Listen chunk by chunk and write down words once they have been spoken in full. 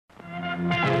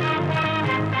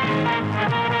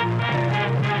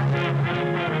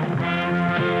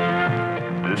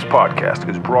podcast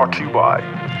is brought to you by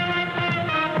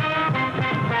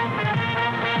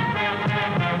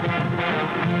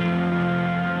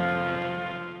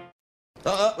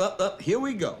Here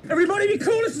we go. Everybody be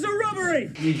cool, this is a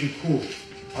robbery! Need you cool.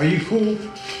 Are you cool?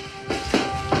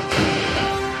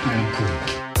 I am cool.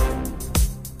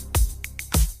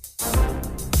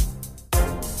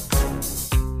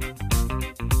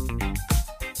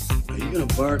 Are you gonna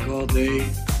bark all day,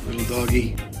 little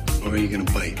doggy, or are you gonna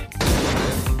bite?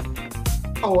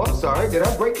 Oh, I'm sorry. Did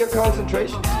I break your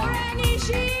concentration?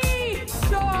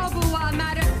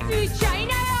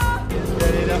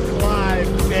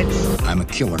 I'm a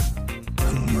killer.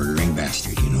 I'm a murdering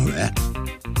bastard, you know that?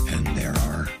 And there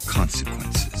are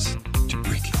consequences to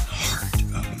breaking the heart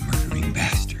of a murdering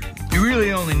bastard. You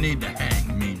really only need to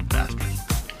hang mean bastards.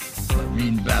 But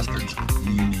mean bastards,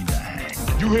 you need to hang.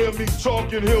 You hear me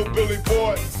talking, hillbilly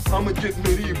boy? I'ma get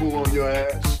medieval on your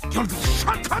ass. You'll be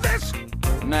shot for this?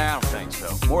 Nah, I don't think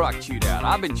so. More like chewed out.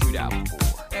 I've been chewed out before.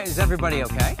 Hey, is everybody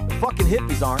okay? The fucking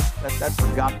hippies aren't. That's for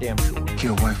goddamn sure.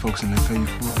 Kill white folks and they pay you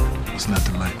for it? What's not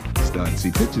to like? Starting to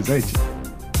see pictures, ain't you?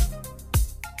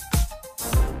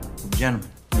 Gentlemen,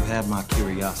 you have my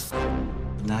curiosity.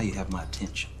 Now you have my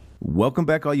attention. Welcome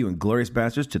back, all you inglorious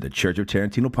bastards, to the Church of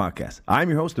Tarantino podcast. I'm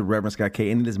your host, the Reverend Scott K,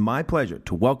 and it is my pleasure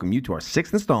to welcome you to our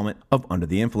 6th installment of Under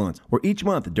the Influence, where each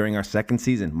month during our 2nd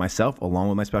season, myself, along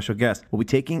with my special guest, will be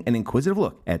taking an inquisitive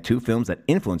look at 2 films that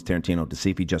influenced Tarantino to see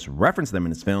if he just referenced them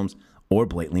in his films or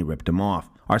blatantly ripped them off.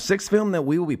 Our 6th film that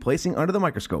we will be placing under the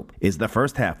microscope is the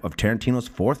first half of Tarantino's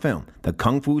 4th film, the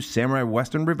Kung Fu Samurai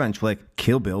Western revenge flick,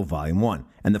 Kill Bill Vol.1.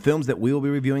 And the films that we will be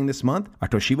reviewing this month are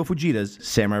Toshiba Fujita's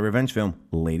samurai revenge film,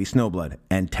 Lady Snowblood,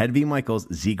 and Ted V. Michaels'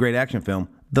 Z-grade action film,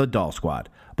 The Doll Squad.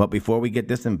 But before we get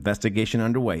this investigation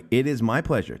underway, it is my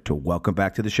pleasure to welcome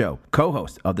back to the show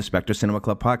co-host of the Spectre Cinema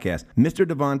Club podcast, Mr.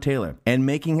 Devon Taylor, and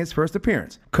making his first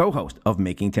appearance, co-host of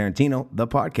Making Tarantino, the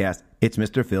podcast, it's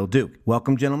Mr. Phil Duke.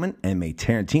 Welcome, gentlemen, and may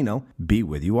Tarantino be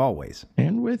with you always.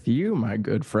 And with you, my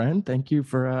good friend. Thank you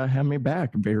for having me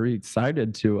back. Very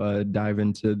excited to dive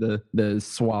into the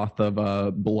swath of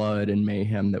blood and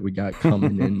mayhem that we got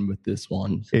coming in with this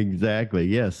one. Exactly.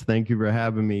 Yes. Thank you for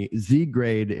having me.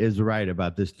 Z-grade is right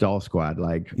about this Doll Squad.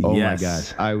 Like, oh yes. My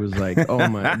gosh. I was like, oh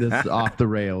my, this is off the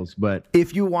rails. But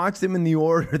if you watch them in the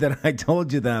order that I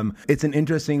told you them, it's an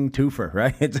interesting twofer,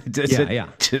 right? It's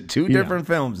two different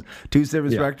films. 2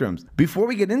 different spectrums. Before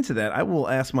we get into that, I will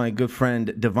ask my good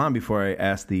friend Devon before I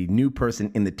ask the new person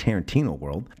in the Tarantino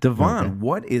world. Devon,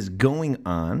 What is going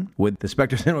on with the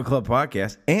Spectre Cinema Club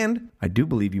podcast? And I do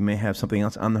believe you may have something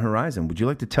else on the horizon. Would you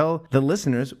like to tell the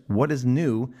listeners what is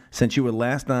new since you were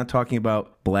last on talking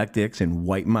about black dicks and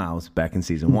white mouths back in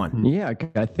season 1? Yeah,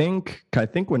 I think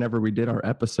whenever we did our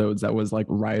episodes, that was like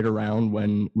right around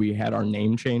when we had our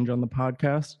name change on the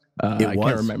podcast. I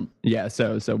can't remember. Yeah,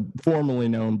 so formerly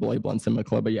known Blade Blunt Cinema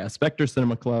Club, but yeah, Spectre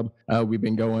Cinema Club. We've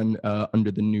been going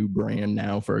under the new brand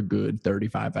now for a good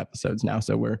 35 episodes now.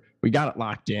 So we got it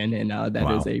locked in, and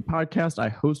that is a podcast I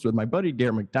host with my buddy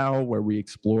Garrett McDowell, where we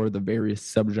explore the various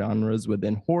subgenres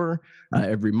within horror.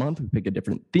 Every month we pick a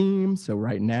different theme. So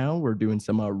right now we're doing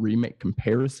some remake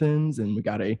comparisons, and we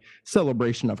got a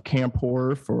celebration of camp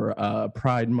horror for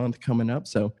Pride Month coming up.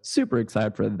 So super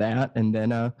excited for that. And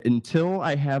then until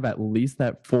I have at least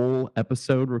that full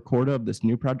episode recorded of this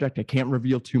new project, I can't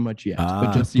reveal too much yet.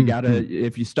 But just you gotta,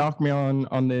 if you stalk me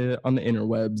on the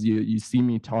interwebs, you see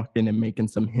me talking and making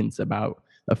some hints about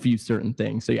a few certain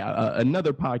things. So yeah,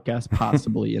 another podcast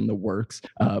possibly in the works,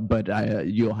 but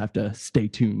you'll have to stay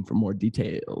tuned for more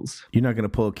details. You're not going to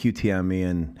pull a QT on me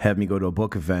and have me go to a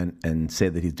book event and say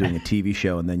that he's doing a TV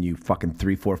show, and then you fucking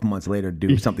 3-4 months later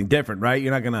do something different, right?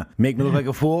 You're not going to make me look like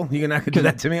a fool? You're not going to do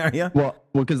that to me, are you? Well,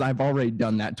 because I've already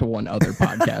done that to one other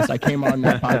podcast. I came on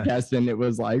that podcast and it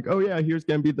was like, oh yeah, here's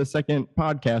going to be the second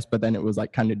podcast, but then it was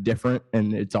like kind of different,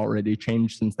 and it's already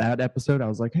changed since that episode. I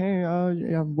was like, hey,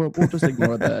 yeah, we'll just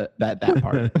ignore that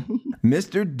part.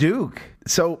 Mr. Duke.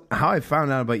 So how I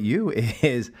found out about you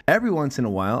is every once in a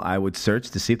while I would search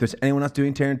to see if there's anyone else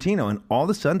doing Tarantino, and all of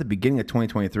a sudden at the beginning of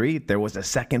 2023 there was a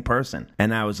second person,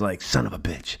 and I was like, son of a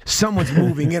bitch, someone's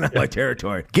moving in on my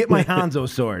territory. Get my Hanzo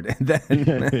sword. And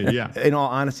then yeah, in all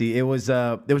honesty, it was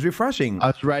refreshing.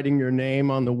 Us writing your name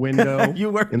on the window.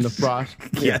 You were in the frost.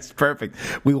 Yes, perfect.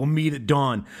 We will meet at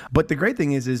dawn. But the great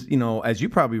thing is as you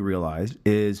probably realized,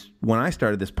 is when I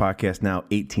started this podcast now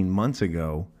 18 months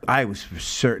ago, I was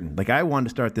certain. Like, I wanted to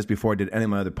start this before I did any of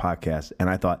my other podcasts, and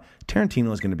I thought,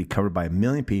 Tarantino is going to be covered by 1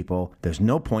 million people. There's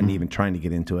no point in even trying to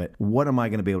get into it. What am I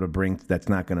going to be able to bring that's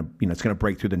not going to, it's going to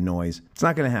break through the noise? It's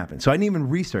not going to happen. So I didn't even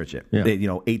research it.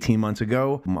 Yeah. 18 months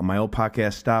ago, my old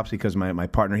podcast stops because my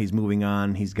partner, he's moving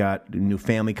on. He's got a new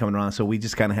family coming around. So we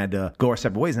just kind of had to go our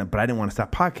separate ways. But I didn't want to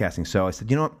stop podcasting. So I said,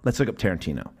 you know what? Let's look up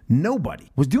Tarantino.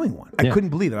 Nobody was doing one. I couldn't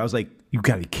believe it. I was like, you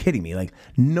gotta be kidding me. Like,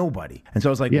 nobody. And so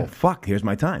I was like, well, fuck, here's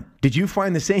my time. Did you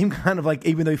find the same kind of like,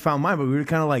 even though you found mine, but we were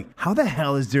kind of like, how the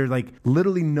hell is there like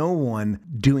literally no one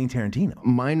doing Tarantino?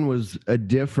 Mine was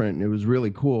different. It was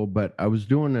really cool, but I was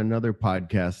doing another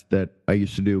podcast that I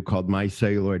used to do called My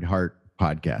Celluloid Heart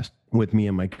Podcast with me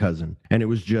and my cousin. And it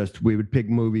was just, we would pick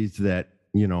movies that,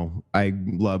 I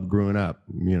loved growing up,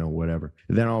 whatever.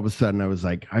 And then all of a sudden I was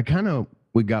like,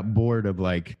 we got bored of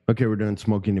like, okay, we're doing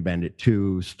Smokey and the Bandit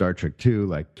 2, Star Trek 2,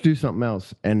 like do something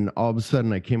else. And all of a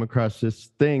sudden I came across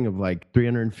this thing of like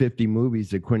 350 movies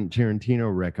that Quentin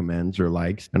Tarantino recommends or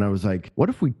likes. And I was like, what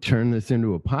if we turn this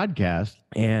into a podcast?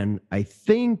 And I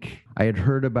think I had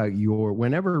heard about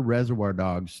whenever Reservoir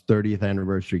Dogs 30th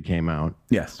anniversary came out.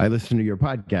 Yes. I listened to your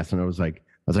podcast and I was like,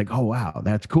 oh, wow,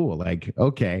 that's cool. Like,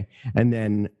 okay. And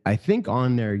then I think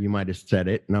on there you might have said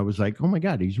it. And I was like, oh, my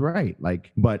God, he's right.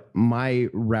 Like, but my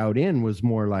route in was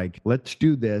more like, let's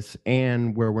do this.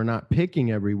 And where we're not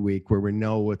picking every week, where we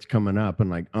know what's coming up and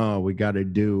like, oh, we got to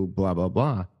do blah, blah,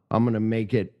 blah. I'm going to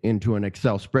make it into an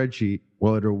Excel spreadsheet.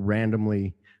 Well, it'll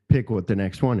randomly pick what the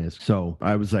next one is. So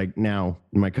I was like, now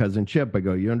my cousin Chip, I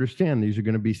go, you understand these are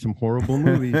going to be some horrible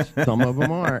movies. Some of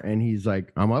them are. And he's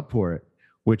like, I'm up for it.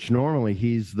 Which normally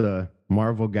he's the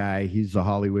Marvel guy, he's the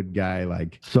Hollywood guy.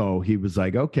 Like, so he was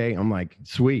like, okay. I'm like,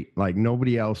 sweet. Like,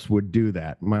 nobody else would do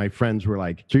that. My friends were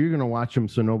like, so you're going to watch them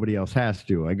so nobody else has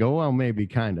to? I go, well, maybe,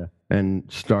 kind of. And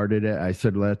started it. I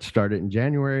said, let's start it in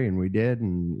January. And we did.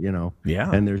 And, yeah.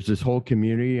 And there's this whole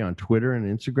community on Twitter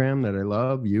and Instagram that I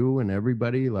love, you and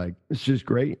everybody. Like, it's just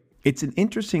great. It's an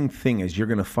interesting thing as you're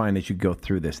going to find as you go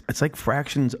through this. It's like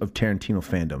fractions of Tarantino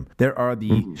fandom. There are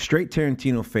the straight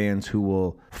Tarantino fans who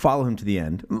will follow him to the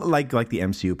end, like the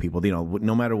MCU people.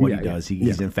 No matter what he does,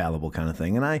 he's infallible kind of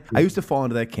thing. And I used to fall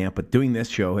into that camp, but doing this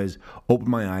show has opened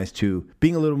my eyes to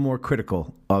being a little more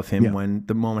critical of him when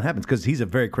the moment happens, because he's a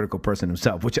very critical person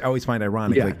himself, which I always find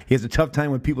ironic. Yeah. Like, he has a tough time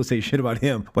when people say shit about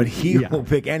him, but he will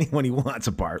pick anyone he wants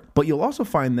apart. But you'll also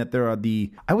find that there are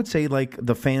I would say, like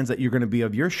the fans that you're going to be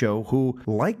of your show who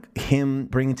like him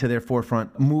bringing to their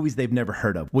forefront movies they've never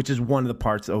heard of, which is one of the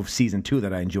parts of season 2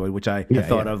 that I enjoyed, which I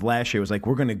thought of last year. Was like,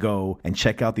 we're going to go and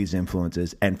check out these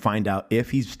influences and find out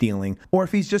if he's stealing or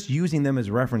if he's just using them as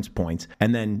reference points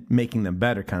and then making them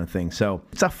better kind of thing. So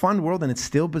it's a fun world, and it's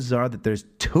still bizarre that there's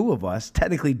 2 of us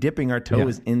technically dipping our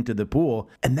toes into the pool,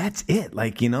 and that's it.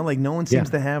 Like, like no one seems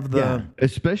to have the... Yeah.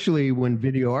 Especially when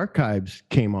Video Archives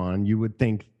came on, you would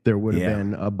think there would have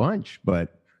been a bunch,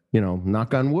 but...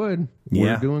 knock on wood.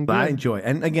 We're doing good. I enjoy it.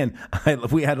 And again, I had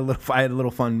a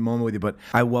little fun moment with you, but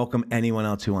I welcome anyone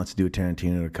else who wants to do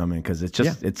Tarantino to come in, because it's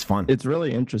just it's fun. It's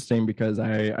really interesting because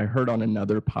I heard on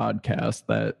another podcast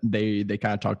that they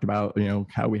kind of talked about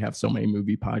how we have so many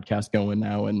movie podcasts going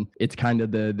now, and it's kind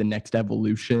of the next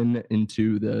evolution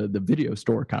into the video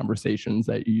store conversations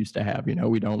that you used to have.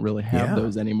 We don't really have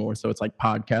those anymore, so it's like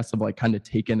podcasts have like kind of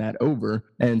taken that over.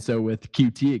 And so with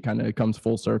QT, it kind of comes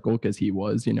full circle because he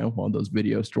was one of those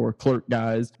video store clerk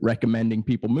guys recommending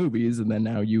people movies, and then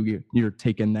now you're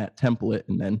taking that template,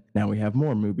 and then now we have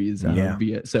more movies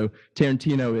via. So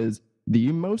Tarantino is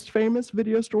the most famous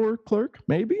video store clerk,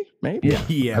 maybe.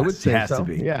 Yeah, I would say has so. To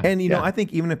be. Yeah, and I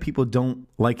think even if people don't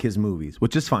like his movies,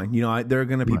 which is fine, there are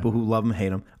going to be people who love him,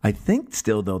 hate him. I think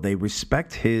still though they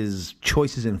respect his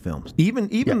choices in films,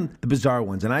 even the bizarre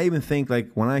ones. And I even think like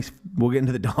we'll get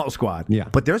into the Doll Squad. Yeah,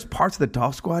 but there's parts of the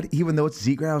Doll Squad, even though it's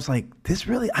Z-grade, I was like,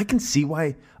 I can see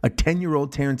why a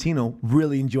 10-year-old Tarantino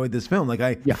really enjoyed this film. Like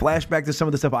I flash back to some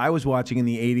of the stuff I was watching in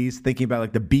the 80s, thinking about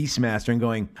like the Beastmaster and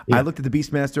going, I looked at the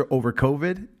Beastmaster over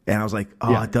COVID and I was like,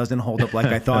 it doesn't hold up like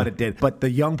I thought it did. But the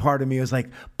young part of me was like,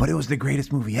 but it was the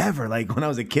greatest movie ever. Like when I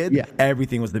was a kid,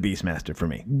 everything was the Beastmaster for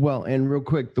me. Well, and real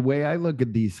quick, the way I look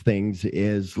at these things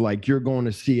is like you're going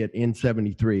to see it in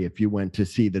 73 if you went to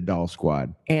see the Doll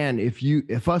Squad. And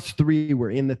if us 3 were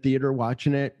in the theater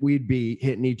watching it, we'd be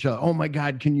hitting each other. Oh my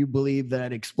God, can you believe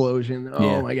that explosion?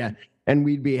 Oh my God. And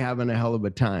we'd be having a hell of a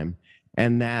time.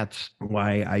 And that's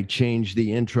why I changed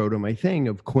the intro to my thing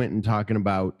of Quentin talking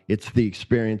about it's the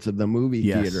experience of the movie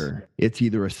theater. It's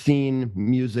either a scene,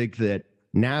 music that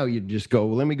now you just go,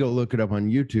 well, let me go look it up on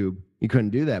YouTube. You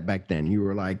couldn't do that back then. You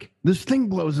were like, this thing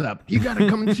blows up. You got to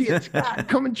come and see it. Scott,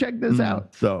 come and check this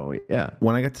out. So, yeah.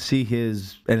 When I got to see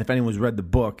his, and if anyone's read the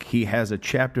book, he has a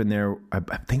chapter in there, I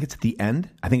think it's at the end.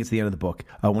 I think it's the end of the book,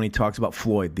 when he talks about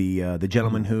Floyd, the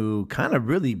gentleman who kind of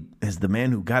really is the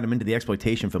man who got him into the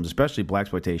exploitation films, especially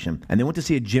blaxploitation. And they went to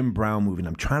see a Jim Brown movie, and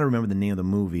I'm trying to remember the name of the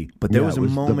movie, but there was a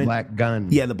moment. The Black Gun.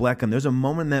 Yeah, the Black Gun. There's a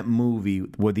moment in that movie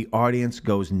where the audience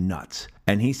goes nuts.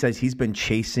 And he says he's been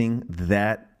chasing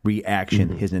that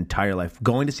reaction his entire life.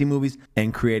 Going to see movies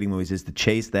and creating movies is to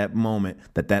chase that moment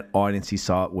that audience he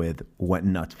saw it with went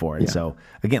nuts for it. Yeah. So,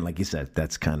 again, like you said,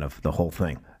 that's kind of the whole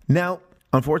thing. Now,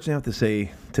 unfortunately, I have to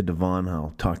say to Devon,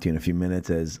 I'll talk to you in a few minutes,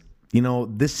 as you know,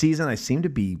 this season I seem to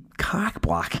be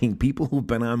cock-blocking people who've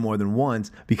been on more than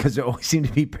once because they always seem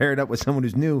to be paired up with someone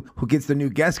who's new who gets the new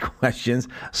guest questions,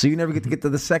 so you never get to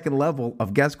the second level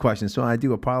of guest questions, so I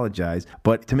do apologize.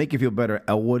 But to make you feel better,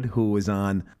 Elwood, who was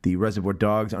on the Reservoir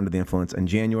Dogs Under the Influence in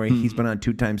January, he's been on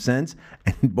 2 times since,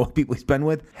 and both people he's been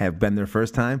with have been their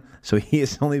first time, so he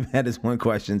has only had his one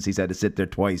question. He's had to sit there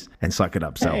twice and suck it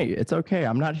up. So hey, it's okay.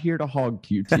 I'm not here to hog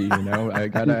QT, you know.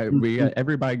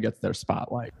 Everybody gets their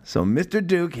spotlight. So Mr.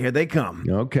 Duke, here they come.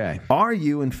 Okay. Are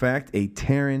you, in fact, a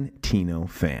Tarantino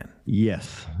fan?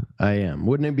 Yes, I am.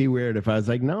 Wouldn't it be weird if I was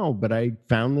like, no, but I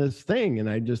found this thing and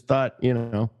I just thought,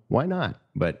 why not?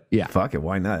 But yeah. Fuck it,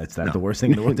 why not? It's not the worst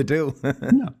thing in the world to do.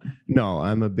 No,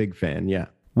 I'm a big fan, yeah.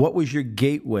 What was your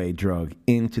gateway drug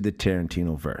into the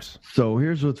Tarantino verse? So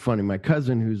here's what's funny. My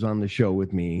cousin who's on the show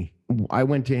with me, I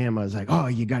went to him. I was like, oh,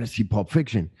 you got to see Pulp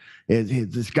Fiction.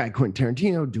 Is this guy Quentin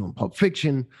Tarantino doing Pulp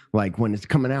Fiction? Like, when it's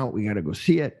coming out, we got to go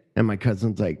see it. And my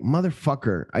cousin's like,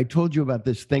 motherfucker, I told you about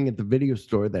this thing at the video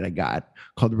store that I got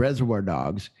called Reservoir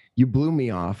Dogs. You blew me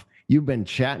off. You've been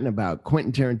chatting about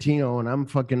Quentin Tarantino, and I'm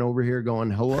fucking over here going,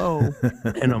 hello.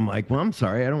 And I'm like, well, I'm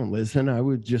sorry, I don't listen. I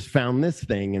was just found this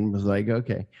thing and was like,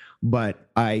 okay. But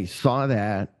I saw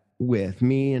that with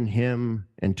me and him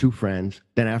and 2 friends.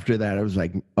 Then after that, I was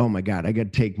like, oh my God, I got to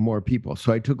take more people.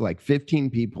 So I took like 15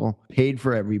 people, paid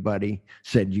for everybody,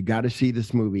 said, you got to see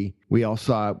this movie. We all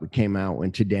saw it. We came out,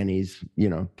 went to Denny's,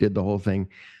 did the whole thing.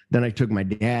 Then I took my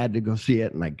dad to go see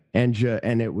it,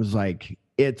 and it was like,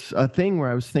 it's a thing where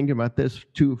I was thinking about this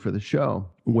too for the show,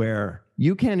 where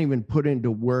you can't even put into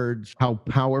words how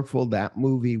powerful that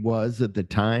movie was at the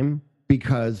time,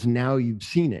 because now you've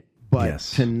seen it. But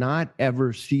to not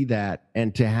ever see that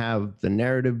and to have the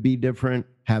narrative be different,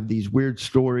 have these weird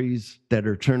stories that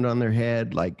are turned on their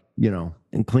head, like,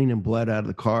 and cleaning blood out of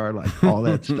the car, like all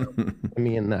that stuff.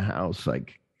 Me in the house,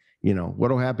 like,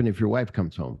 what'll happen if your wife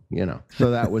comes home,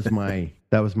 So that was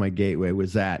my gateway,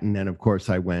 was that. And then of course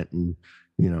I went and,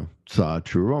 saw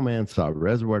True Romance, saw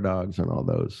Reservoir Dogs and all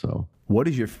those. So what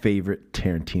is your favorite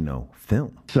Tarantino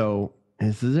film? So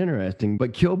this is interesting,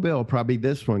 but Kill Bill, probably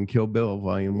this one, Kill Bill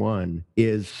Volume 1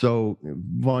 is so,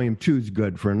 Volume 2 is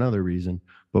good for another reason,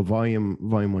 but Volume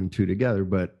 1, 2 together.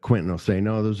 But Quentin will say,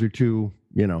 no, those are 2,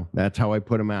 that's how I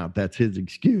put them out. That's his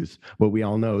excuse. But we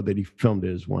all know that he filmed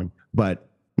it as 1. But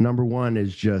number 1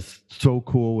 is just so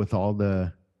cool with all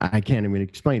the, I can't even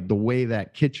explain the way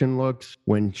that kitchen looks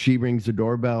when she rings the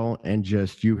doorbell and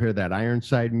just, you hear that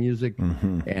Ironside music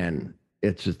and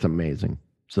it's just amazing.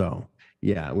 So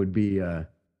yeah, it would be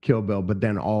Kill Bill, but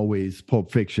then always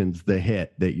Pulp Fiction's the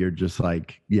hit that you're just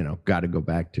like, got to go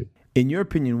back to. In your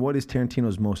opinion, what is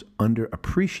Tarantino's most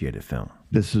underappreciated film?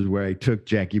 This is where I took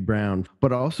Jackie Brown,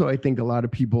 but also I think a lot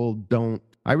of people don't.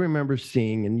 I remember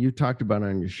seeing, and you talked about it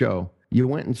on your show, you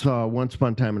went and saw Once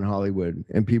Upon a Time in Hollywood,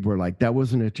 and people were like, that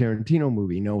wasn't a Tarantino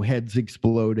movie. No heads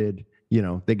exploded.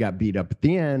 They got beat up at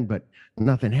the end, but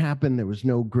nothing happened. There was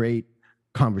no great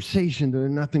conversation. There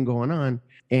was nothing going on.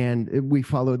 And we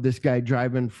followed this guy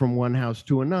driving from one house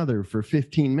to another for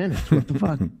 15 minutes. What the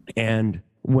fuck? And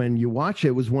when you watch it,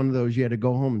 it was one of those you had to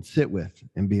go home and sit with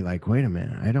and be like, wait a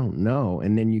minute, I don't know.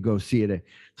 And then you go see it.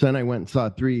 So then I went and saw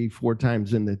it 3-4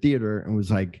 times in the theater and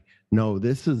was like, no,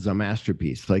 this is a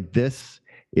masterpiece. Like, this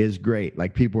is great.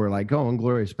 Like, people were like, oh,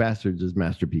 Inglourious Bastards is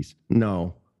masterpiece.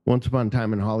 No, Once Upon a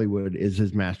Time in Hollywood is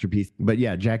his masterpiece. But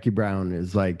yeah, Jackie Brown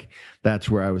is like, that's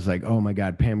where I was like, oh my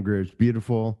God, Pam Grier's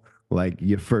beautiful. Like,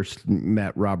 you first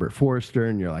met Robert Forster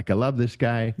and you're like, I love this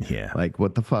guy. Yeah. Like,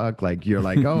 what the fuck? Like, you're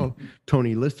like, oh,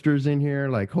 Tony Lister's in here.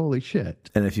 Like, holy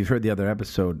shit. And if you've heard the other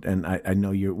episode, and I know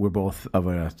we're both of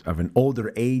an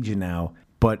older age now,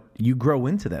 but you grow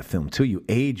into that film too. You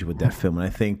age with that film, and I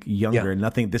think younger.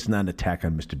 Yeah. This is not an attack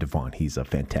on Mr. Devon. He's a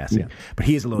fantastic, but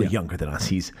he is a little younger than us.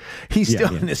 He's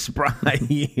still in his spry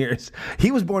years. He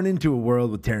was born into a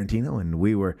world with Tarantino, and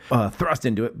we were thrust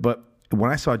into it. But when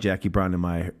I saw Jackie Brown in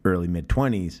my early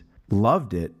mid-20s,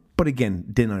 loved it. but again,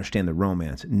 didn't understand the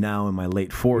romance. Now in my late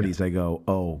 40s, I go,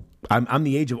 oh, I'm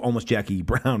the age of almost Jackie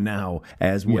Brown now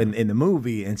as in the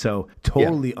movie, and so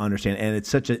totally understand. And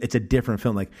it's a different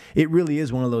film. Like, it really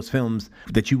is one of those films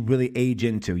that you really age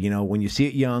into. You know, when you see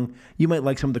it young, you might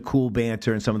like some of the cool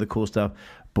banter and some of the cool stuff.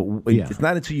 But it's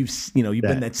not until you've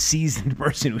been that seasoned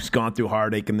person who's gone through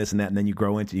heartache and this and that, and then you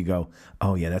grow into it, you go,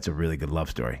 oh yeah, that's a really good love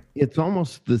story. It's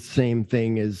almost the same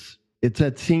thing as it's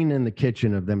that scene in the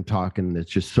kitchen of them talking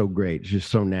that's just so great. It's just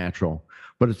so natural.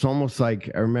 But it's almost like,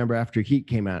 I remember after Heat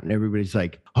came out and everybody's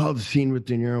like, oh, the scene with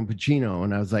De Niro and Pacino.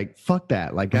 And I was like, fuck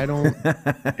that. Like, I don't.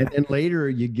 And then later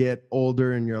you get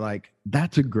older and you're like,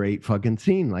 that's a great fucking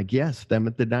scene. Like, yes, them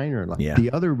at the diner. Like, the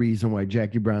other reason why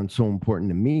Jackie Brown's so important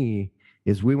to me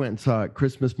is we went and saw it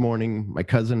Christmas morning. My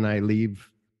cousin and I leave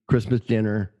Christmas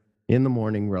dinner in the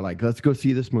morning. We're like, let's go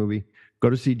see this movie. Go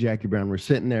to see Jackie Brown. We're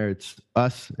sitting there. It's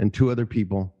us and two other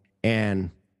people. And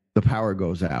the power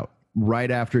goes out. Right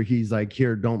after he's like,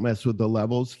 here, don't mess with the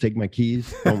levels. Take my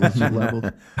keys. Don't mess with the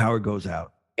levels. Power goes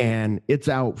out. And it's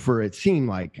out for, it seemed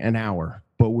like, an hour.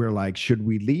 But we're like, should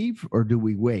we leave or do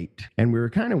we wait? And we were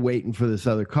kind of waiting for this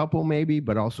other couple maybe.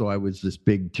 But also I was this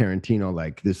big Tarantino,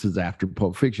 like, this is after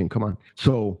Pulp Fiction. Come on.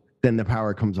 So then the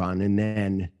power comes on. And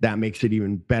then that makes it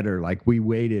even better. Like, we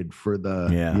waited for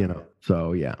the,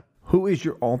 So, yeah. Who is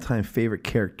your all-time favorite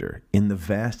character in the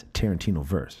vast Tarantino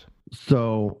verse?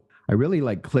 So I really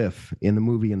like Cliff in the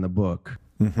movie and the book,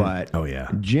 but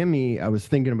Jimmy, I was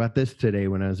thinking about this today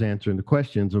when I was answering the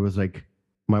questions. I was like,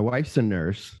 my wife's a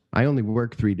nurse. I only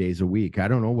work 3 days a week. I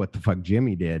don't know what the fuck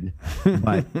Jimmy did,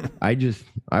 but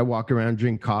I walk around,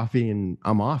 drink coffee, and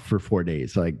I'm off for 4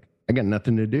 days. Like, I got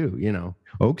nothing to do,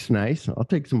 Oak's nice. I'll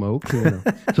take some Oak.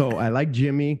 So I like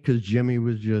Jimmy because Jimmy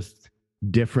was just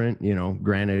different,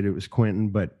 granted it was Quentin,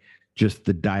 but just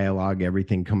the dialogue,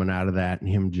 everything coming out of that, and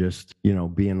him just,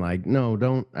 being like,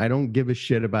 no, I don't give a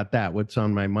shit about that. What's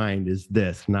on my mind is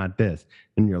this, not this.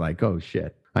 And you're like, oh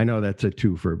shit. I know that's a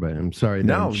twofer, but I'm sorry.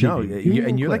 No.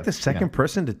 You're like the second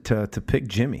person to pick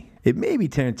Jimmy. It may be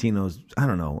Tarantino's, I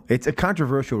don't know. It's a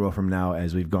controversial role from now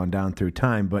as we've gone down through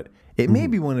time, but it may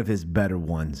be one of his better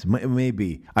ones. It may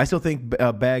be. I still think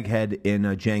Baghead in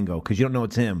Django, because you don't know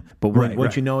it's him. But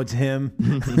once you know it's him,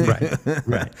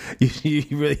 right.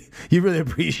 you really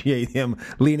appreciate him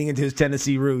leaning into his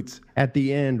Tennessee roots. At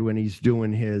the end, when he's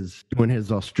doing his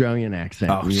Australian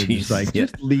accent, just like,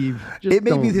 just leave. Just it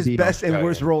may be his best and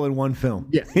worst role in one film.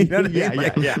 Yeah, you know what I mean?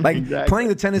 Like exactly. Playing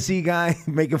the Tennessee guy,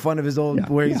 making fun of his old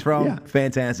where he's from. Yeah.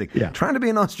 Fantastic. Yeah. Trying to be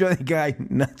an Australian guy,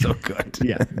 not so good.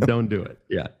 Don't do it.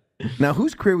 Yeah. Now,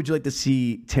 whose career would you like to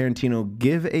see Tarantino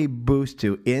give a boost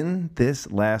to in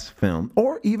this last film?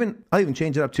 Or even, I'll even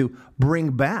change it up to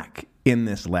bring back in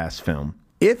this last film.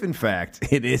 If, in fact,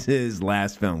 it is his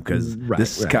last film, because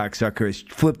this cocksucker has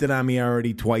flipped it on me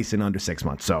already twice in under 6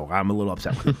 months, so I'm a little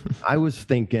upset with it. I was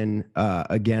thinking,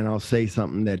 again, I'll say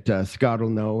something that Scott will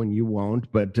know and you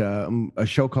won't, but a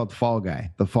show called The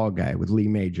Fall Guy with Lee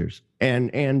Majors.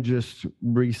 And just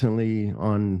recently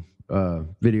on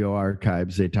Video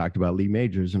Archives, they talked about Lee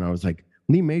Majors, and I was like,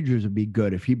 Lee Majors would be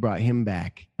good if he brought him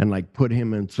back and like put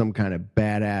him in some kind of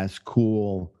badass,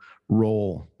 cool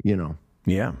role,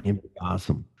 Yeah. It'd be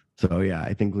awesome. So, yeah,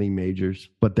 I think Lee Majors.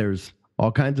 But there's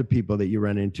all kinds of people that you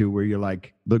run into where you're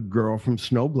like, the girl from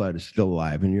Snowblood is still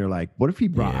alive. And you're like, what if he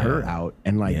brought her out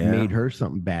and like made her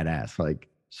something badass? Like,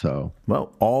 so.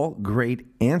 Well, all great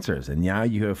answers. And now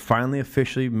you have finally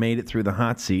officially made it through the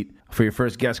hot seat for your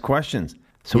first guest questions.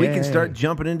 So we can start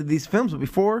jumping into these films. But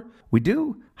before we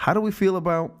do, how do we feel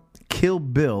about Kill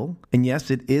Bill? And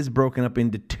yes, it is broken up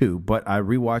into two, but I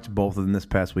rewatched both of them this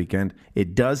past weekend.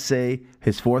 It does say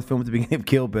his fourth film at the beginning of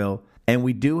Kill Bill, and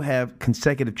we do have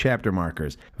consecutive chapter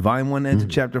markers. Volume 1 ends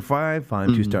at Chapter 5.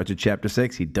 Volume 2 starts at Chapter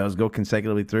 6. He does go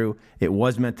consecutively through. It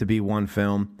was meant to be one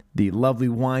film. The lovely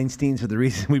Weinsteins are the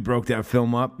reason we broke that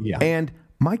film up. Yeah. And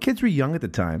my kids were young at the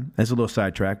time. That's a little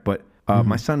sidetrack, but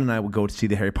my son and I would go to see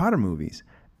the Harry Potter movies.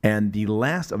 And the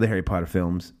last of the Harry Potter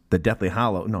films, the Deathly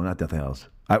Hallows, no, not Deathly Hallows.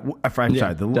 I'm sorry.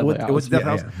 It was Deathly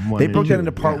Hallows. They broke that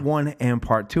into part 1 and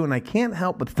part 2, and I can't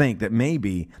help but think that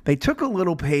maybe they took a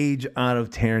little page out of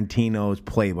Tarantino's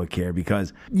playbook here,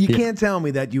 because you can't tell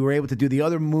me that you were able to do the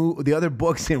other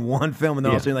books in one film, and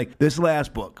then also like this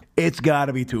last book, it's got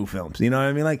to be 2 films. You know what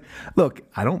I mean? Like, look,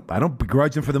 I don't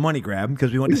begrudge them for the money grab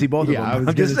because we went to see both of them.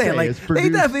 I'm just saying, like, they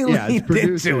definitely leaned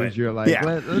into it. You're like,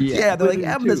 they're like,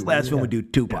 having this last film would do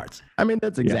 2 parts. I mean,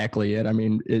 that's exactly it. I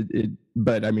mean,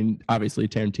 but I mean, obviously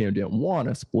Tarantino didn't want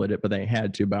to split it, but they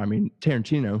had to. But I mean,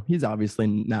 Tarantino, he's obviously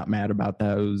not mad about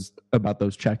those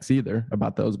checks either,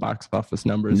 about those box office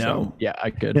numbers. No. So yeah, I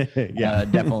could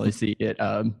definitely see it.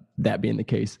 That being the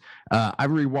case. I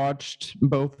rewatched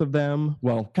both of them.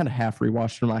 Well, kind of half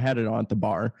rewatched them. I had it on at the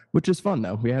bar, which is fun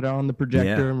though. We had it on the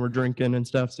projector and we're drinking and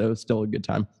stuff, so it's still a good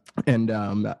time. And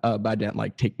but I didn't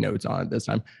like take notes on it this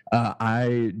time.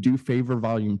 I do favor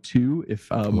Volume 2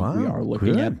 if we are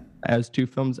looking at as two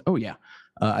films. Oh yeah.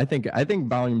 I think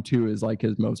Volume 2 is like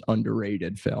his most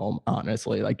underrated film,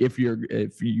 honestly. Like if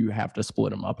you have to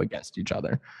split them up against each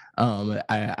other,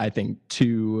 I think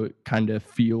 2 kind of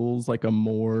feels like a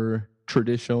more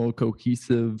traditional,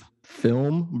 cohesive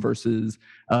film versus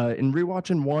in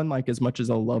rewatching 1. Like as much as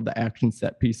I love the action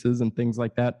set pieces and things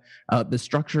like that, the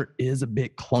structure is a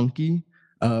bit clunky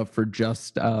for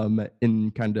just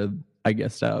in kind of, I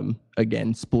guess,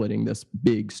 again, splitting this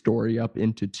big story up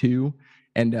into 2.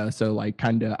 And so like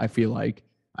kind of I feel like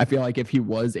if he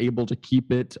was able to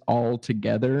keep it all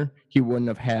together, he wouldn't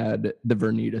have had the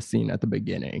Vernita scene at the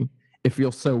beginning. It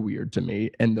feels so weird to me,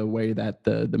 and the way that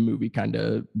the movie kind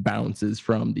of bounces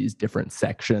from these different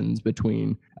sections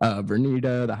between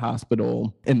Vernita, the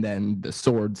hospital, and then the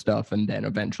sword stuff, and then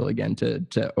eventually again to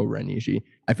Orenishi.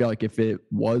 I feel like if it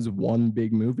was one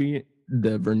big movie,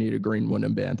 the Vernita Green wouldn't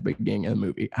have been at the beginning of the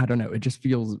movie. I don't know. It just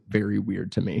feels very weird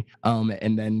to me.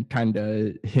 And then kind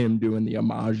of him doing the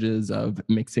homages of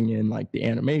mixing in like the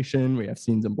animation. We have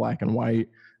scenes in black and white.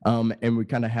 And we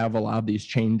kind of have a lot of these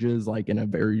changes like in a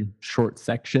very short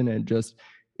section. And just,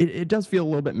 it does feel a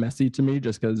little bit messy to me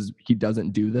just because he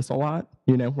doesn't do this a lot.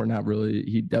 You know,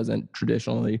 he doesn't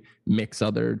traditionally mix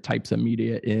other types of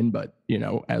media in, but, you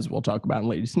know, as we'll talk about in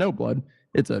Lady Snowblood,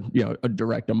 it's a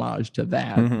direct homage to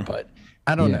that, but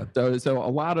I don't know. So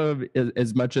a lot of,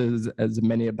 as much as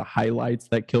many of the highlights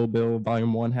that Kill Bill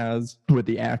Volume 1 has with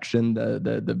the action,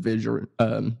 the visual,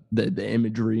 the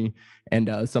imagery, and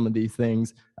some of these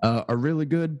things are really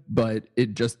good, but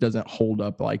it just doesn't hold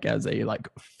up like as a like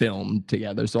film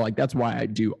together. So like that's why I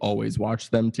do always watch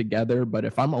them together. But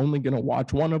if I'm only gonna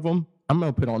watch one of them, I'm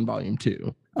gonna put on Volume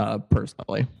 2.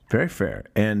 Personally. Very fair.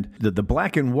 And the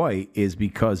black and white is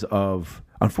because of,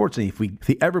 unfortunately, if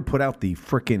he ever put out the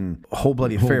freaking Whole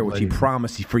Bloody Affair, which he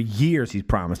promised, for years he's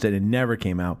promised it, and never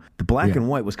came out. The black and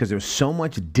white was because there was so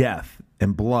much death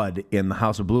and blood in the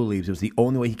House of Blue Leaves. It was the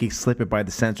only way he could slip it by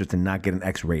the censors to not get an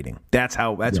X rating. That's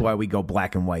why we go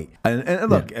black and white. And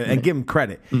look, and give him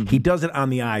credit. He does it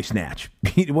on the eye snatch,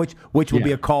 which will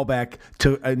be a callback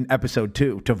to an episode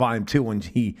 2, to Volume 2, when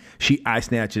she eye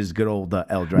snatches good old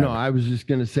El Dragon. No, I was just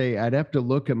going to say, I'd have to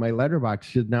look at my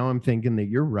letterbox, because now I'm thinking that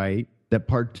you're right, that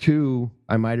Part 2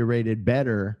 I might have rated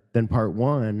better than Part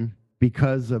 1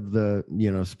 because of the,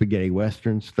 spaghetti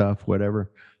Western stuff, whatever.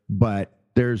 But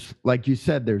there's, like you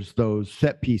said, there's those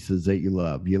set pieces that you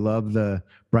love. You love the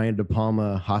Brian De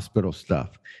Palma hospital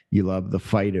stuff. You love the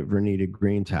fight at Vernita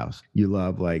Green's house. You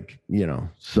love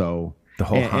so the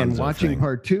whole and watching thing.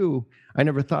 Part 2, I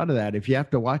never thought of that. If you have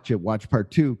to watch it, watch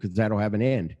Part 2, because that'll have an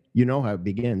end. You know how it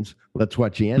begins. Let's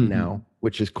watch the end now,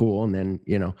 which is cool. And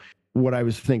then, what I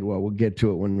was thinking, well, we'll get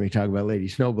to it when we talk about Lady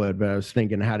Snowblood, but I was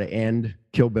thinking how to end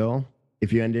Kill Bill.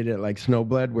 If you ended it like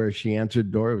Snowblood, where she answered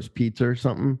the door, it was pizza or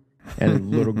something, and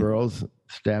little girls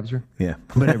stabs her. Yeah.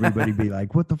 But everybody be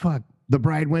like, what the fuck? The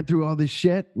bride went through all this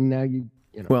shit, and now you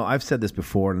know. Well, I've said this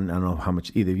before, and I don't know how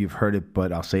much either of you have heard it,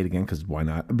 but I'll say it again, because why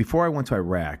not? Before I went to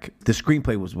Iraq, the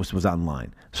screenplay was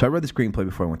online. So I read the screenplay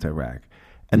before I went to Iraq.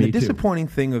 And the disappointing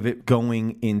thing of it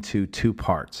going into 2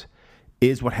 parts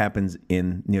is what happens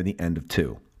near the end of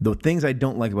 2. The things I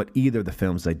don't like about either of the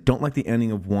films, I don't like the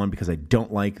ending of 1 because I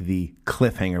don't like the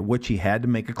cliffhanger, which he had to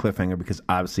make a cliffhanger because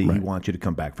obviously he wants you to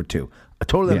come back for 2. I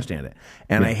totally understand it.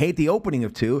 And I hate the opening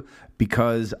of 2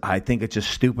 because I think it's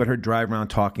just stupid. Her drive around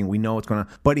talking. We know what's going on.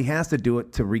 But he has to do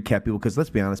it to recap people because,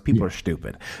 let's be honest, people are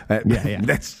stupid.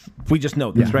 We just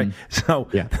know this, right? So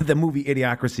the movie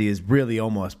Idiocracy is really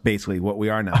almost basically what we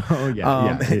are now.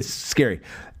 It's scary.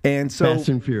 And so Fast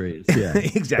and Furious,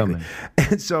 exactly.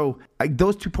 And so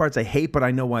those 2 parts I hate, but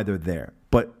I know why they're there.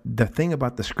 But the thing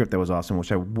about the script that was awesome,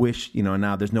 which I wish,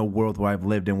 now there's no world where I've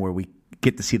lived in where we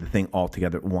get to see the thing all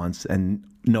together at once and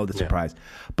know the surprise.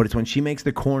 But it's when she makes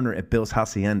the corner at Bill's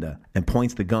hacienda and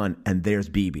points the gun, and there's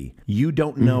BB. You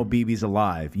don't know BB's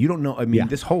alive. You don't know. I mean,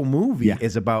 this whole movie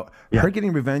is about her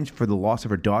getting revenge for the loss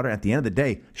of her daughter. At the end of the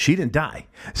day, she didn't die.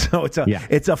 So it's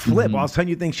a flip. All of a sudden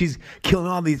you think she's killing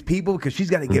all these people because she's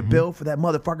got to get Bill for that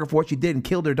motherfucker for what she did and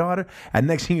killed her daughter. And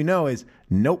next thing you know is,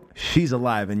 nope, she's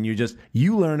alive. And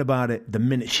you learn about it the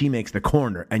minute she makes the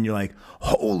corner, and you're like,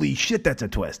 holy shit, that's a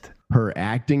twist. Her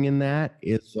acting in that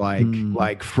is like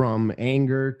like from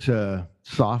anger to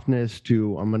softness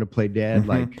to I'm gonna play dead.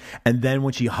 Like, and then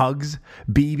when she hugs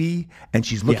BB and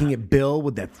she's looking at Bill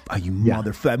with that you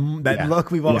motherfucker, that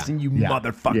look we've all seen, you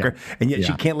motherfucker, and yet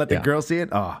she can't let the girl see it.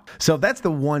 So that's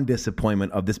the one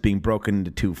disappointment of this being broken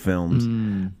into two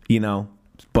films, you know.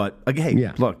 But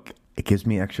again, look, it gives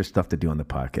me extra stuff to do on the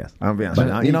podcast. I'm gonna be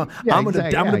honest. You know, I'm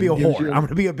gonna be a whore. I'm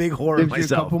gonna be a big whore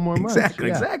myself. A couple more months.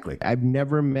 Exactly. I've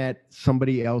never met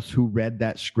somebody else who read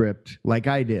that script like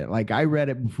I did. Like I read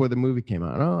it before the movie came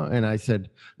out. And I said,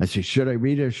 should I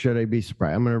read it or should I be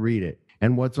surprised? I'm gonna read it.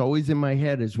 And what's always in my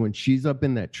head is when she's up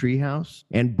in that treehouse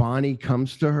and Bonnie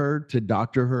comes to her to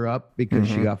doctor her up because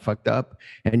she got fucked up.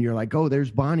 And you're like, oh, there's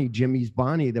Bonnie, Jimmy's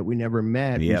Bonnie that we never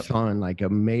met. We saw in like a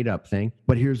made up thing.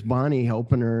 But here's Bonnie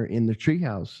helping her in the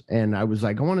treehouse. And I was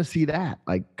like, I want to see that.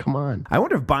 Like, come on. I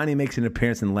wonder if Bonnie makes an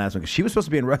appearance in the last one because she was supposed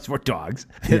to be in Reservoir Dogs.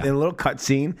 In a little cut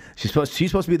scene. She's supposed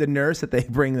to be the nurse that they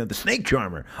bring the snake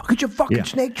charmer. Oh, get your fucking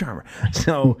snake charmer.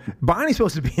 So Bonnie's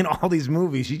supposed to be in all these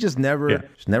movies. She just never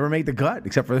made the cut.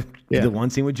 Except for the one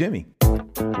scene with Jimmy.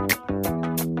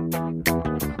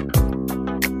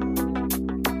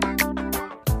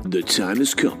 The time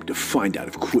has come to find out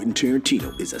if Quentin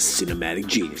Tarantino is a cinematic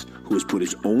genius who has put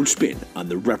his own spin on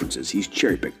the references he's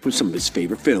cherry-picked from some of his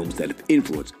favorite films that have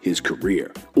influenced his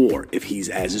career, or if he's,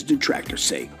 as his detractors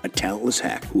say, a talentless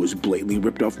hack who has blatantly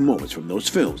ripped off moments from those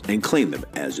films and claimed them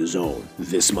as his own.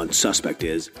 This month's suspect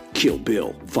is Kill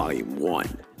Bill Volume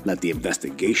 1. Let the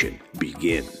investigation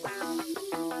begin.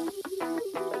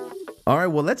 All right,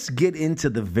 well, let's get into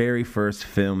the very first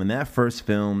film, and that first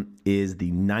film is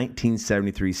the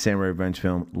 1973 samurai revenge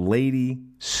film, Lady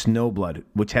Snowblood,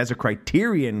 which has a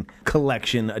Criterion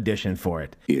Collection edition for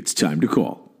it. It's time to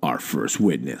call our first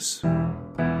witness.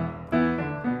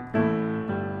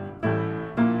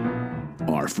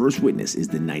 Our first witness is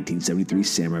the 1973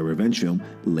 samurai revenge film,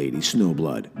 Lady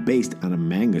Snowblood, based on a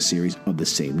manga series of the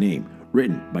same name,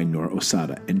 written by Nora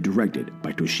Osada and directed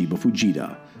by Toshiba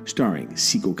Fujita, starring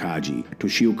Seiko Kaji,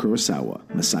 Toshio Kurosawa,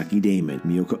 Masaki Damon,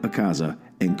 Miyoko Akaza,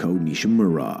 and Ko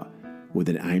Nishimura, with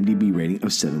an IMDb rating of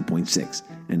 7.6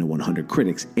 and a 100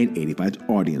 critics and 85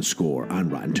 audience score on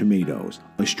Rotten Tomatoes.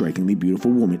 A strikingly beautiful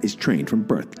woman is trained from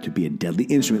birth to be a deadly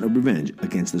instrument of revenge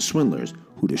against the swindlers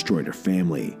who destroyed her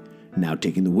family. Now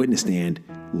taking the witness stand,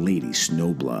 Lady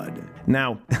Snowblood.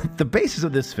 Now, the basis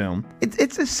of this film,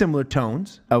 it's a similar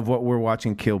tones of what we're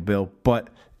watching Kill Bill, but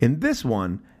in this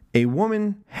one, a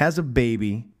woman has a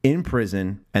baby in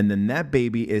prison, and then that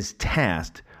baby is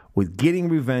tasked with getting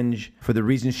revenge for the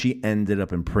reason she ended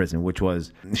up in prison, which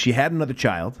was she had another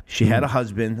child, she had a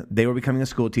husband, they were becoming a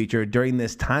school teacher during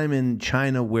this time in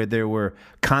China where there were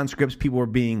conscripts, people were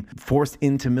being forced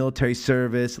into military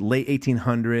service, late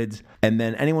 1800s, and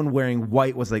then anyone wearing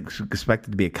white was like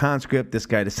expected to be a conscript. This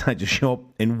guy decided to show up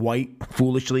in white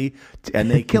foolishly, and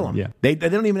they kill him. They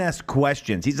don't even ask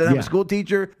questions. He said, I'm a school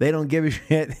teacher. They don't give a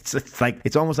shit.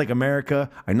 It's almost like America.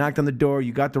 I knocked on the door.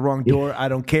 You got the wrong door. I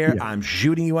don't care. I'm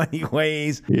shooting you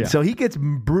anyways. So he gets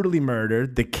brutally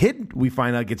murdered. The kid, we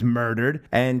find out, gets murdered,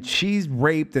 and she's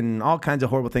raped, and all kinds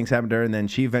of horrible things happen to her, and then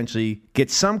she eventually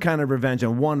gets some kind of revenge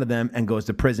on one of them and goes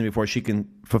to prison before she can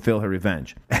fulfill her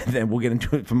revenge. And then we'll get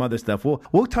into it from other stuff.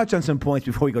 We'll touch on some points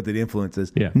before we go to the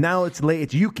influences. Now it's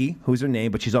Yuki, who's her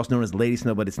name, but she's also known as Lady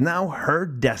Snow, but it's now her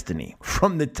destiny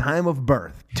from the time of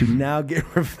birth to now get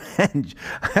revenge.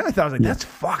 I was like, that's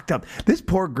fucked up. This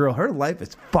poor girl, her life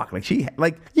is fucked. You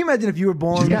imagine if you were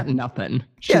born... She's got nothing.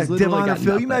 Devon or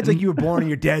Phil, you imagine you were born and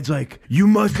your dad's like, you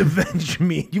must avenge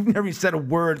me. You've never said a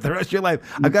word the rest of your life.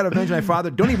 I've got to avenge my father.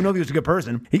 Don't even know if he was a good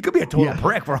person. He could be a total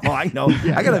prick for all I know.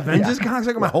 I got to avenge this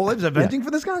cocksucker. My whole life is avenging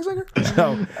for this cocksucker.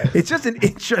 So it's just an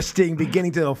interesting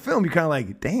beginning to the film. You're kind of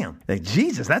like, damn,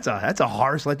 Jesus, that's a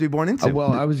harsh life to be born into.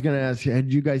 Well, I was going to ask you,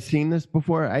 had you guys seen this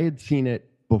before? I had seen it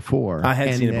before. I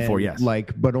had seen it before, yes.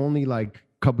 But only a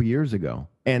couple years ago.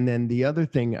 And then the other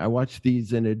thing, I watched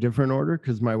these in a different order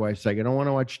because my wife's like, I don't want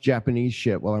to watch Japanese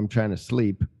shit while I'm trying to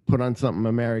sleep. Put on something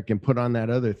American, put on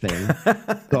that other thing.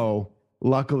 So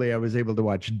luckily I was able to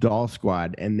watch Doll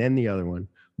Squad and then the other one.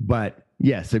 But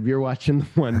yes, if you're watching the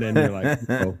one, then you're like,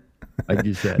 oh, like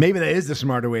you said. Maybe that is the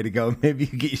smarter way to go. Maybe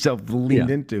you get yourself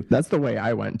leaned into. That's the way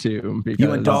I went too. Because you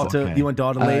went doll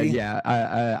to Lady?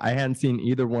 I hadn't seen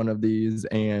either one of these,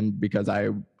 and because I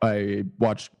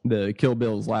watched the Kill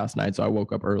Bills last night, so I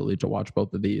woke up early to watch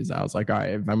both of these. I was like, all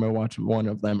right, if I'm gonna watch one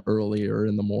of them early or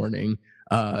in the morning,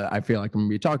 I feel like I'm gonna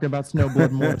be talking about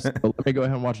Snowblood more. So let me go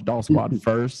ahead and watch Doll Squad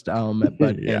first.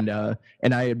 And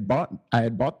I had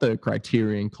bought the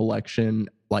Criterion Collection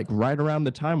right around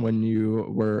the time when you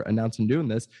were announcing doing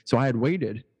this. So I had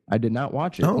waited I did not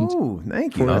watch it. Oh,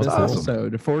 thank you. For That's this awesome.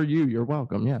 episode. For you, you're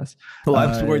welcome. Yes. Well, I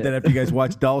was worried that after you guys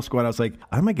watched Doll Squad, I was like,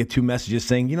 I might get 2 messages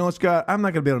saying, you know what, Scott, I'm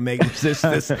not going to be able to make this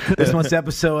month's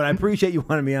episode. I appreciate you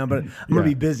wanting me on, but I'm going to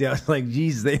be busy. I was like,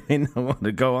 geez, they didn't want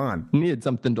to go on. Needed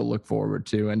something to look forward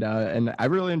to, and I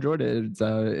really enjoyed it.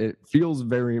 It feels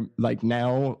very like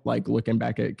now, like looking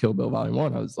back at Kill Bill Volume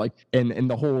 1, I was like, and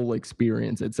the whole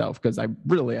experience itself, because I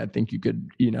think you could,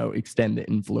 extend the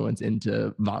influence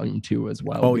into Volume 2 as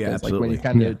well. Oh, because, yeah, absolutely. Like when you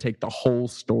kind of take the whole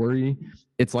story,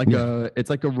 it's like a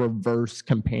reverse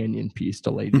companion piece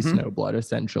to Lady Snowblood,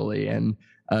 essentially, and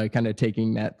kind of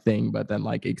taking that thing, but then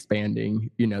like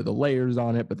expanding, the layers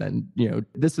on it. But then,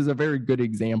 this is a very good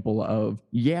example of,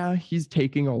 he's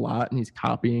taking a lot and he's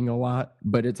copying a lot,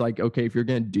 but it's like, okay, if you're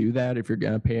going to do that, if you're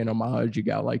going to pay an homage, you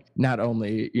got like, not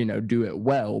only, do it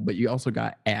well, but you also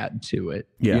got to add to it,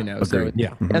 So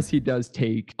yes, he does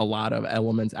take a lot of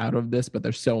elements out of this, but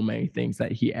there's so many things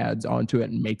that he adds onto it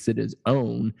and makes it his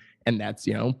own. And that's,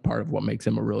 part of what makes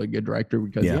him a really good director,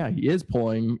 because he is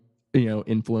pulling,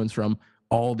 influence from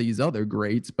all these other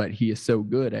greats, but he is so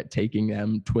good at taking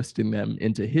them, twisting them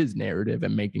into his narrative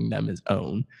and making them his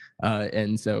own.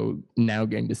 And so now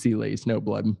getting to see Lady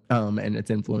Snowblood and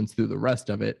its influence through the rest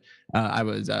of it, I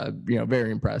was,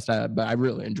 very impressed. But I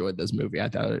really enjoyed this movie. I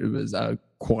thought it was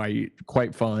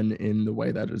quite fun in the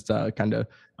way that it's kind of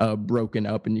broken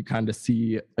up, and you kind of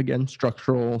see, again,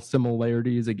 structural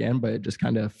similarities again, but it just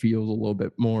kind of feels a little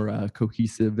bit more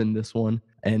cohesive in this one.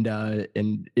 And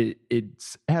it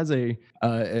has a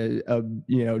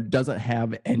doesn't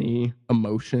have any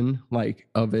emotion like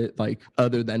of it, like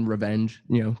other than revenge,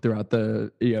 throughout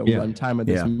the runtime of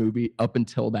this movie up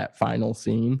until that final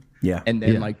scene. And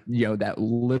then that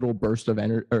little burst of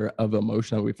of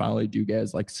emotion that we finally do get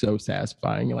is like so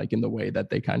satisfying, like in the way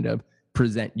that they kind of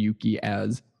present Yuki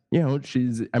as,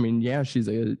 she's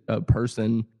a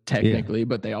person technically,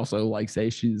 but they also like say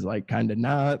she's like kind of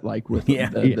not, like with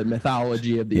the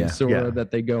mythology of the Asura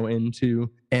that they go into.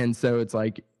 And so it's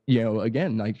like,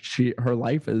 again, like her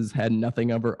life has had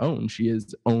nothing of her own. She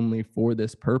is only for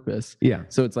this purpose.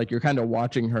 So it's like you're kind of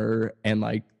watching her, and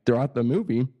like throughout the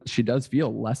movie, she does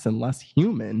feel less and less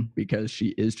human because she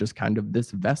is just kind of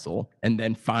this vessel. And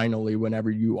then finally,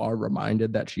 whenever you are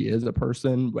reminded that she is a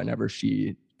person, whenever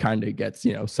she kind of gets,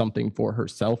 something for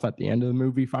herself at the end of the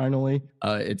movie, finally,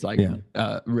 it's like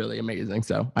really amazing.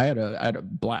 So I had a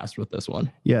blast with this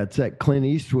one. Yeah, it's that Clint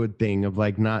Eastwood thing of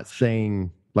like not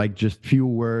saying like just few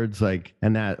words, like,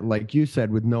 and that, like you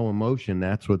said, with no emotion,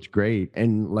 that's what's great.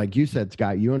 And like you said,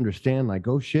 Scott, you understand, like,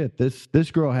 oh shit,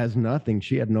 this girl has nothing.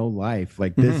 She had no life.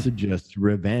 Like this is just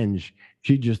revenge.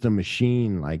 She's just a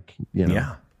machine, like,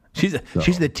 She's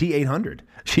the T-800.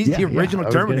 She's the original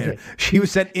Terminator. She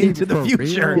was sent into the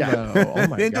future. Oh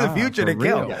my into the future to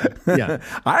kill.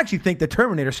 I actually think the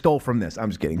Terminator stole from this. I'm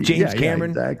just kidding. James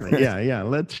Cameron. Exactly.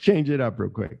 Let's change it up real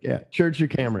quick. Church of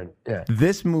Cameron.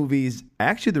 This movie's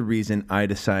actually the reason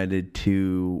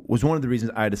was one of the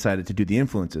reasons I decided to do the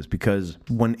influences, because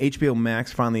when HBO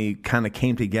Max finally kind of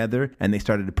came together and they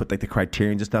started to put like the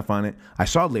criterions and stuff on it, I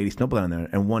saw Lady Snowblood on there,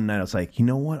 and one night I was like, you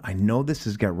know what? I know this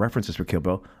has got references for Kill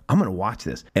Bill. I'm going to watch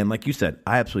this. And like you said,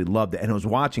 I absolutely loved it. And I was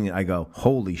watching it, I go,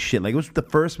 holy shit. Like, it was the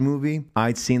first movie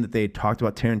I'd seen that they had talked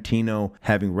about Tarantino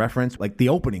having reference, like the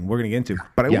opening we're going to get into.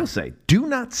 But I will say, do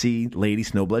not see Lady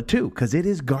Snowblood 2, because it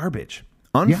is garbage.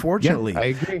 Unfortunately, I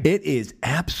agree. It is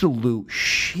absolute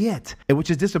shit,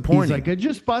 which is disappointing. He's like, I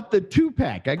just bought the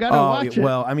 2-pack. I gotta watch it.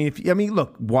 Well,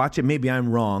 look, watch it. Maybe I'm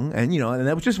wrong, and and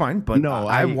that was just fine. But no,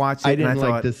 I watched it. I didn't and I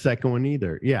like thought, the second one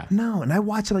either. No, and I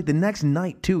watched it like the next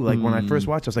night too. Like when I first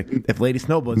watched it, I was like, if Lady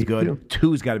Snowblood's good,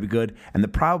 2's got to be good. And the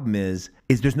problem is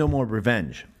there's no more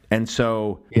revenge. And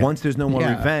so once there's no more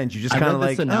revenge, you just kind of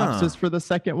like the synopsis for the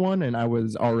second one, and I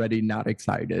was already not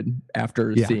excited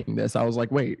after seeing this. I was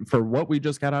like, wait, for what we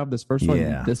just got out of this first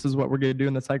one, this is what we're gonna do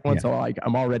in the second one. So like,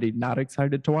 I'm already not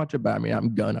excited to watch it, but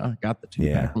I'm gonna got the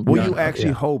 2-pack. Well, you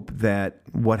actually hope that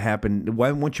what happened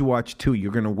once you watch 2,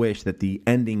 you're gonna wish that the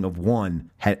ending of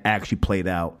 1 had actually played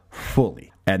out fully.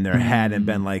 And there hadn't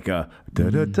been like a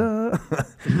da-da-da,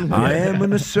 I am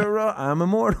an Asura, I'm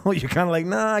immortal. You're kind of like,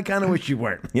 nah, I kind of wish you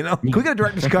weren't. Can we get a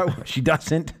director's cut where she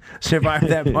doesn't survive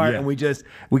that part, and we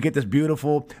get this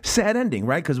beautiful, sad ending,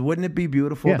 right? Because wouldn't it be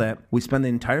beautiful that we spend the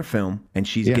entire film and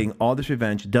she's getting all this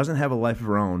revenge, doesn't have a life of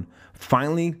her own,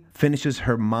 finally finishes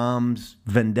her mom's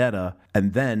vendetta,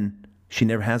 and then she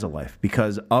never has a life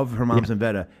because of her mom's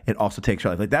vendetta. It also takes her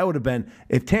life. Like that would have been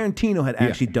if Tarantino had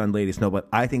actually done Lady Snowblood.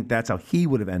 I think that's how he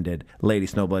would have ended Lady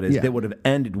Snowblood. It would have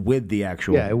ended with the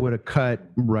actual. Yeah, it would have cut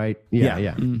right.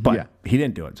 Yeah. But he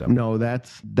didn't do it. So no,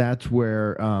 that's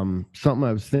where something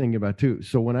I was thinking about too.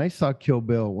 So when I saw Kill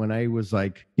Bill, when I was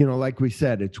like, like we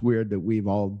said, it's weird that we've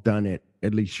all done it.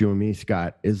 At least you and me,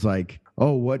 Scott, is like,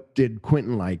 oh, what did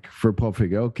Quentin like for Pulp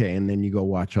Fiction? Okay, and then you go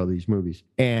watch all these movies.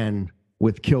 And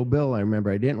with Kill Bill, I remember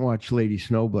I didn't watch Lady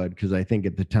Snowblood because I think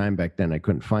at the time back then I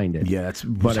couldn't find it. Yeah, it's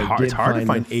hard to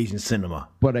find Asian cinema.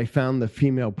 But I found the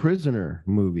Female Prisoner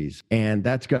movies, and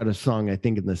that's got a song, I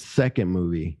think, in the second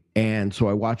movie. And so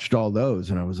I watched all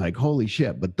those, and I was like, holy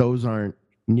shit, but those aren't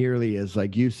nearly as,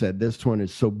 like you said, this one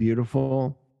is so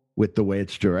beautiful with the way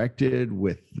it's directed,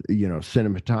 with,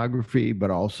 cinematography,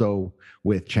 but also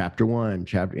with chapter 1,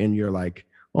 and you're like,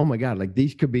 oh my God, like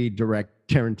these could be direct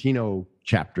Tarantino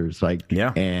chapters,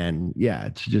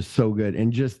 it's just so good,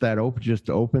 and just that just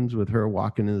opens with her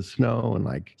walking in the snow, and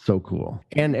like so cool,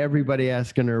 and everybody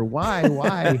asking her why,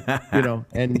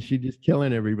 and she just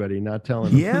killing everybody, not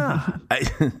telling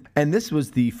them. And this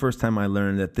was the first time I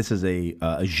learned that this is a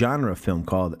genre film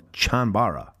called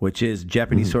chanbara, which is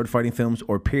Japanese sword fighting films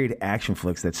or period action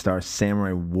flicks that star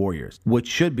samurai warriors, which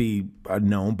should be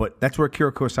known, but that's where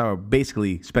Akira Kurosawa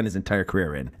basically spent his entire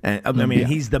career in, and I mean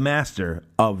he's the master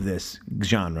of this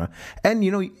genre. And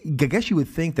I guess you would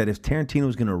think that if Tarantino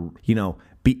was going to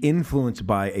be influenced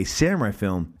by a samurai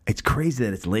film, it's crazy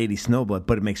that it's Lady Snowblood,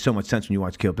 but it makes so much sense when you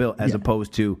watch Kill Bill as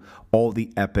opposed to all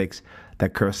the epics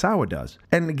that Kurosawa does.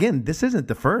 And again, this isn't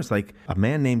the first. Like a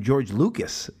man named George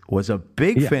Lucas was a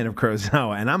big fan of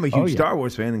Kurosawa, and I'm a huge Star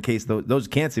Wars fan. In case those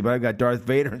can't see, but I've got Darth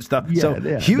Vader and stuff.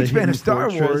 Huge fan of Star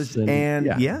Wars, and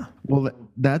Well,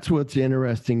 that's what's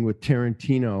interesting with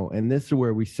Tarantino, and this is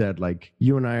where we said, like,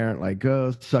 you and I aren't like,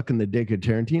 sucking the dick at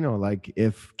Tarantino. Like,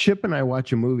 if Chip and I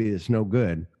watch a movie that's no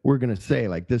good, we're going to say,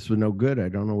 like, this was no good. I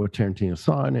don't know what Tarantino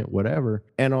saw in it, whatever.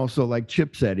 And also, like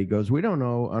Chip said, he goes, we don't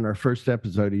know, on our first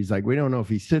episode, he's like, we don't know if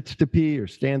he sits to pee or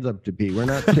stands up to pee. We're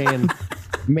not saying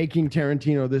making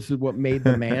Tarantino, this is what made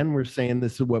the man. We're saying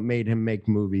this is what made him make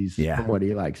movies from what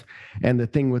he likes. And the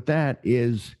thing with that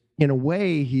is, in a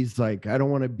way, he's like, I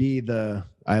don't want to be the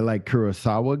I like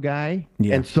Kurosawa guy.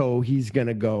 And so he's going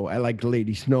to go, I like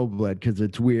Lady Snowblood because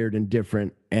it's weird and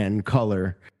different and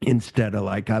color, instead of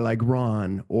like, I like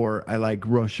Ron or I like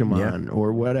Rashomon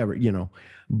or whatever,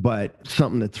 But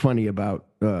something that's funny about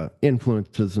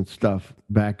influences and stuff,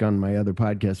 back on my other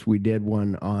podcast, we did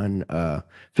one on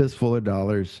Fistful of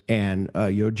Dollars and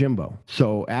Yojimbo.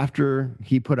 So after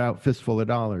he put out Fistful of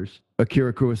Dollars,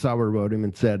 Akira Kurosawa wrote him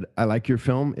and said, I like your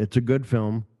film. It's a good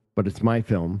film, but it's my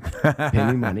film. Pay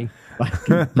me money.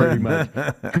 Pretty much.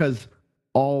 Because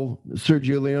all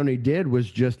Sergio Leone did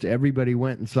was just everybody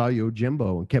went and saw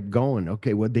Yojimbo and kept going.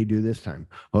 Okay, what'd they do this time?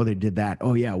 Oh, they did that.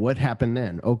 Oh, yeah, what happened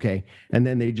then? Okay. And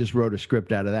then they just wrote a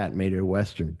script out of that and made it a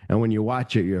Western. And when you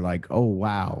watch it, you're like, oh,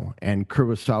 wow. And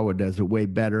Kurosawa does it way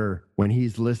better when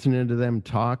he's listening to them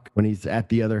talk, when he's at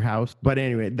the other house. But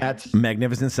anyway, that's...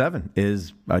 Magnificent Seven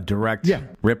is a direct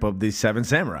rip of the Seven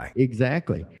Samurai.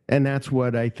 Exactly. And that's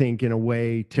what I think, in a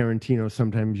way, Tarantino,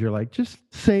 sometimes you're like, just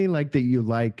say like that you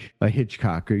like a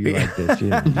Hitchcock or you like this.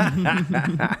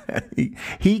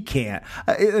 He can't.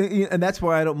 And that's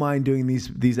why I don't mind doing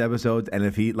these episodes. And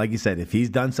if he, like you said, if he's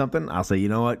done something, I'll say, you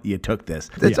know what? You took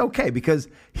this. It's okay because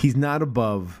he's not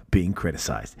above being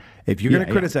criticized. If you're going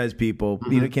to criticize people,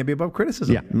 you can't be above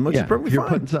criticism. Which is perfectly you're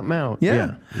fine. Putting something out.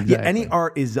 Exactly. Any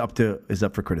art is up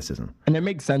for criticism. And it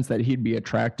makes sense that he'd be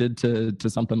attracted to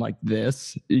something like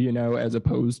this, as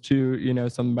opposed to,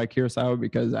 something by Kurosawa,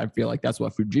 because I feel like that's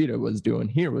what Fujita was doing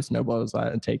here with Snowblood,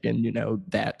 was taking,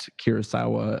 that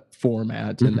Kurosawa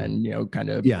format and then, kind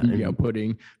of,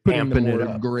 putting the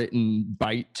more grit and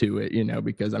bite to it,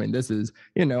 because I mean, this is,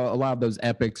 a lot of those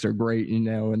epics are great,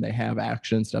 and they have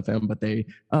action stuff in them, but they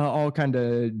all kind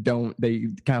of don't, they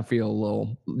kind of feel a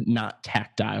little not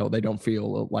tactile. They don't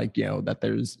feel like, that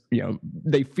there's,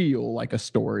 they feel like a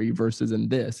story, versus in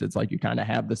this, it's like you kind of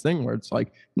have this thing where it's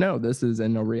like, no, this is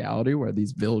in a reality where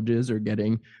these villages are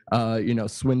getting,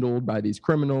 swindled by these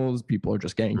criminals. People are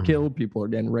just getting killed. People are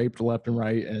getting raped left and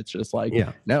right. And it's just like,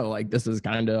 no, like this is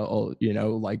kind of,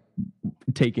 like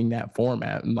taking that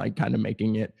format and like kind of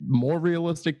making it more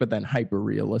realistic, but then hyper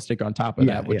realistic on top of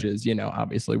that, which is,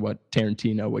 obviously what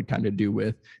Tarantino would kind of do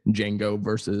with Django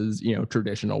versus,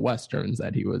 traditional Westerns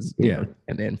that he was,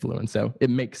 an influence. So it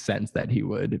makes sense that he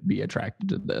would be attracted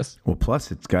to this. Well,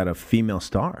 plus it's got a female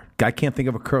star. I can't think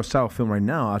of a Kurosawa film right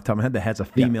now off the top of my head that has a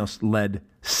female-led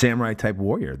samurai type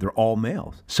warrior. They're all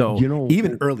males. So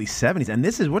even early 70s,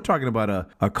 and we're talking about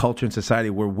a culture and society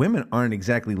where women aren't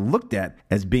exactly looked at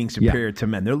as being superior to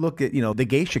men. They're looked at, the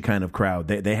geisha kind of crowd.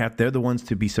 They're the ones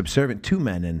to be subservient to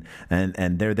men,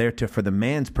 and they're there for the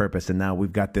man's purpose. And now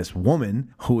we've got this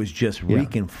woman who is just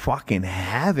wreaking fucking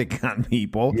havoc on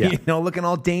people, looking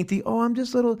all dainty. Oh,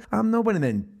 I'm nobody. And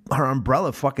then her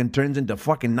umbrella fucking turns into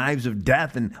fucking knives of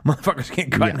death and motherfuckers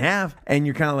get cut in half. And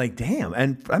you're kind of like, damn.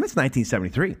 And it's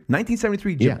 1973.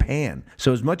 1973 Japan.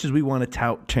 So as much as we want to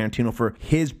tout Tarantino for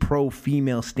his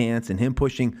pro-female stance and him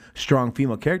pushing strong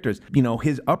female characters,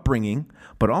 his upbringing,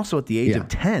 but also at the age of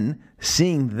 10,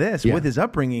 seeing this with his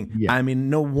upbringing, I mean,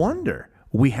 no wonder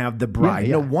we have The Bride.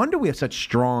 No wonder we have such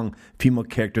strong female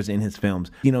characters in his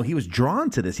films. He was drawn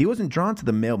to this. He wasn't drawn to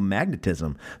the male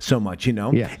magnetism so much,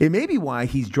 It may be why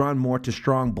he's drawn more to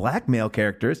strong black male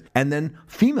characters and then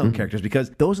female characters,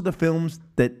 because those are the films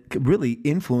that really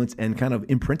influenced and kind of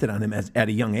imprinted on him at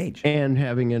a young age. And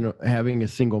having a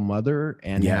single mother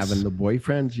and having the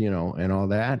boyfriends, and all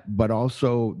that. But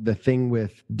also the thing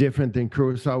with different than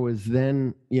Kurosawa was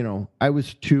then, I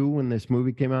was 2 when this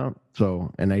movie came out.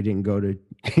 So, and I didn't go to,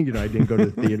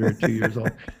 the theater at 2 years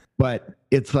old. But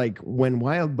it's like when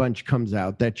Wild Bunch comes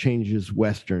out, that changes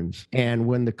Westerns. And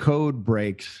when The Code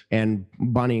breaks and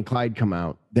Bonnie and Clyde come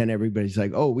out, then everybody's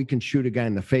like, oh, we can shoot a guy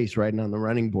in the face riding on the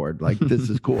running board. Like, this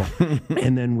is cool.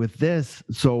 And then with this,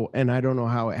 and I don't know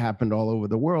how it happened all over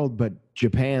the world, but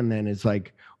Japan then is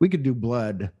like, we could do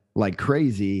blood like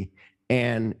crazy.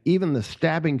 And even the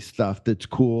stabbing stuff that's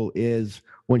cool is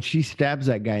when she stabs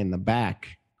that guy in the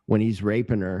back, when he's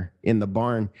raping her in the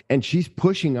barn, and she's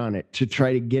pushing on it to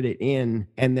try to get it in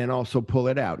and then also pull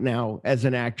it out. Now, as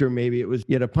an actor, maybe it was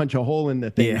you had to punch a hole in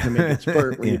the thing to make it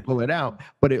spurt when you pull it out,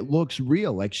 but it looks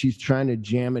real, like she's trying to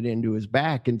jam it into his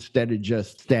back instead of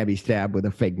just stabby stab with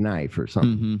a fake knife or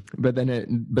something. But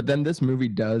then this movie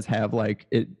does have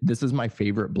this is my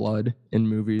favorite blood in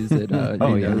movies.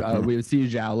 We see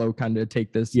Giallo kind of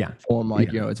take this form,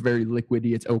 it's very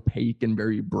liquidy, it's opaque and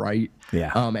very bright,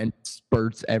 and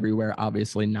spurts everywhere.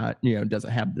 Obviously not, doesn't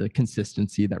have the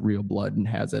consistency that real blood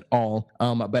has at all.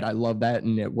 But I love that,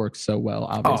 and it works so well.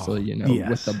 Obviously,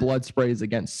 with the blood sprays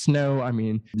against snow. I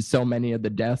mean, so many of the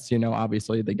deaths,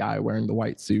 obviously the guy wearing the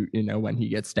white suit, when he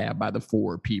gets stabbed by the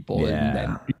 4 people, and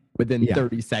then within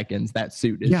 30 seconds, that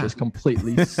suit is just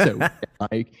completely soaked.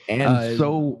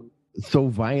 So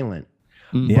violent.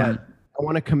 But I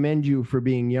want to commend you for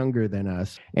being younger than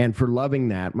us and for loving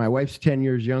that. My wife's 10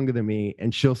 years younger than me,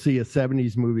 and she'll see a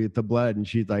 70s movie with the blood, and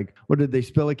she's like, what, did they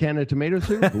spill a can of tomato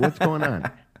soup? What's going on?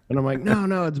 And I'm like,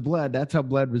 no, it's blood. That's how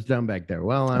blood was done back there.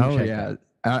 Well,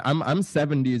 I'm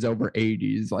 70s over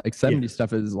 80s. Like 70s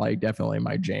stuff is definitely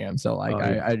my jam. So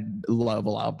I love a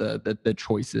lot of the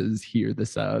choices here.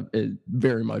 This it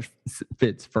very much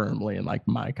fits firmly in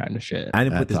my kind of shit. I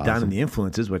didn't put this down in the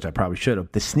influences, which I probably should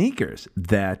have. The sneakers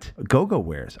that Gogo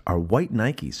wears are white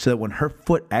Nikes, so that when her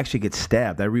foot actually gets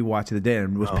stabbed, I rewatched it the day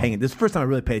and was paying it. This is the first time I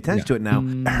really paid attention to it now.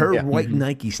 Her white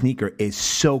Nike sneaker is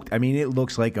soaked. I mean, it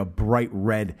looks like a bright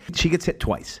red. She gets hit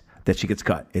twice that she gets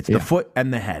cut. It's the foot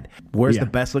and the head. Where's the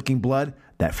best looking blood?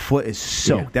 That foot is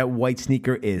soaked. That white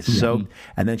sneaker is soaked,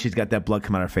 and then she's got that blood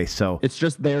come out of her face. So it's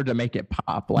just there to make it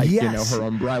pop. Her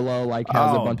umbrella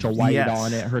has a bunch of white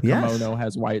on it. Her kimono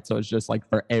has white, so it's just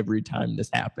for every time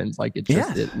this happens,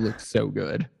 it looks so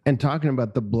good. And talking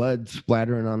about the blood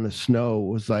splattering on the snow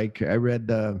was I read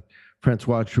the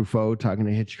Francois Truffaut talking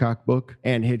to Hitchcock book,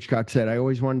 and Hitchcock said, I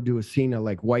always want to do a scene of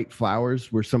white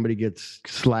flowers where somebody gets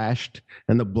slashed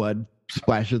and the blood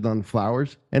splashes on the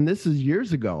flowers. And this is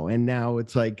years ago, and now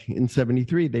it's in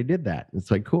 73 they did that.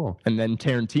 It's cool. And then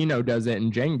Tarantino does it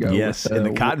in Django. Yes, in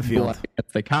the cotton field.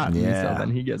 It's the cotton, so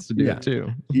then he gets to do it too.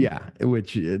 Yeah,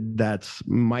 which that's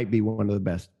might be one of the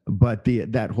best. But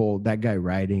that guy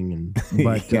riding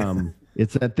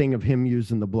it's that thing of him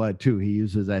using the blood too. He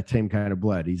uses that same kind of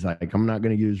blood. He's like, I'm not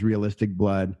going to use realistic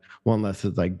blood, unless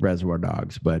it's Reservoir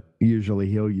Dogs, but usually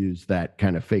he'll use that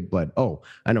kind of fake blood. Oh,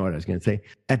 I know what I was going to say.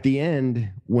 At the end,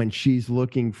 when she's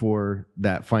looking for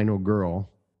that final girl,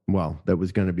 that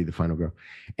was going to be the final girl,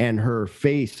 and her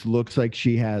face looks like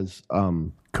she has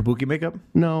kabuki makeup?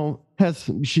 No,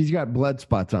 she's got blood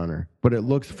spots on her, but it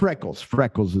looks freckles.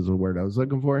 Freckles is the word I was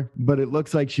looking for. But it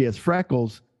looks like she has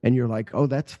freckles. And you're like, oh,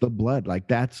 that's the blood.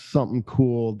 That's something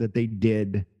cool that they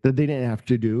did that they didn't have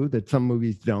to do, that some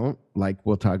movies don't,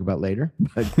 we'll talk about later.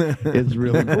 But it's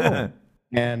really cool.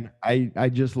 And I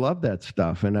just love that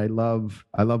stuff. And I love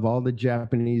all the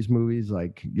Japanese movies,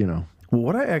 Well,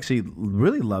 what I actually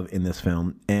really love in this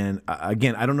film, and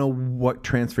again, I don't know what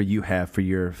transfer you have for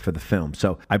the film.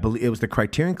 So I believe it was the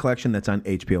Criterion Collection that's on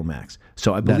HBO Max.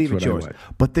 So I believe it's yours.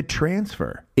 But the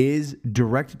transfer is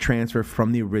direct transfer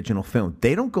from the original film.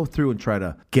 They don't go through and try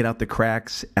to get out the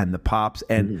cracks and the pops.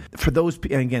 And for those,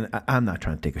 and again, I'm not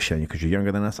trying to take a shot on you because you're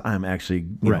younger than us. I'm actually,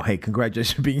 you know, hey,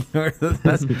 congratulations for being younger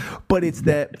than us. But it's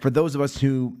that for those of us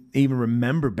who even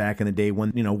remember back in the day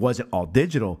when, you know, wasn't all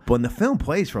digital, but when the film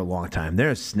plays for a long time,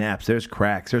 there's snaps, there's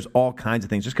cracks, there's all kinds of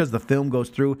things. Just because the film goes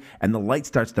through and the light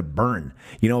starts to burn,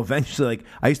 you know, eventually, like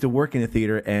I used to work in a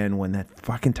theater, and when that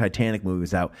fucking Titanic movie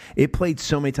was out, it played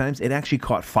so many times, it actually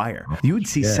caught fire. You would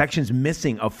see sections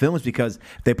missing of films because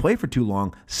if they play for too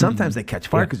long, sometimes they catch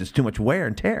fire because there's too much wear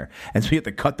and tear. And so you have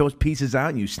to cut those pieces out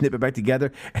and you snip it back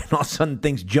together, and all of a sudden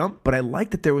things jump. But I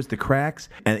like that there was the cracks,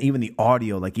 and even the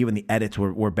audio, like even the edits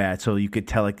were bad. So you could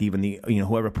tell, like, even the, you know,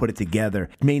 whoever put it together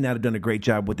may not have done a great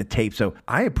job with the tape. So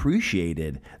I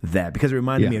appreciated that because it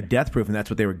reminded me of Death Proof, and that's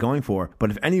what they were going for.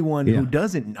 But if anyone who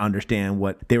doesn't understand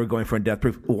what they were going for in Death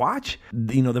Proof, watch,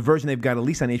 you know, the version they've got at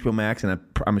least on HBO Max, and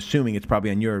I'm assuming it's probably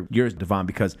on yours, Devon,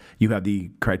 because you have the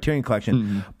Criterion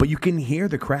Collection. But you can hear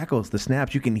the crackles, the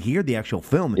snaps. You can hear the actual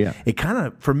film. It kind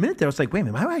of, for a minute there, I was like, wait a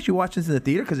minute, am I actually watching this in the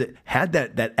theater? Because it had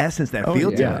that essence, that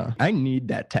feel to it. I need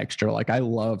that texture. Like, I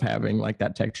love having like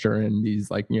that texture in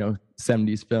these, like, you know,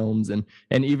 70s films, and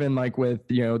even like with,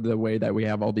 you know, the way that we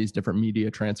have all these different media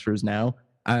transfers now.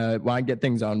 When I get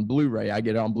things on Blu-ray, I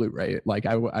get it on Blu-ray. Like,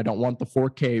 I don't want the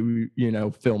 4K, you know,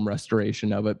 film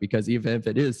restoration of it, because even if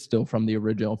it is still from the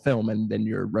original film and then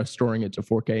you're restoring it to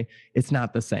 4K, it's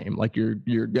not the same. Like, you're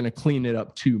going to clean it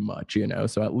up too much, you know.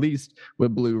 So at least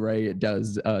with Blu-ray, it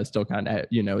does still kind of,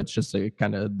 you know, it's just a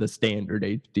kind of the standard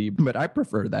HD. But I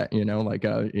prefer that, you know, like,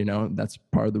 you know, that's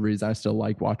part of the reason I still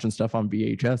like watching stuff on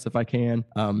VHS if I can,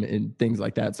 and things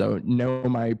like that. So no,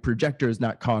 my projector is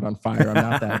not caught on fire. I'm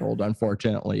not that old,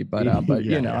 unfortunately. But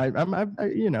you know,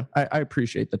 I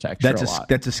appreciate the texture a lot.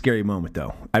 That's a scary moment,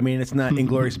 though. I mean, it's not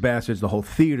Inglourious Bastards. The whole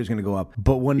theater's going to go up,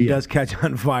 but when it does catch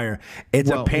on fire, it's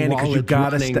a panic because you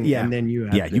got to stop. Yeah, and then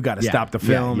you got to stop the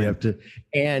film. You have to,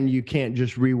 and you can't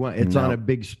just rewind. It's on a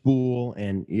big spool,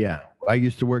 and I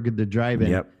used to work at the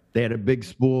drive-in. They had a big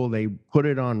spool. They put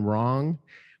it on wrong.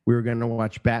 We were going to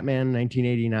watch Batman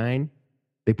 1989.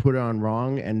 They put it on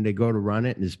wrong, and they go to run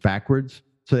it, and it's backwards.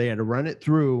 So they had to run it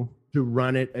through to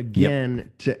run it again.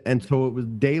 And so it was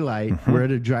daylight. We're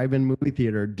at a drive-in movie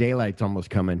theater. Daylight's almost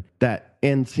coming. That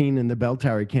end scene in the bell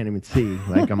tower, you can't even see.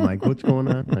 Like, I'm like, what's going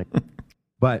on? Like,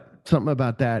 but something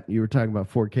about that, you were talking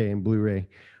about 4K and Blu-ray.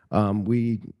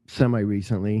 We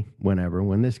semi-recently,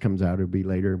 when this comes out, it'll be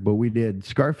later, but we did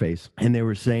Scarface. And they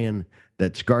were saying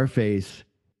that Scarface,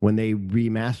 when they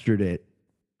remastered it,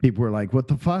 people were like, what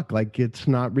the fuck? Like, it's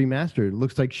not remastered. It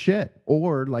looks like shit.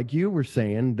 Or like you were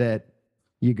saying that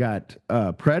you got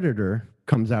Predator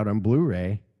comes out on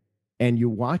Blu-ray and you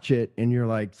watch it and you're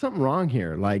like, something wrong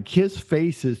here. Like, his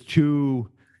face is too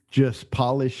just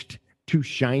polished, too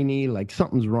shiny. Like,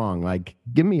 something's wrong. Like,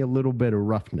 give me a little bit of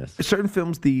roughness. Certain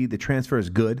films, the transfer is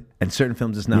good, and certain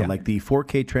films it's not. Like the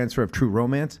 4K transfer of True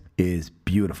Romance is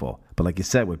beautiful. But like you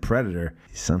said, with Predator,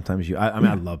 sometimes I mean,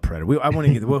 I love Predator. I want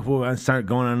to get, we'll start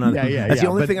going on another. That's the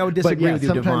only thing I would disagree with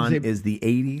you, Devon, is the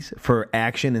 80s for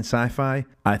action and sci-fi.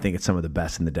 I think it's some of the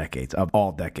best in the decades, of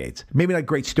all decades. Maybe not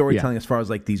great storytelling as far as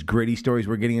like these gritty stories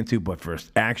we're getting into, but for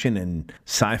action and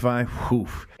sci-fi, whew.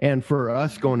 And for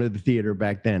us going to the theater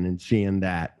back then and seeing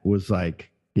that was like,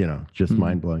 you know, just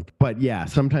mind-blowing. But yeah,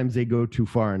 sometimes they go too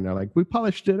far and they're like, we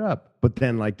polished it up. But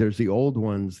then, like, there's the old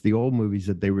ones, the old movies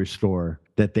that they restore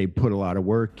that they put a lot of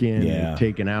work in, and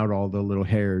taking out all the little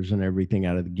hairs and everything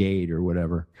out of the gate or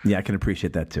whatever. Yeah, I can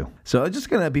appreciate that too. So I'm just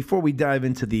going to, before we dive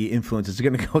into the influences, I'm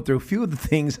going to go through a few of the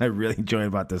things I really enjoyed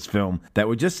about this film that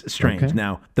were just strange. Okay.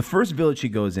 Now, the first village she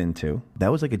goes into,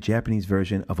 that was like a Japanese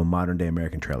version of a modern-day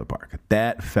American trailer park.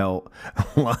 That felt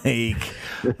like,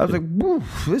 I was like,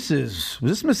 was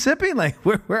this Mississippi? Like,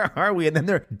 where are we? And then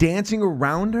they're dancing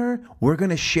around her. We're going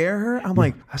to share her. I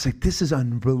was like, this is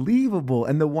unbelievable.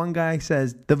 And the one guy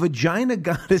says, the vagina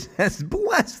goddess has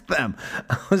blessed them.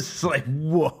 I was just like,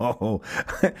 whoa.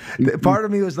 Part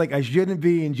of me was like, I shouldn't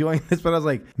be enjoying this, but I was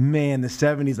like, man, the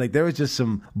 70s, like there was just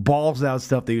some balls out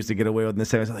stuff they used to get away with in the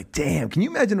 70s. I was like, damn, can you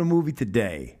imagine a movie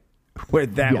today where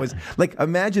that was like,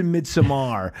 imagine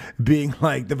Midsommar being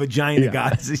like the vagina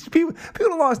goddess. People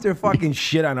have lost their fucking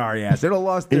shit on our ass. They'd have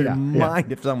lost their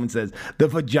mind if someone says the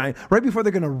vagina right before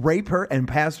they're going to rape her and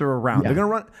pass her around. They're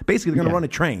going to run a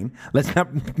train. Let's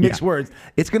not mix words.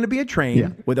 It's going to be a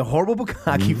train with a horrible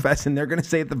bukkake fest, and they're going to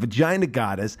say that the vagina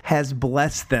goddess has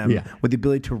blessed them with the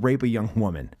ability to rape a young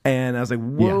woman. And I was like,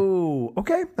 whoa. Oh,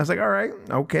 okay. I was like, all right,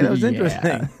 okay, that was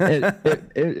interesting.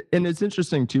 And it's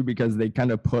interesting too because they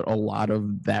kind of put a lot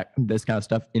of this kind of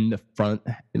stuff in the front,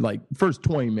 like first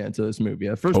 20 minutes of this movie.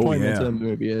 The first 20 minutes of the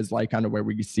movie is like kind of where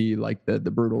we see like the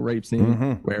brutal rape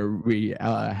scene, where we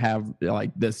have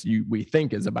like this we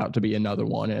think is about to be another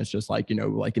one, and it's just like,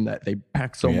 like in that they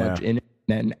pack so much in it.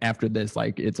 And after this,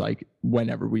 like, it's like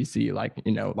whenever we see like,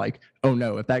 like, oh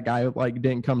no, if that guy like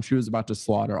didn't come, she was about to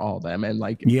slaughter all of them. And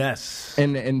like, yes.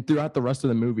 And throughout the rest of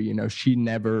the movie, she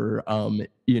never,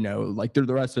 like through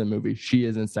the rest of the movie, she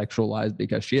isn't sexualized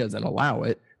because she doesn't allow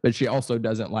it. But she also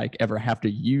doesn't like ever have to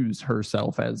use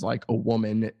herself as like a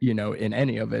woman, in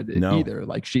any of it either.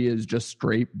 Like she is just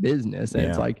straight business. And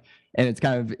it's like, and it's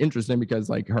kind of interesting because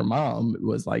like her mom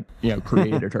was like,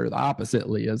 created her the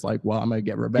oppositely as like, well, I'm going to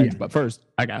get revenge. But first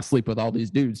I got to sleep with all these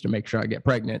dudes to make sure I get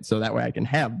pregnant. So that way I can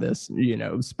have this,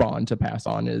 spawn to pass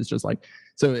on. Is just like,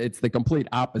 so it's the complete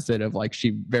opposite of like,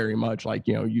 she very much like,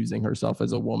 using herself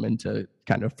as a woman to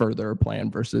kind of further her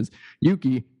plan versus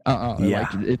Yuki. Like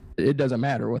it doesn't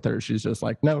matter with her. She's just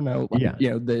like, no. Like,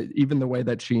 even the way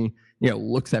that she,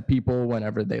 looks at people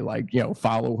whenever they like,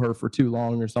 follow her for too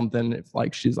long or something. It's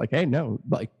like, she's like, hey, no,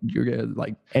 like you're gonna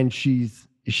like, and she's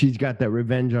got that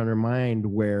revenge on her mind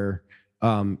where,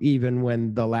 even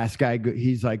when the last guy,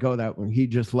 he's like, oh, that one, he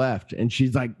just left. And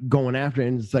she's like going after it.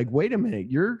 And it's like, wait a minute,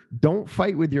 don't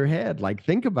fight with your head. Like,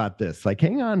 think about this. Like,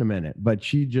 hang on a minute. But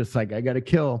she just like, I got to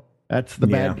kill. That's the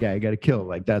bad guy I got to kill.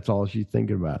 Like, that's all she's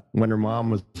thinking about. When her mom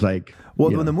was like...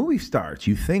 Well, when the movie starts,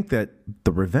 you think that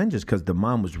the revenge is because the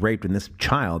mom was raped and this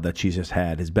child that she's just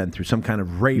had has been through some kind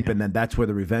of rape, and then that's where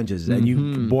the revenge is. And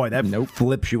that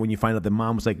flips you when you find out the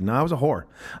mom was like, no, I was a whore.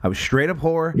 I was straight up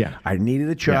whore. Yeah. I needed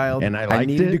a child. Yeah. And I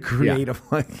needed to create a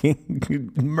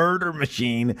fucking murder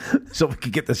machine so we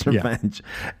could get this revenge.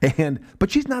 But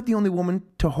she's not the only woman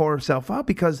to whore herself out,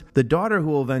 because the daughter who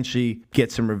will eventually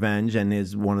get some revenge and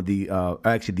is one of the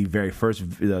the very first,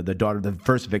 the daughter, the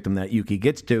first victim that Yuki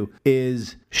gets to,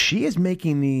 she is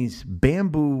making these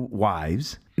bamboo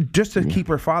wives just to keep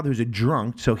her father, who's a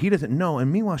drunk, so he doesn't know.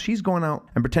 And meanwhile, she's going out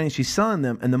and pretending she's selling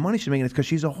them, and the money she's making is because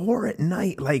she's a whore at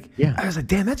night. Like, I was like,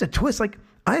 damn, that's a twist. Like,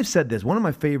 I have said this. One of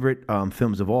my favorite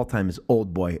films of all time is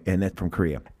Old Boy, and that's from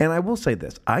Korea. And I will say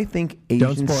this. I think Asian...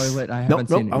 Don't spoil it. I haven't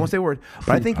seen it. I won't say a word.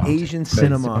 But I think Asian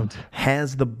cinema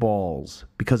has the balls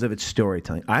because of its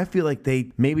storytelling. I feel like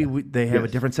they have a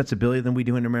different sensibility than we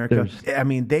do in America. I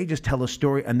mean, they just tell a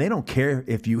story, and they don't care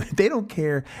if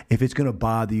it's going to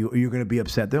bother you or you're going to be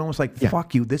upset. They're almost like,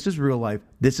 fuck you. This is real life.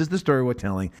 This is the story we're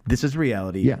telling. This is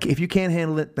reality. Yeah. If you can't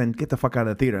handle it, then get the fuck out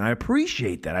of the theater. And I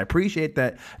appreciate that. I appreciate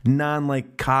that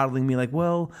coddling me like,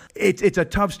 well, it's a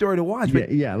tough story to watch.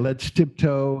 But let's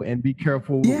tiptoe and be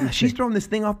careful. Yeah, she's throwing this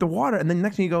thing off the water, and then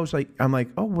next thing you go, I'm like,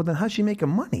 oh, well, then how's she making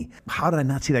money? How did I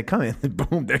not see that coming?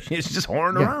 Boom, there she is, just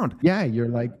whoring around. Yeah, you're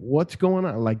like, what's going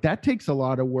on? Like, that takes a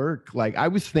lot of work. Like, I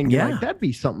was thinking, like, that'd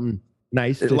be something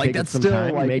nice to like take that's some still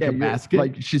time, like make a basket.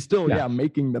 Like she's still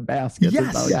making the basket.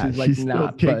 Yes, she's still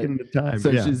not taking the time.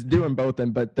 So she's doing both.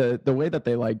 But the way that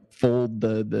they like fold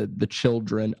the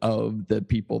children of the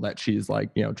people that she's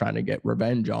like trying to get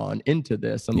revenge on into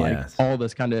this, and like all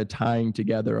this kind of tying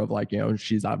together of like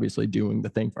she's obviously doing the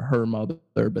thing for her mother,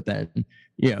 but then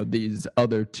these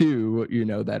other two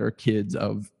that are kids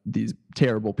of these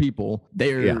terrible people,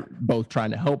 they're both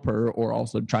trying to help her or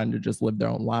also trying to just live their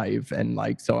own life. And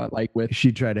like, so I like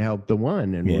she tried to help the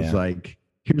one and was like,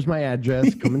 here's my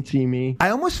address, come and see me.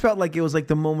 I almost felt like it was like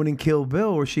the moment in Kill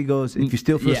Bill where she goes, if you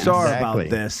still feel sorry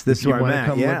about this is where I'm at.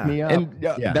 Come look me up.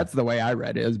 And that's the way I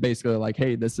read it. It was basically like,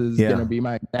 hey, this is going to be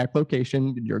my exact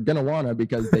location. You're going to want to,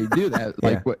 because they do that.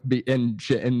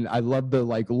 And I love the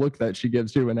like look that she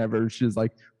gives to whenever she's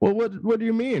like, well, what do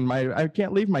you mean? I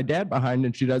can't leave my dad behind.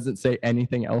 And she doesn't say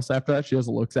anything else after that. She just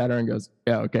looks at her and goes,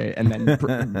 yeah, okay. And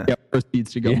then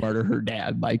proceeds to go murder her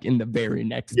dad, like in the very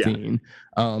next scene.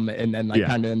 And then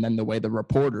like and then the way the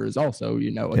reporter is also,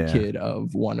 a kid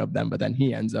of one of them, but then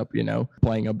he ends up,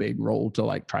 playing a big role to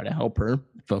like try to help her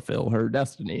fulfill her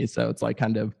destiny. So it's like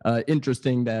kind of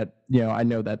interesting that, I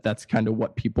know that that's kind of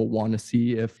what people want to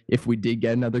see if we did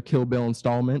get another Kill Bill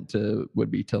installment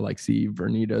would be to like see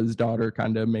Vernita's daughter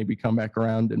kind of maybe come back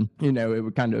around, and it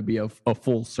would kind of be a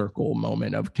full circle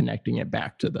moment of connecting it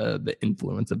back to the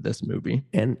influence of this movie.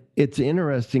 And it's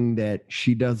interesting that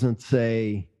she doesn't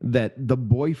say that the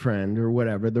boyfriend or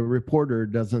whatever, the reporter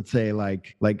doesn't say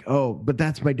like, oh, but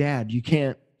that's my dad. You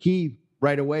can't. He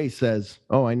right away says,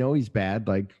 oh, I know he's bad.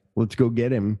 Like, let's go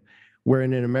get him. Where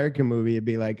in an American movie, it'd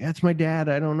be like, that's my dad.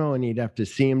 I don't know. And you'd have to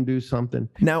see him do something.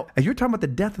 Now, as you're talking about the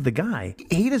death of the guy,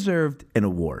 he deserved an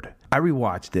award. I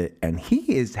rewatched it, and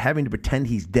he is having to pretend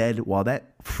he's dead while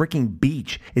that freaking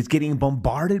beach is getting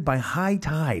bombarded by high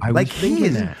tide. I was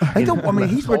thinking that. He's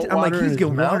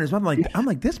getting water in his mouth. I'm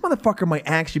like, this motherfucker might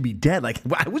actually be dead. Like,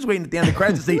 I was waiting at the end of the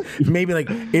credits to see maybe like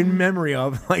in memory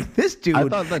of like this dude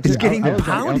is getting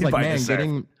pounded by this.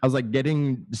 I was like,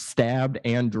 getting stabbed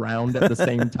and drowned at the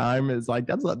same time is like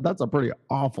that's a pretty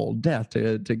awful death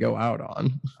to go out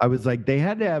on. I was like, they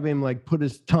had to have him like put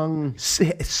his tongue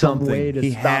some way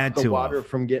to stop the water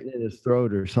from getting in his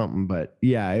throat or something. But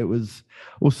yeah, it was.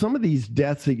 Well, some of these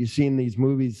deaths that you see in these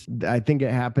movies, I think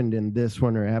it happened in this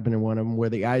one or it happened in one of them where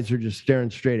the eyes are just staring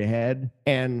straight ahead.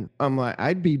 And I'm like,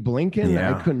 I'd be blinking.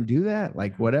 Yeah. I couldn't do that.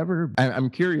 Like, whatever. I'm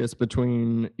curious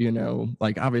between,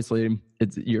 like obviously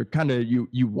you're kind of,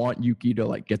 you want Yuki to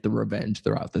like get the revenge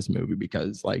throughout this movie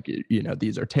because like,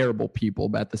 these are terrible people.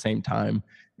 But at the same time,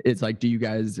 it's like, do you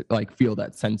guys like feel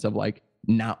that sense of like,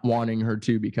 not wanting her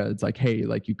to because like, hey,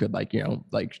 like you could like,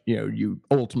 you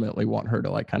ultimately want her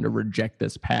to like kind of reject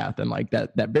this path. And like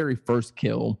that very first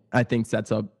kill, I think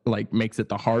sets up like makes it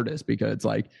the hardest because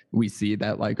like we see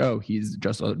that like, oh, he's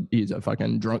a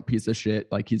fucking drunk piece of shit.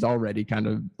 Like he's already kind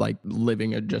of like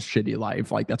living a just shitty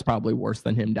life. Like that's probably worse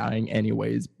than him dying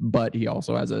anyways. But he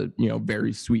also has a,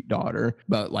 very sweet daughter,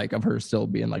 but like of her still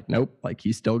being like, nope, like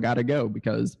he's still got to go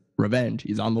because revenge,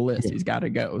 he's on the list. He's got to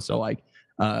go. So like,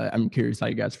 I'm curious how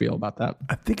you guys feel about that.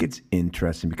 I think it's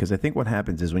interesting because I think what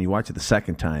happens is when you watch it the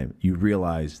second time, you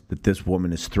realize that this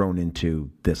woman is thrown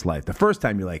into this life. The first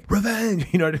time you're like, revenge,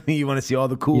 you know what I mean? You want to see all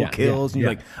the cool kills. And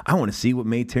you're like, I want to see what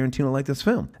made Tarantino like this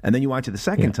film. And then you watch it the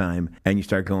second time and you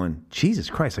start going, Jesus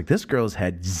Christ, like this girl's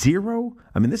had zero.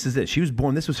 I mean, this is it. She was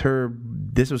born. This was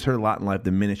her lot in life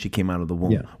the minute she came out of the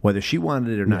womb. Yeah. Whether she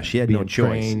wanted it or not, she had no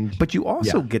choice. Trained. But you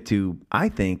also get to, I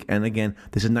think, and again,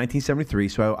 this is 1973,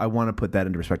 so I want to put that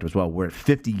into perspective as well. We're at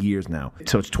 50 years now.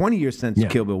 So it's 20 years since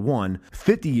Kill Bill 1,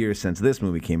 50 years since this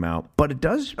movie came out. But it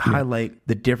does highlight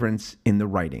the difference in the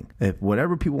writing. If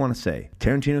whatever people want to say,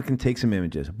 Tarantino can take some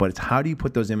images, but it's how do you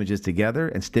put those images together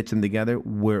and stitch them together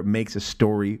where it makes a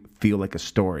story feel like a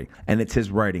story. And it's his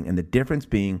writing. And the difference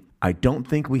being, I don't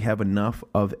think we have enough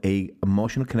of a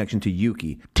emotional connection to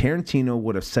Yuki. Tarantino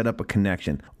would have set up a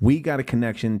connection. We got a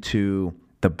connection to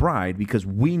the bride because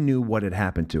we knew what had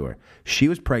happened to her. She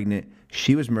was pregnant.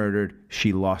 She was murdered.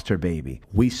 She lost her baby.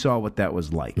 We saw what that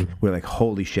was like. We're like,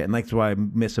 holy shit. And that's why I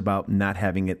miss about not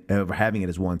having it, ever having it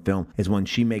as one film, is when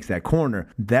she makes that corner,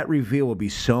 that reveal will be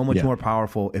so much more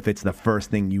powerful if it's the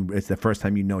first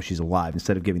time you know she's alive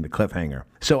instead of giving the cliffhanger.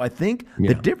 So I think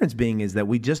the difference being is that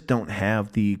we just don't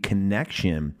have the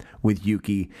connection with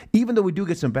Yuki, even though we do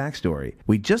get some backstory.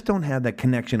 We just don't have that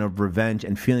connection of revenge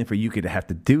and feeling for Yuki to have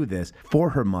to do this for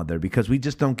her mother because we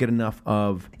just don't get enough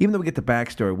of, even though we get the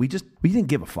backstory, we didn't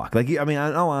give a fuck. Like, I mean,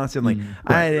 in all honesty, I'm like,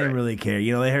 I didn't really care.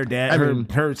 Her dad,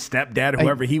 her stepdad,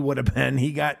 whoever he would have been,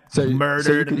 he got murdered.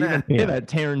 So you could even say that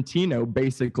Tarantino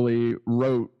basically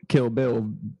wrote Kill Bill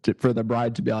for the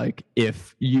bride to be like,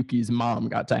 if Yuki's mom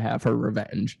got to have her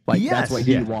revenge, like that's what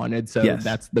he wanted. So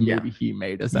that's the movie he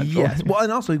made, essentially. Yes. Well,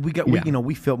 and also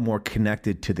we felt more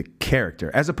connected to the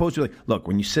character as opposed to like, look,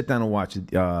 when you sit down and watch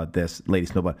this Lady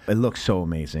Snowblood, it looks so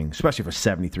amazing, especially for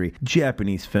 73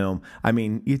 Japanese film. I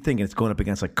mean, you're thinking it's going up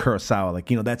against like Kurosawa, like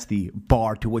that's the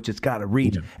bar to which it's got to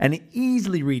reach, and it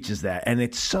easily reaches that, and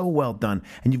it's so well done.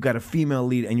 And you've got a female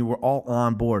lead, and you were all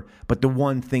on board. But the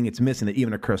one thing it's missing that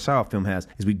even a Kurosawa film has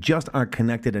is we just aren't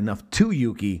connected enough to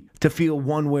Yuki to feel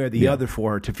one way or the other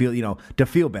for her, to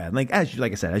feel bad. Like I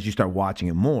said, as you start watching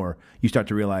it more, you start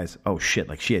to realize, oh shit,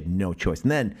 like she had no choice.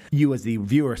 And then you as the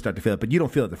viewer start to feel it, but you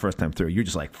don't feel it the first time through. You're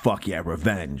just like, fuck yeah,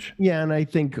 revenge. Yeah, and I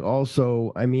think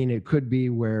also, I mean, it could be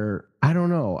where, I don't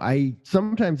know.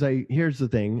 Here's the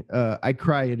thing. I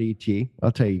cry at E.T.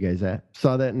 I'll tell you guys that.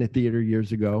 Saw that in the theater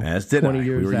years ago. As did 20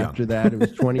 years after that. It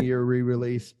was 20-year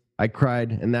re-release. I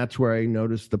cried, and that's where I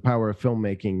noticed the power of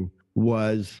filmmaking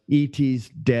was E.T.'s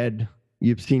dead.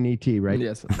 You've seen E.T., right?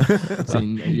 Yes. I've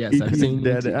seen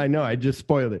dead. E.T. I know, I just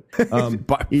spoiled it.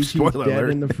 E.T.'s dead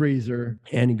in the freezer,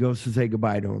 and he goes to say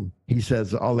goodbye to him. He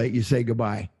says, I'll let you say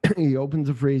goodbye. He opens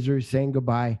the freezer, he's saying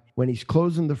goodbye. When he's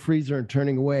closing the freezer and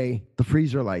turning away, the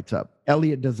freezer lights up.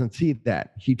 Elliot doesn't see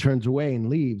that. He turns away and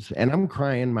leaves, and I'm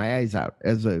crying my eyes out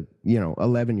as a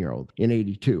 11-year-old in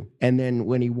 82. And then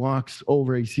when he walks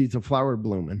over, he sees a flower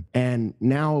blooming, and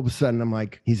now all of a sudden I'm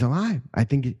like, he's alive. I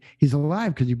think he's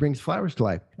alive because he brings flowers to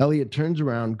life. Elliot turns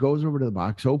around, goes over to the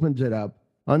box, opens it up,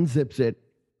 unzips it.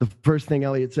 The first thing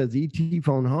Elliot says, E.T.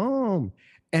 phone home.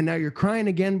 And now you're crying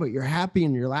again, but you're happy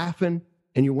and you're laughing.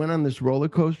 And you went on this roller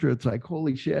coaster. It's like,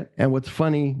 holy shit. And what's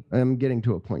funny, I'm getting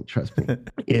to a point, trust me,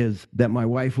 is that my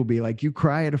wife will be like, you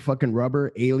cry at a fucking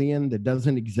rubber alien that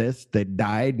doesn't exist, that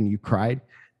died, and you cried.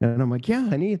 And I'm like, yeah,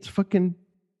 honey, it's fucking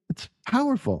It's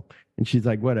powerful. And she's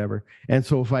like, whatever. And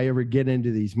so if I ever get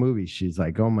into these movies, she's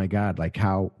like, oh my God, like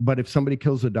how? But if somebody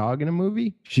kills a dog in a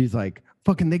movie, she's like,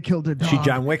 fucking, they killed a dog. She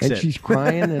John Wicks and it. She's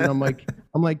crying, and I'm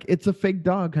like, it's a fake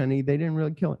dog, honey. They didn't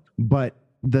really kill it. But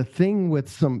the thing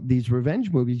with these revenge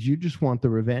movies, you just want the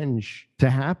revenge to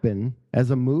happen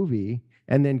as a movie.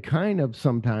 And then kind of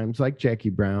sometimes, like Jackie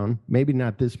Brown, maybe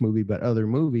not this movie, but other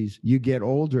movies, you get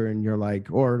older and you're like,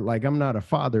 or like, I'm not a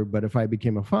father, but if I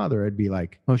became a father, I'd be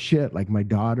like, oh shit, like my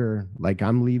daughter, like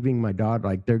I'm leaving my daughter,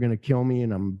 like they're going to kill me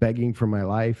and I'm begging for my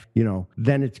life,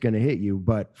 then it's going to hit you.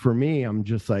 But for me, I'm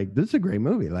just like, this is a great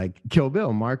movie. Like Kill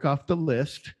Bill, mark off the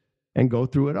list and go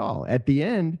through it all. At the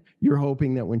end, you're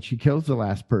hoping that when she kills the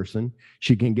last person,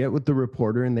 she can get with the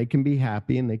reporter and they can be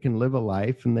happy and they can live a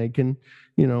life and they can,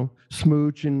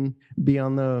 smooch and be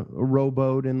on the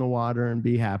rowboat in the water and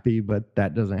be happy, but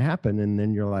that doesn't happen. And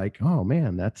then you're like, oh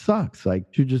man, that sucks. Like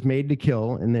she just made to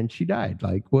kill and then she died.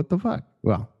 Like, what the fuck?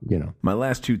 Well, My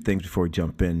last two things before we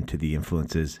jump into the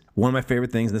influences. One of my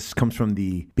favorite things, this comes from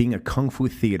being a Kung Fu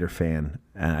theater fan.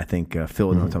 I think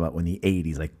Phil knows about when the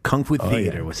 80s, like Kung Fu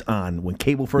theater was on. When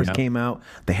cable first came out,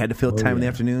 they had to fill time in the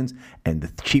afternoons, and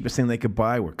the cheapest thing they could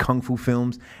buy were Kung Fu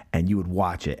films, and you would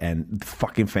watch it, and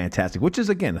fucking fantastic, which is,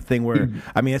 again, a thing where,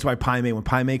 that's why when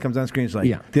Pai Mei comes on screen, it's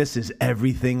like, this is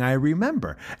everything I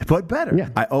remember, but better. Yeah.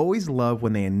 I always love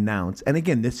when they announce, and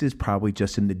again, this is probably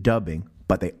just in the dubbing,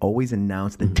 but they always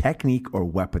announce the technique or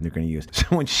weapon they're going to use.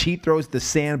 So when she throws the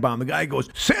sand bomb, the guy goes,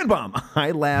 sand bomb!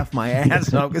 I laugh my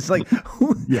ass off. It's like,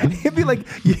 it'd be like,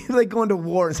 you'd be like going to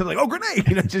war and something like, oh,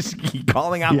 grenade! Just keep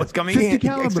calling out what's coming in.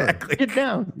 Caliber. Exactly. Get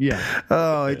down. Yeah.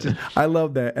 Oh, I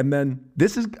love that. And then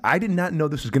I did not know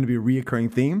this was going to be a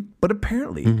reoccurring theme, but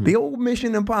apparently the old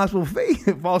Mission Impossible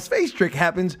false face trick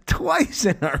happens twice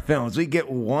in our films. We get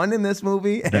one in this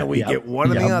movie and we get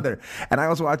one in the other. And I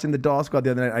was watching the Doll Squad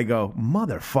the other night. I go,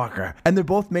 motherfucker. And they're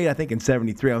both made, I think, in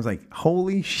 73. I was like,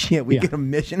 holy shit, we get a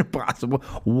Mission Impossible.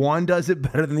 One does it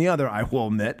better than the other, I will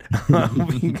admit.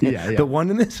 The one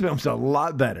in this film's a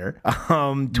lot better.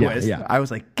 Twist. I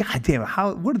was like, God damn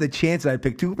it, what are the chances I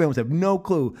pick two films? I have no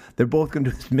clue. They're both going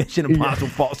to do this Mission Impossible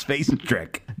false face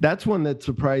trick. That's one that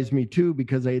surprised me too,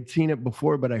 because I had seen it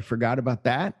before, but I forgot about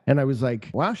that. And I was like,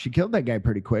 wow, she killed that guy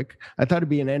pretty quick. I thought it'd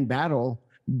be an end battle,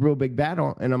 real big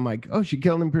battle, and I'm like, oh, she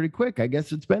killed him pretty quick. I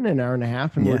guess it's been an hour and a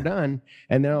half and we're done.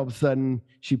 And then all of a sudden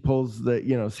she pulls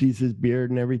sees his beard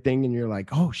and everything, and you're like,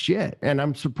 oh shit. And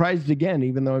I'm surprised again,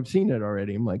 even though I've seen it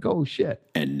already. I'm like, oh shit.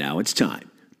 And now it's time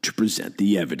to present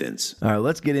the evidence. All right,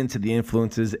 let's get into the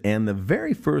influences, and the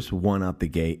very first one out the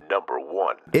gate. Number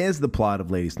 1 is the plot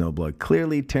of Lady Snowblood.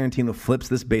 Clearly, Tarantino flips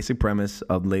this basic premise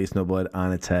of Lady Snowblood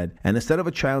on its head. And instead of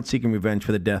a child seeking revenge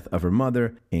for the death of her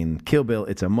mother, in Kill Bill,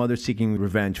 it's a mother seeking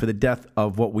revenge for the death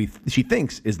of what she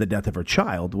thinks is the death of her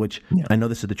child, which I know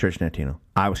this is the Church of Tarantino.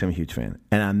 I was a huge fan.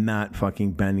 And I'm not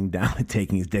fucking bending down and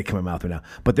taking his dick in my mouth right now.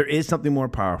 But there is something more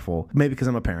powerful, maybe because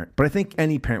I'm a parent, but I think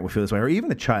any parent would feel this way, or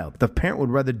even a child. The parent would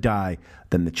rather die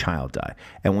than the child die.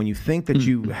 And when you think that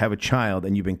you have a child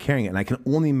and you've been carrying it, and I can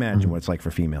only imagine what it's like for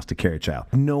females to carry a child.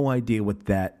 No idea what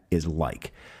that is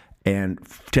like. And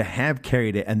to have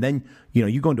carried it, and then,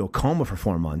 you go into a coma for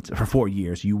 4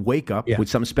 years. You wake up with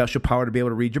some special power to be able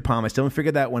to read your palm. I still haven't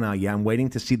figured that one out yet. I'm waiting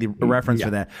to see the reference for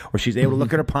that, where she's able to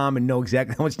look at her palm and know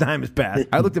exactly how much time has passed.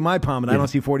 I looked at my palm and I don't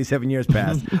see 47 years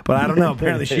passed, but I don't know.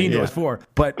 Apparently she knows 4.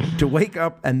 But to wake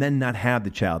up and then not have the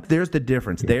child, there's the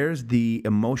difference. There's the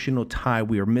emotional tie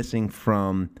we are missing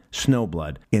from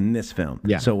Snowblood in this film.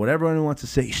 So whatever anyone wants to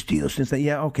say, he steals and say,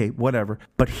 okay, whatever.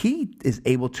 But he is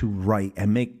able to write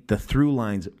and make the through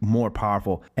lines more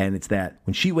powerful. And it's that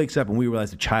when she wakes up and we realize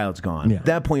the child's gone, at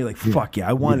that point you're like, fuck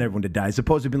I want everyone to die, as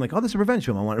opposed to being like, oh, this is a revenge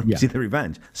film, I want to see the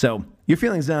revenge. So your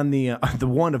feelings on the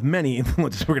one of many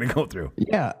influences we're going to go through.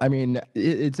 Yeah, I mean,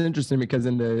 it's interesting because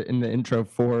in the intro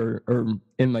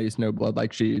in Lady Snowblood,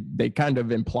 like they kind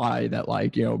of imply that,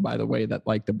 like, by the way that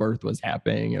like the birth was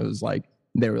happening, it was like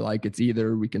they were like, it's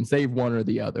either we can save one or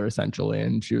the other, essentially.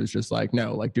 And she was just like,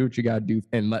 no, like, do what you got to do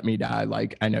and let me die.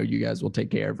 Like, I know you guys will take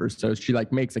care of her. So she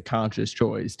like makes a conscious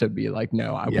choice to be like,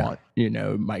 no, I want,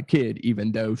 my kid,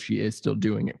 even though she is still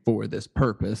doing it for this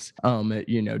purpose,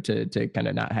 to kind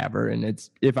of not have her. And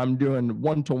it's, if I'm doing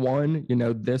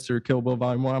 1-to-1, this or Kill Bill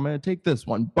Volume 1, I'm going to take this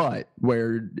one. But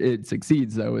where it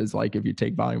succeeds though, is like, if you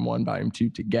take Volume 1, Volume 2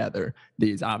 together,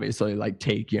 these obviously like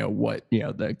take,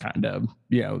 the kind of,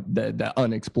 the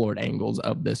unexplored angles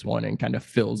of this one, and kind of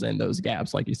fills in those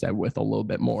gaps, like you said, with a little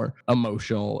bit more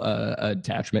emotional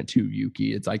attachment to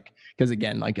Yuki. It's like, because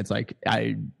again, like, it's like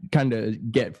I kind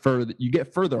of get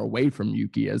further away from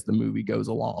Yuki as the movie goes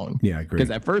along. Yeah, I agree.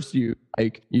 Because at first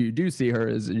like you do see her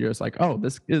as you're just like, oh,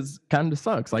 this is kind of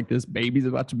sucks. Like this baby's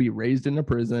about to be raised in a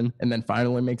prison and then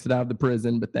finally makes it out of the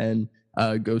prison, but then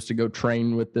goes to go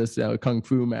train with this kung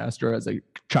fu master as a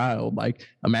child. Like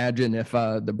imagine if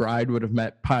the bride would have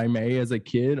met Pai Mei as a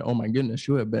kid. Oh my goodness,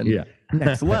 she would have been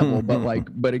next level.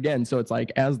 But again, so it's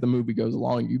like as the movie goes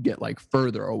along, you get like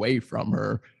further away from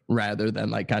her rather than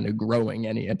like kind of growing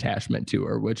any attachment to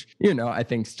her, which, you know, I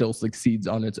think still succeeds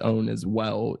on its own as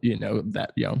well. You know,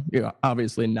 that, you know,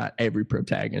 obviously not every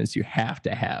protagonist, you have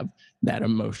to have that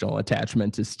emotional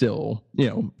attachment to still, you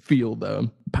know, feel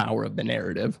the power of the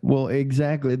narrative. Well,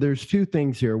 exactly. There's two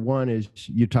things here. One is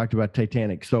you talked about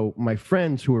Titanic. So my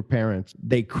friends who are parents,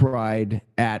 they cried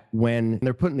at when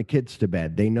they're putting the kids to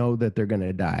bed. They know that they're going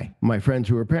to die. My friends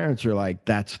who are parents are like,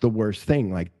 that's the worst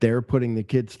thing. Like they're putting the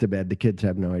kids to bed. The kids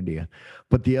have no idea.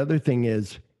 But the other thing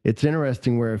is, it's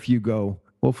interesting where if you go,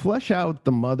 well, flesh out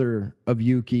the mother of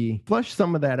Yuki, flesh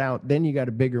some of that out, then you got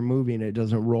a bigger movie and it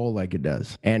doesn't roll like it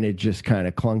does. And it's just kind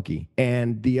of clunky.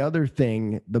 And the other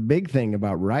thing, the big thing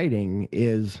about writing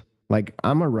is, like,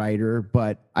 I'm a writer,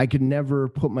 but I could never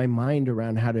put my mind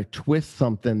around how to twist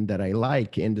something that I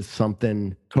like into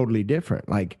something totally different.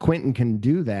 Like Quentin can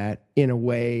do that in a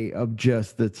way of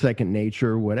just the second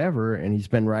nature or whatever. And he's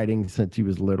been writing since he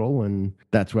was little, and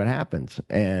that's what happens.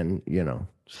 And, you know,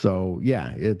 so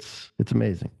yeah, it's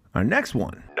amazing. Our next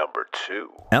one. Number 2.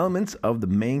 Elements of the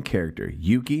main character,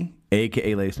 Yuki,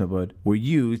 a.k.a. Lady Snowblood, were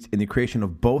used in the creation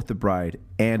of both the bride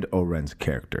and O-Ren's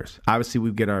characters. Obviously,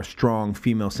 we get our strong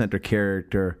female-centered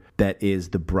character that is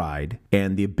the bride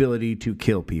and the ability to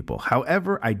kill people.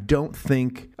 However, I don't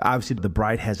think, obviously, the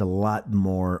bride has a lot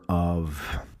more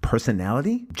of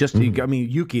personality. Just, I mean,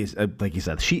 Yuki is, like you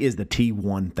said, she is the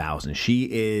T-1000. She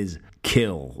is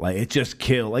kill. Like, it's just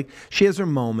kill. Like, she has her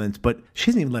moments, but she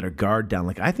doesn't even let her guard down.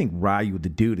 Like, I think Ryu, the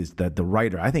dude, is the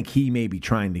writer. I think he may be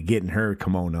trying to get in her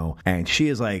kimono, and she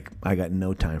is like, I got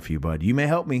no time for you, bud. You may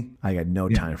help me. I got no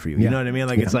time for you. You know what I mean?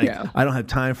 Like, it's like, I don't have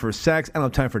time for sex. I don't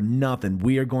have time for nothing.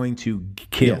 We are going to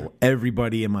kill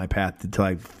everybody in my path until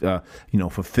I,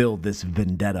 fulfill this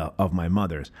vendetta of my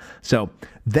mother's. So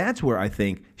that's where I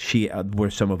think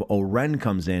where some of O-Ren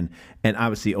comes in. And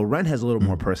obviously, O-Ren has a little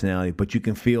more personality, but you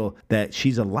can feel that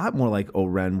she's a lot more like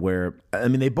O-Ren, where, I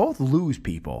mean, they both lose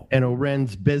people. And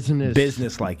O-Ren's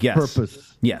business-like, yes.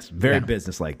 Purpose. Yes, very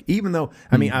business-like. Even though,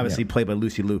 I mean, obviously played by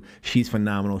Lucy Liu, she's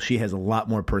phenomenal. She has a lot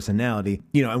more personality,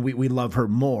 you know, and we love her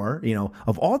more, you know,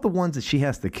 of all the ones that she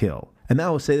has to kill. And I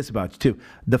will say this about you, too.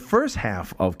 The first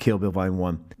half of Kill Bill Volume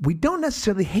 1, we don't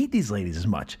necessarily hate these ladies as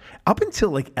much. Up until,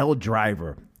 like, Elle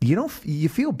Driver, you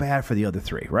feel bad for the other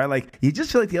three, right? Like, you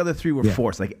just feel like the other three were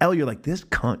forced. Like, Elle, you're like, this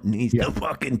cunt needs to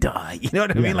fucking die. You know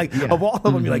what I mean? Like, of all of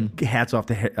them, you're like, hats off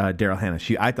to Daryl Hannah.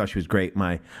 I thought she was great.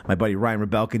 My buddy Ryan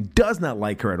Rebelkin does not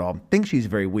like her at all. Thinks she's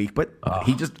very weak, but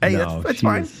he just, that's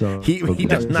fine. He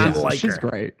does not like her. She's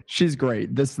great. She's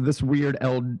great. This weird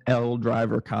Elle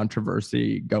Driver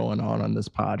controversy going on this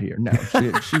pod here. No,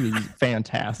 she was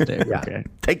fantastic. Okay.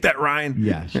 Take that, Ryan.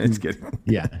 Yeah. It's good.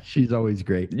 Yeah, she's always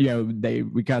great. You know,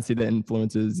 we kind of see the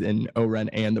influences in O-Ren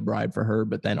and the bride for her,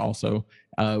 but then also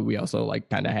we also like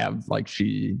kind of have like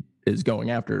she is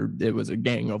going after, it was a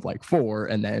gang of like 4,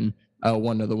 and then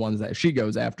one of the ones that she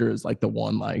goes after is like the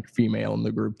one like female in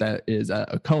the group that is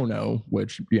a Kono,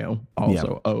 which, you know,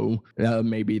 also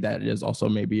maybe that is also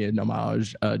maybe an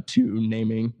homage to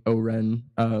naming O-Ren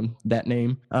that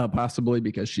name, possibly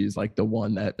because she's like the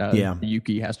one that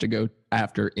Yuki has to go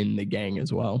after in the gang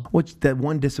as well. Which, that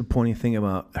one disappointing thing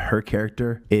about her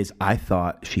character is I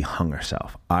thought she hung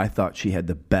herself. I thought she had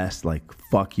the best, like,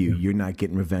 fuck you, you're not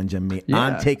getting revenge on me.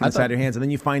 I'm taking this out of her hands. And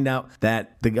then you find out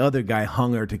that the other guy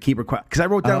hung her to keep her quiet. Because I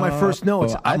wrote down my first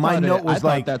notes. My note was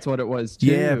like, that's what it was too.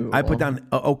 Yeah, I put down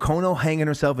Okono hanging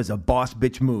herself is a boss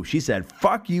bitch move. She said,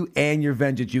 fuck you and your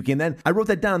vengeance, Yuki. And then I wrote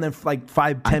that down. And then like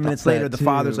 5-10 minutes later, the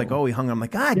father's like, oh, he hung her. I'm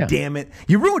like, God damn it.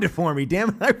 You ruined it for me.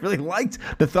 Damn it. I really liked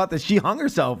the thought that she hung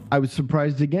herself. I was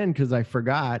surprised again because I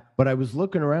forgot, but I was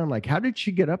looking around like, how did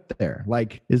she get up there?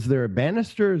 Like, is there a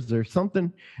banister? Is there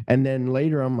something? And then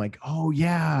later I'm like, oh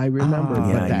yeah, I remember.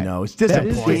 I know. It's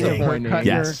disappointing.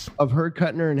 Of her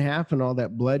cutting her in half and all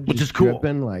that blood which just is cool.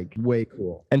 dripping, like way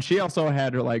cool. And she also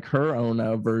had her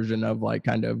own version of like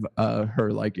kind of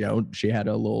her, like, you know, she had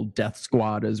a little death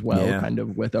squad as well, kind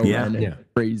of with O-Ren and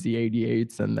crazy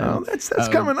 88s. And then that's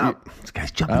coming up. This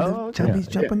guy's jumping. He's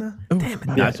jumping now. Damn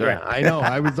it. That's right. I know.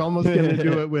 I was almost going to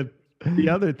do it with the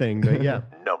other thing, but yeah.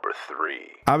 Number 3.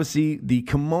 Obviously, the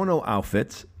kimono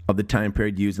outfits of the time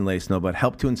period used in Lady Snowblood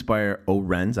helped to inspire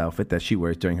O-Ren's outfit that she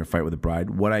wears during her fight with the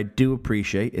bride. What I do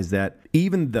appreciate is that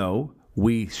even though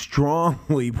we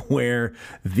strongly wear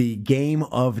the Game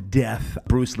of Death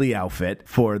Bruce Lee outfit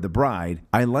for the bride.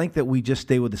 I like that we just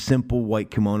stay with the simple white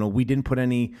kimono. We didn't put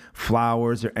any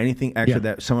flowers or anything extra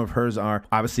that some of hers are.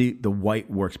 Obviously, the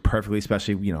white works perfectly,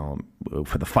 especially,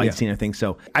 for the fight scene, I think.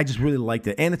 So I just really liked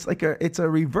it. And it's a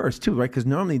reverse, too, right? Because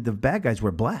normally the bad guys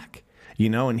wear black.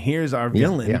 And here's our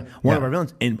villain, one of our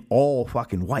villains, in all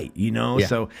fucking white,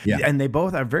 So, and they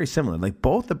both are very similar. Like,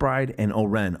 both the bride and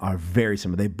Oren are very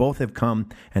similar. They both have come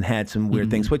and had some weird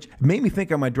things, which made me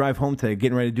think on my drive home today,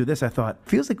 getting ready to do this, I thought,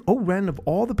 feels like Oren, of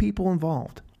all the people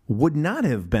involved, would not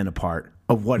have been a part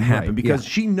of what happened because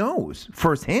she knows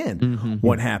firsthand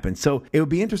what happened. So it would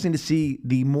be interesting to see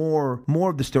the more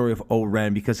of the story of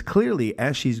Oren, because clearly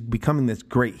as she's becoming this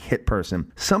great hit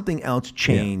person, something else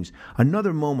changed.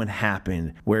 Another moment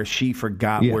happened where she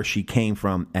forgot where she came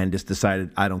from and just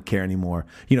decided, I don't care anymore.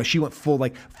 She went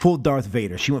full Darth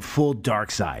Vader. She went full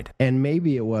dark side. And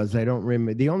maybe it was, I don't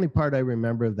remember. The only part I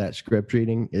remember of that script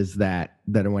reading is that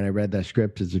when I read that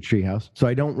script is a treehouse. So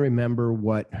I don't remember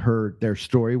what their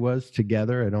story was together.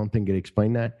 I don't think it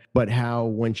explained that. But how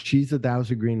when she's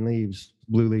 1,000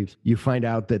 blue leaves, you find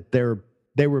out that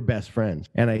they were best friends.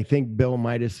 And I think Bill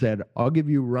might have said, I'll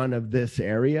give you run of this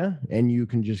area and you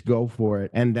can just go for it.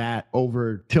 And that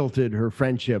over tilted her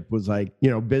friendship, was like,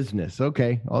 business.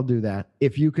 Okay, I'll do that.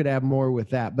 If you could have more with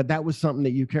that. But that was something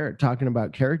that you care, talking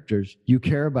about characters, you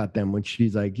care about them. When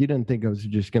she's like, you didn't think I was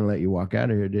just going to let you walk out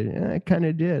of here, did you? I kind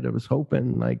of did. I was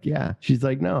hoping, She's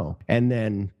like, no. And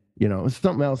then,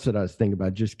 something else that I was thinking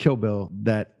about, just Kill Bill,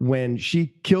 that when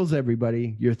she kills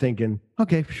everybody, you're thinking,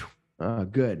 okay,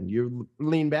 good. You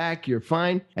lean back, you're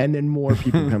fine. And then more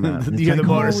people come out. The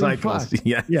motorcycles.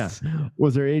 Yes. Yeah.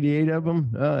 Was there 88 of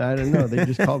them? I don't know. They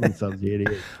just called themselves the 88.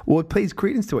 Well, what plays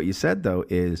credence to what you said, though,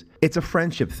 is it's a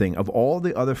friendship thing. Of all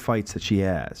the other fights that she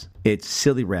has, it's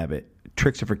Silly Rabbit,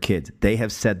 Tricks Are for Kids. They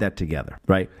have said that together,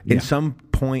 right? Yeah. In some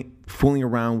point, fooling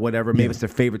around, whatever. Maybe it's their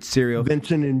favorite cereal.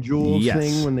 Vincent and Jules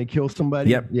thing when they kill somebody.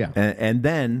 Yep. Yeah. And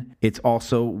then it's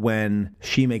also when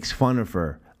she makes fun of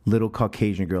her. Little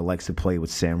Caucasian girl likes to play with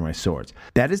samurai swords.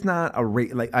 That is not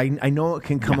a I know it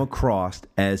can come across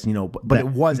as, but it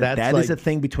wasn't. That is a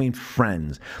thing between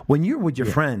friends. When you're with your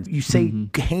friends, you say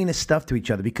heinous stuff to each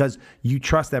other because you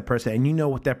trust that person and you know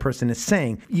what that person is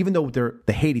saying, even though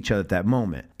they hate each other at that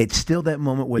moment. It's still that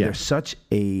moment where there's such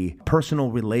a personal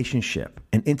relationship,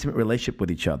 an intimate relationship with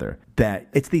each other, that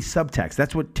it's these subtext.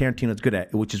 That's what Tarantino's good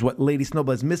at, which is what Lady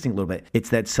Snowblood is missing a little bit. It's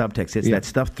that subtext. It's that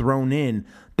stuff thrown in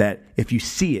that if you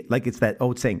see it, like it's that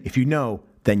old saying, if you know,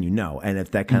 then you know. And if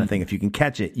that kind of thing, if you can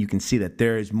catch it, you can see that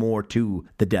there is more to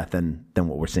the death than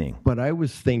what we're seeing. But I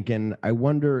was thinking, I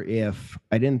wonder if,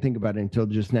 I didn't think about it until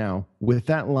just now, with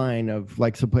that line of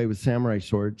likes to play with samurai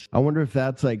swords, I wonder if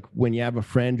that's like when you have a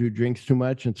friend who drinks too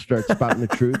much and starts spouting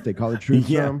the truth, they call it truth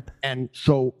serum. And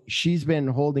so she's been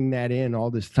holding that in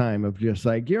all this time of just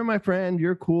like, you're my friend,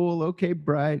 you're cool, okay,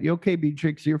 bride, okay,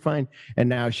 Beatrix, you're fine. And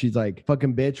now she's like,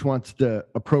 fucking bitch wants to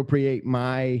appropriate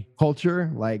my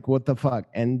culture, like what the fuck?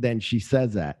 And then she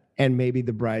says that. And maybe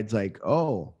the bride's like,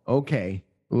 oh, okay,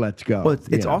 let's go. Well,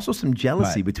 it's also some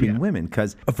jealousy between women,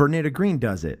 because Vernita Green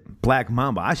does it. Black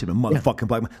Mamba, I should have been motherfucking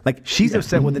Black Mamba. Like, she's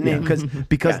upset with the name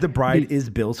because the bride is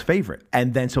Bill's favorite.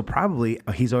 And then so probably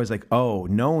he's always like, oh,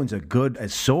 no one's as good at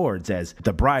swords as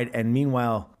the bride. And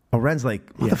meanwhile, Oren's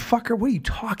like, motherfucker, what are you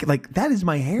talking? Like, that is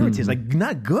my heritage. Like,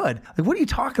 not good. Like, what are you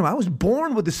talking about? I was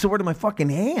born with the sword in my fucking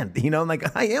hand.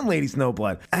 Like, I am Lady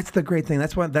Snowblood. That's the great thing.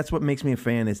 That's what makes me a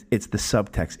fan is it's the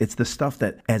subtext. It's the stuff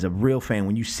that, as a real fan,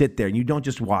 when you sit there and you don't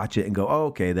just watch it and go, oh,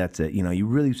 okay, that's it. You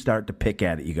really start to pick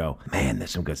at it. You go, man,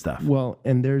 there's some good stuff. Well,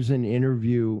 and there's an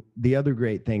interview. The other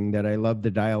great thing that I love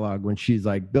the dialogue when she's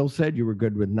like, Bill said you were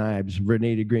good with knives.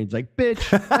 Vernita Green's like,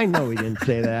 bitch, I know he didn't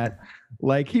say that.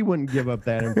 Like, he wouldn't give up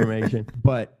that information.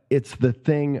 But it's the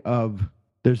thing of,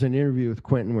 there's an interview with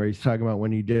Quentin where he's talking about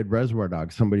when he did Reservoir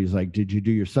Dogs. Somebody's like, did you do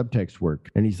your subtext work?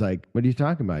 And he's like, what are you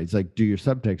talking about? He's like, do your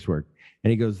subtext work. And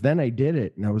he goes, then I did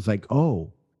it. And I was like,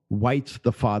 oh, White's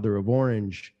the father of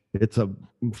Orange. It's a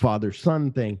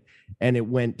father-son thing. And it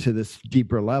went to this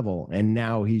deeper level. And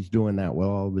now he's doing that with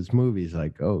all of his movies.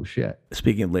 Like, oh, shit.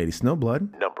 Speaking of Lady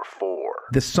Snowblood. Number 4.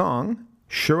 The song,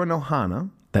 Shura no Hana,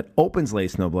 that opens Lady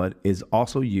Snowblood is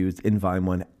also used in Volume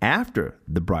 1 after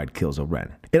the bride kills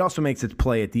Oren. It also makes its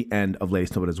play at the end of Lady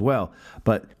Snowblood as well.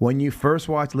 But when you first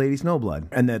watch Lady Snowblood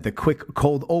and that the quick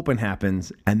cold open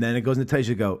happens and then it goes into tell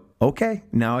you go, okay,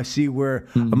 now I see where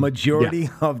a majority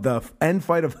of the end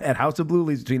fight at House of Blue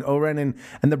Leaves between Oren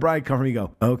and the bride come from. You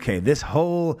go, okay, this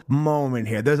whole moment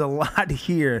here, there's a lot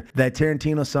here that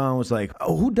Tarantino saw and was like,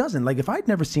 oh, who doesn't? Like, if I'd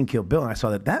never seen Kill Bill and I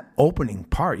saw that opening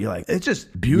part, you're like, it's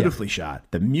just beautifully shot.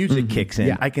 The music kicks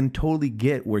in, I can totally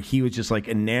get where he was just like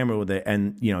enamored with it,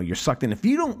 and you're sucked in. If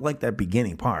you don't like that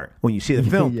beginning part when you see the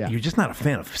film, you're just not a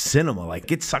fan of cinema.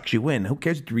 Like, it sucks you in. Who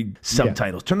cares to read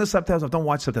subtitles? Turn the subtitles off. Don't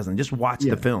watch subtitles and just watch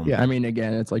the film. Yeah, I mean,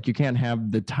 again, it's like you can't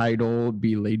have the title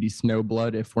be Lady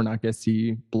Snowblood if we're not going to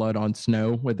see blood on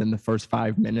snow within the first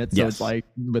 5 minutes. So it's like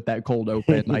with that cold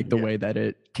open, like the way that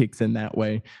it kicks in that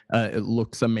way, it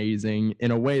looks amazing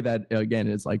in a way that, again,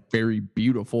 is like very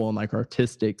beautiful and like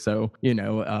artistic. So,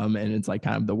 and it's like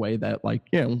kind of the way that, like,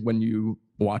 when you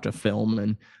watch a film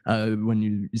and when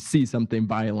you see something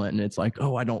violent and it's like,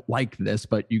 oh, I don't like this,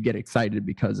 but you get excited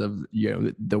because of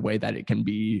the way that it can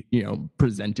be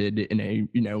presented in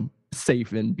a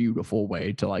safe and beautiful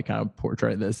way to like kind of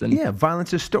portray this. And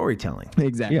violence is storytelling.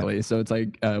 Exactly. So it's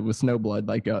like with Snowblood,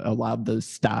 like a lot of the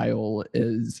style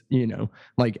is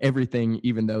like everything,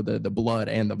 even though the blood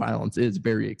and the violence is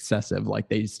very excessive, like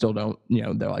they still don't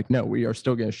they're like, no, we are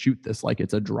still going to shoot this like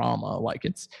it's a drama, like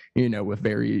it's with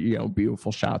very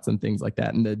beautiful shots and things like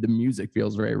that. And the music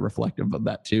feels very reflective of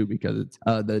that too, because it's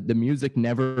the music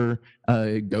never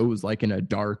goes like in a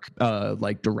dark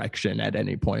like direction at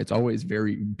any point. It's always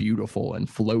very beautiful and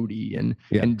floaty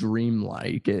and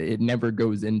dreamlike. It never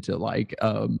goes into like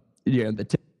the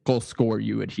typical score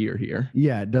you would hear here.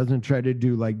 Yeah, it doesn't try to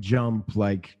do like jump,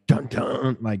 like dun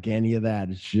dun, like any of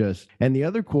that. It's just, and the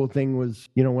other cool thing was,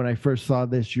 when I first saw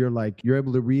this, you're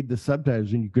able to read the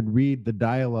subtitles and you could read the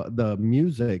dialogue, the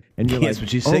music, and you're like, what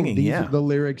she's singing. These are the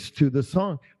lyrics to the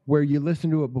song. Where you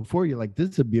listen to it before, you're like, this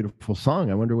is a beautiful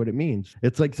song. I wonder what it means.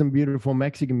 It's like some beautiful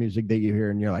Mexican music that you hear,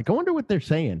 and you're like, I wonder what they're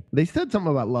saying. They said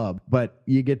something about love, but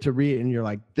you get to read it, and you're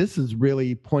like, this is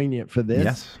really poignant for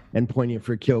this and poignant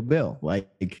for Kill Bill.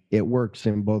 Like, it works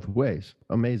in both ways.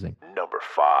 Amazing. Number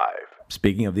 5.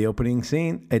 Speaking of the opening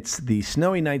scene, it's the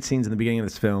snowy night scenes in the beginning of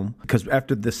this film, because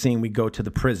after the scene, we go to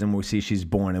the prison where we see she's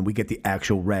born, and we get the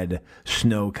actual red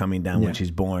snow coming down when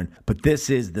she's born. But this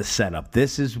is the setup.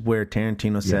 This is where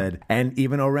Tarantino said, and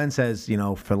even Oren says,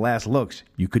 for last looks,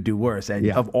 you could do worse. And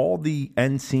of all the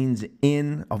end scenes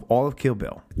of all of Kill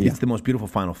Bill, it's the most beautiful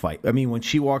final fight. I mean, when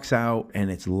she walks out and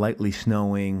it's lightly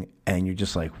snowing, and you're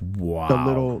just like,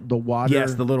 wow. The water.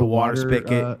 Yes, the little water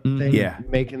spigot. Thing,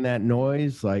 making that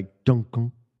noise, like dunk,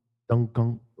 dunk,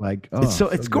 dunk. Like,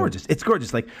 it's gorgeous. It's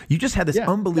gorgeous. Like, you just had this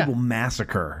unbelievable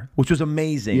massacre, which was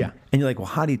amazing. Yeah. And you're like, well,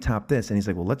 how do you top this? And he's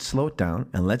like, well, let's slow it down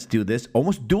and let's do this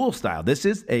almost duel style. This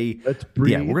is let's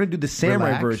breathe, we're going to do the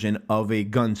samurai version of a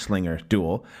gunslinger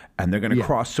duel. And they're going to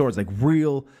cross swords like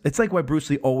real. It's like why Bruce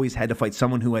Lee always had to fight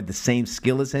someone who had the same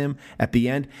skill as him at the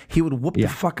end. He would whoop the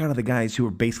fuck out of the guys who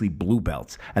were basically blue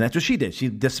belts. And that's what she did. She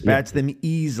dispatched them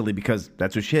easily because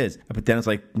that's what she is. But then it's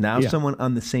like, now someone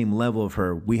on the same level of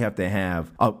her, we have to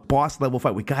have a boss level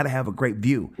fight. We got to have a great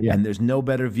view. And there's no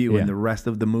better view in the rest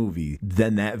of the movie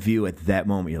than that view at that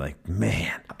moment. You're like,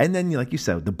 man. And then, like you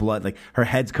said, the blood, like her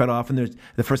head's cut off, and there's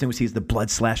the first thing we see is the blood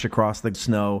slash across the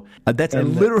snow. That's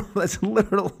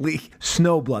literally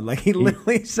Snowblood. Like, he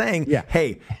literally saying,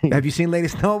 hey, have you seen Lady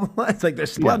Snowblood? It's like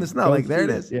there's blood in the snow. Like, there it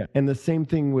is. Yeah. And the same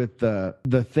thing with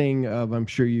the thing of, I'm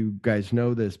sure you guys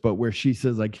know this, but where she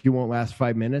says, like, you won't last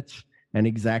 5 minutes. And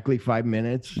exactly 5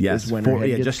 minutes is when her head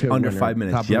gets just under 5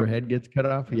 minutes. Top of her head gets cut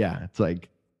off. Yeah, it's like,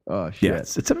 oh shit. Yeah,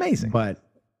 it's amazing. But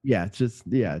it's just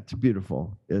it's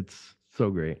beautiful. It's so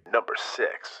great. Number 6.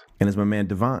 And as my man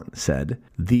Devon said,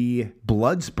 the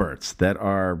blood spurts that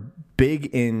are big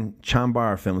in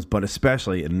Chambara films, but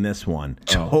especially in this one,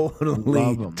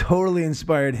 totally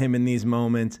inspired him in these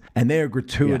moments. And they are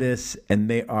gratuitous and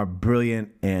they are brilliant.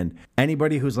 And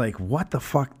anybody who's like, what the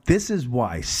fuck? This is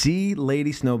why. See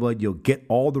Lady Snowblood, you'll get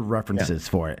all the references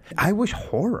for it. I wish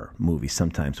horror movies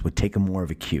sometimes would take more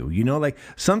of a cue. Like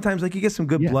sometimes like you get some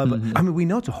good blood, but I mean, we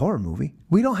know it's a horror movie.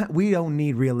 We don't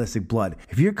need realistic blood.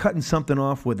 If you're cutting something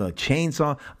off with a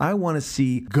chainsaw, I want to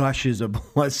see gushes of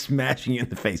blood smashing you in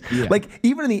the face. Yeah. Like,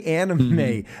 even in the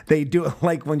anime, they do it.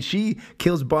 Like, when she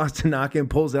kills Boss Tanaka and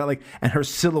pulls it out, like, and her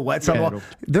silhouette's on the wall,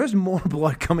 there's more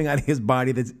blood coming out of his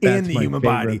body that's in the human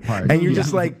body. Part. And you're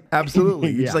just like,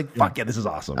 absolutely. You're just like, fuck it, this is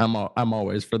awesome. I'm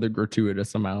always for the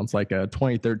gratuitous amounts. Like,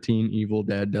 2013 Evil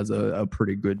Dead does a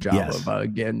pretty good job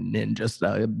of getting in just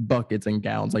buckets and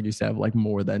gallons, like you said, like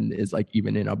more than is like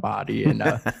even in a body.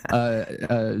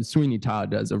 And Sweeney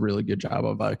Todd does a really good job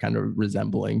of kind of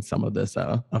resembling some of this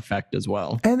effect as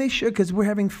well. And they should, because we're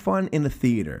having fun in the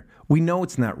theater. We know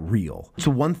it's not real.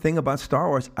 So one thing about Star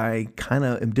Wars I kind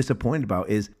of am disappointed about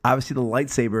is obviously the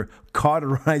lightsaber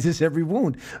cauterizes every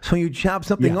wound. So you chop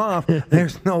something off,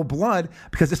 there's no blood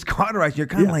because it's cauterized. You're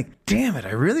kind of like, damn it,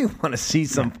 I really want to see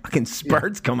some fucking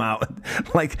sparks come out.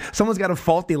 Like someone's got a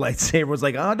faulty lightsaber. It's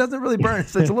like, oh, it doesn't really burn.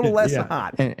 It's a little less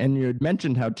hot. And you had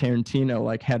mentioned how Tarantino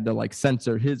like had to like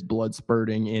censor his blood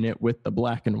spurting in it with the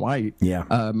black and white. Yeah.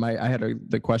 I had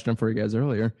the question for you guys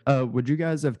earlier. Would you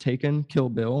guys have taken Kill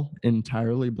Bill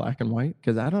entirely black and white?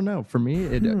 Because I don't know. For me,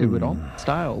 it would all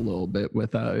style a little bit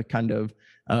with kind of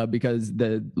because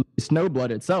the Snowblood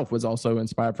itself was also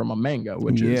inspired from a manga,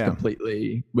 which is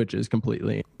completely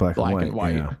black and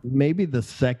white. Yeah. Maybe the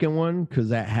second one, because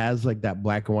that has like that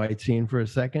black and white scene for a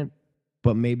second.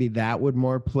 But maybe that would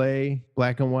more play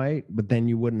black and white, but then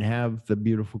you wouldn't have the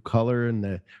beautiful color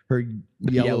and her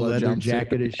yellow leather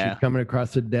jacket as she's coming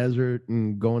across the desert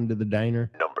and going to the diner.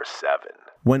 Number 7.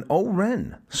 When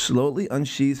O-Ren slowly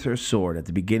unsheathes her sword at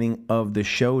the beginning of the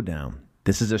showdown,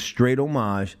 this is a straight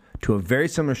homage to a very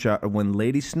similar shot of when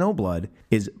Lady Snowblood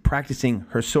is practicing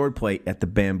her swordplay at the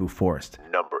bamboo forest.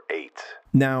 Number 8.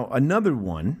 Now, another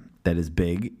one that is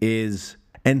big is...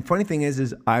 And funny thing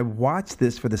is I watched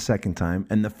this for the second time,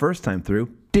 and the first time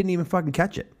through, didn't even fucking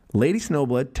catch it. Lady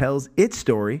Snowblood tells its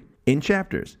story in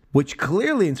chapters, which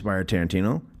clearly inspired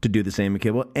Tarantino to do the same in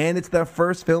Kill Bill, and it's the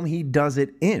first film he does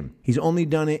it in. He's only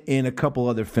done it in a couple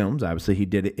other films. Obviously, he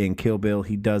did it in Kill Bill.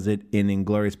 He does it in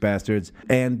Inglourious Bastards.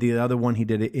 And the other one he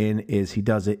did it in is he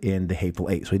does it in The Hateful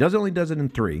Eight. So he only does it in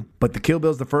 3. But the Kill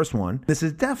Bill's the first one. This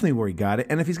is definitely where he got it.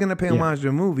 And if he's going to pay homage to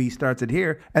a movie, he starts it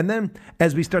here. And then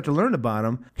as we start to learn about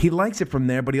him, he likes it from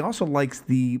there, but he also likes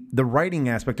the writing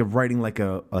aspect of writing like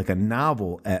a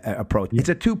novel approach. It's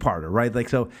a two-parter, right? Like,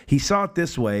 so he saw it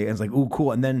this way and it's like, ooh,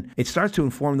 cool. And then it starts to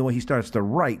inform the way he starts to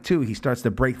write too. He starts to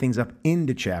break things up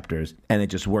into chapters, and it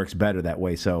just works better that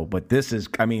way. So, but this is,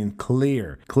 I mean,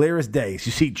 clear as day. You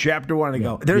see chapter 1 and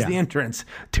go, there's the entrance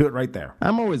to it right there.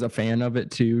 I'm always a fan of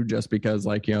it too, just because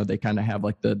like, you know, they kind of have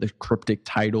like the cryptic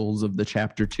titles of the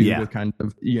chapter 2 to kind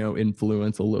of, you know,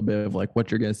 influence a little bit of like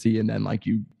what you're going to see. And then like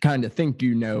you kind of think,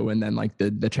 you know, and then like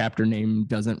the chapter name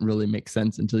doesn't really make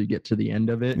sense until you get to the end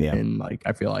of it. Yeah. And like,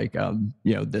 I feel like,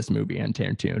 you know, this movie and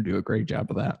Tarantino do a great job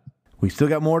of that. We still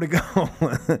got more to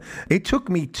go. It took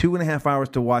me 2.5 hours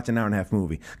to watch an hour-and-a-half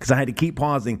movie because I had to keep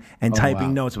pausing and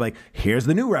typing notes like, here's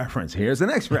the new reference, here's the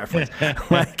next reference.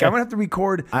 Like, I'm going to have to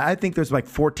record, I think there's like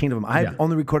 14 of them. I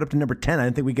only record up to number 10. I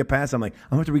didn't think we get past. I'm like,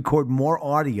 I'm going to have to record more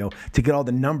audio to get all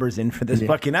the numbers in for this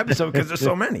fucking episode because there's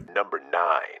so many. Number 9.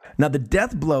 Now, the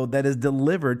death blow that is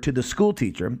delivered to the school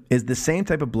teacher is the same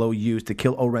type of blow used to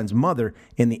kill O-Ren's mother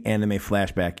in the anime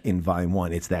flashback in Volume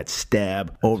 1. It's that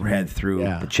stab overhead through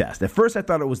the chest. At first, I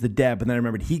thought it was the dab, but then I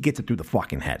remembered he gets it through the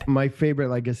fucking head. My favorite,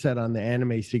 like I said, on the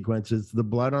anime sequence is the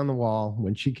blood on the wall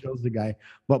when she kills the guy.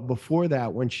 But before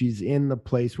that, when she's in the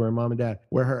place where mom and dad,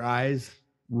 where her eyes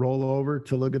roll over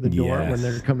to look at the door when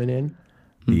they're coming in.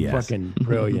 Fucking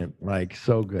brilliant. Like,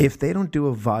 so good. If they don't do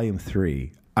a Volume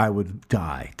 3... I would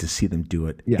die to see them do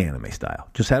it anime style.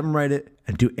 Just have them write it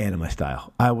and do anime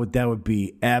style. That would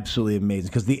be absolutely amazing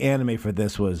because the anime for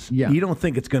this was, you don't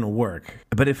think it's going to work,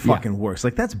 but it fucking works.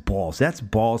 Like, that's balls. That's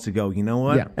balls to go, you know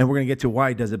what? And we're going to get to why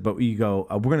he does it, but you go,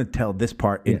 we're going to tell this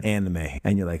part in anime.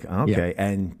 And you're like, okay.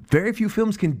 And very few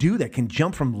films can do that, can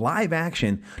jump from live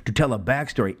action to tell a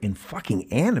backstory in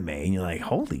fucking anime. And you're like,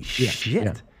 holy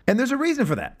shit. And there's a reason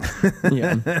for that.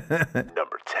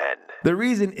 Number 10. The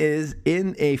reason is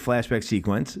in a flashback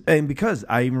sequence, and because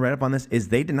I even read up on this, is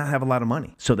they did not have a lot of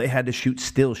money. So they had to shoot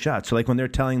still shots. So like when they're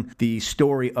telling the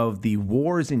story of the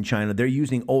wars in China, they're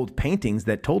using old paintings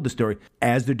that told the story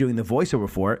as they're doing the voiceover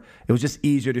for it. It was just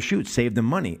easier to shoot, save them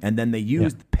money. And then they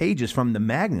used pages from the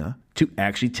manga to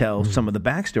actually tell some of the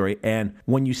backstory. And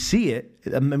when you see it,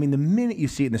 I mean, the minute you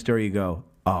see it in the story, you go,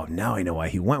 oh, now I know why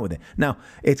he went with it. Now,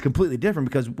 it's completely different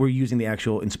because we're using the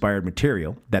actual inspired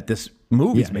material that this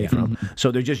movie's made from.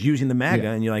 So they're just using the manga,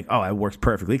 and you're like, oh, it works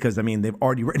perfectly because, I mean, they've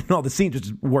already written all the scenes,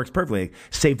 which works perfectly. It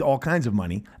saved all kinds of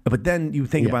money. But then you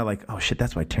think about, like, oh, shit,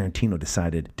 that's why Tarantino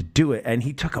decided to do it. And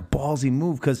he took a ballsy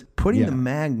move because putting the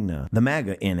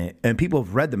manga in it, and people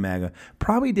have read the manga,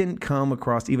 probably didn't come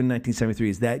across, even in 1973,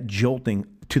 as that jolting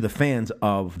to the fans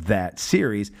of that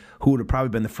series who would have probably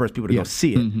been the first people to go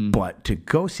see it. But to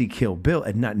go see Kill Bill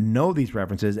and not know these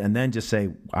references and then just say,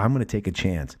 I'm going to take a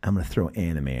chance. I'm going to throw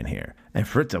anime in here. And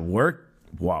for it to work,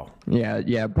 wow. Yeah,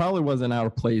 it probably wasn't out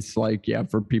of place, like,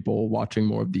 for people watching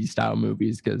more of these style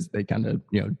movies because they kind of,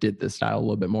 did this style a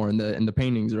little bit more. And the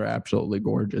paintings are absolutely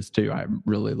gorgeous too. I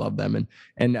really love them.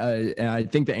 And I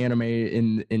think the anime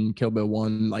in Kill Bill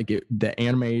 1, like the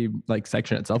anime like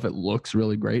section itself, it looks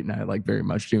really great, and I like very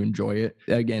much do enjoy it.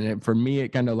 Again, for me, it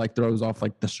kind of like throws off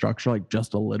like the structure, like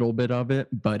just a little bit of it,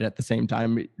 but at the same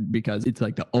time, because it's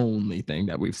like the only thing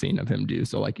that we've seen of him do.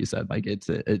 So like you said, like it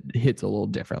hits a little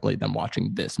differently than watching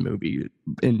watching this movie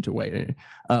into a way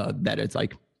that it's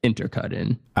like intercut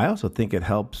in. I also think it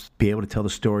helps be able to tell the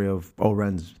story of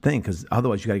O-Ren's thing, because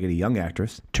otherwise you got to get a young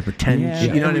actress to pretend.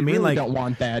 You know what I mean? Really like, don't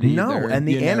want that either. No, and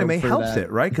the anime helps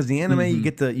it, right? Because the anime,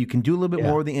 you can do a little bit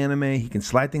more with the anime. He can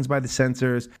slide things by the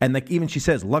censors, and like even she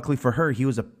says, luckily for her,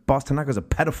 Boss Tanaka's a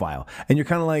pedophile, and you're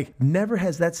kind of like, never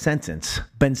has that sentence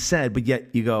been said, but yet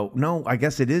you go, no, I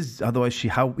guess it is. Otherwise, you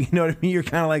know what I mean? You're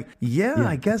kind of like,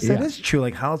 I guess that is true.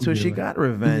 Like, how so she got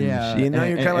revenge? You know,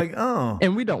 you're kind of like, oh,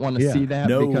 and we don't want to see that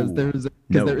because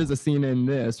there is a scene in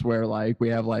this where like we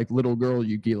have like little girl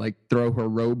Yuki like throw her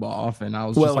robe off, and I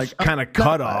was just like kind of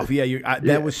cut off.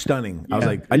 That was stunning. I was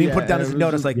like, I didn't put down this note.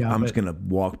 I was like, I'm just gonna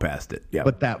walk past it. Yeah,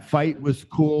 but that fight was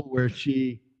cool where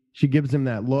she gives him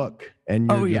that look, and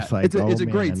you're just like, it's a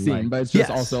great scene, but it's just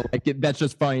also like that's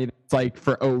just funny. It's like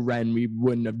for O-Ren, we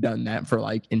wouldn't have done that for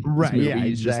like in this movie.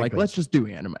 He's just like, let's just do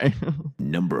anime.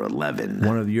 Number 11.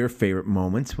 One of your favorite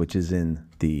moments, which is in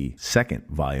the second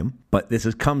volume, but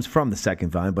comes from the second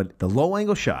volume, but the low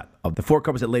angle shot of the four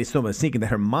couples that Lady Snowblood is sneaking that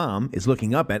her mom is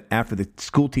looking up at after the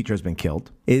school teacher has been killed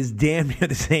is damn near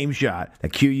the same shot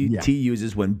that QT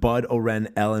uses when Bud,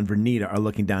 O-Ren, Elle, and Vernita are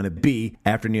looking down at B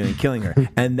after nearly killing her.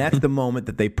 And that's the moment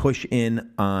that they push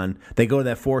in on, they go to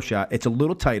that 4 shot. It's a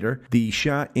little tighter. The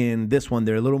shot in this one,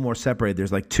 they're a little more separated.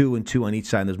 There's like 2 and 2 on each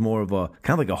side, and there's more of a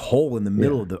kind of like a hole in the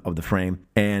middle of the frame.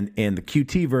 And in the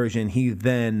QT version, he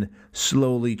then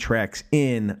slowly tracks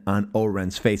in on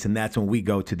O-Ren's face, and that's when we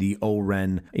go to the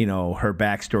O-Ren, her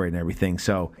backstory and everything.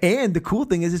 So, and the cool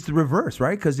thing is it's the reverse,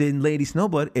 right? Because in Lady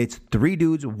Snowblood, it's 3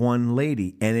 dudes, 1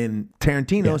 lady, and in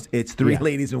Tarantino's, it's 3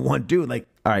 ladies and 1 dude. Like,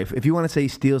 all right, if you want to say he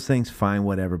steals things, fine,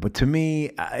 whatever. But to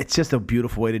me, it's just a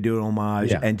beautiful way to do an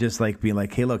homage and just like being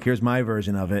like, hey, look, here's my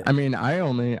version of it. I mean, I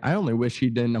only wish he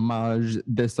didn't homage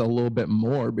this a little bit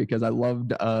more, because I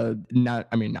loved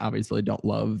obviously don't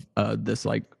love this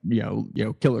like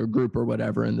killer group or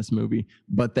whatever in this movie,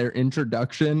 but their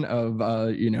introduction of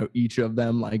each of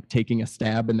them like taking a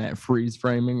stab in that freeze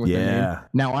framing with the name.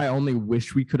 Now I only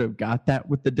wish we could have got that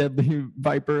with the Deadly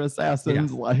Viper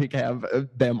assassins, like have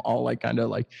them all like kind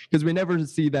of like, because we never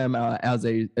see them as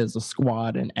a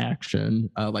squad in action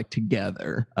like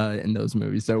together in those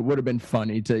movies. So it would have been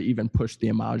funny to even push the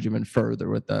homage even further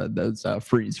with those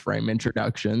freeze frame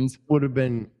introductions. Would have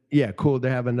been cool to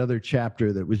have another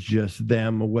chapter that was just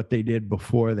them, what they did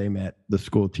before they met the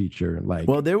school teacher. Like,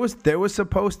 well, there was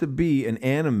supposed to be an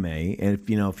anime, and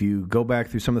if you go back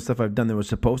through some of the stuff I've done, there was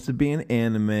supposed to be an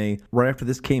anime right after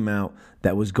this came out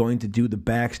that was going to do the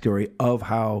backstory of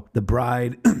how the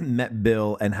bride met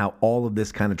Bill and how all of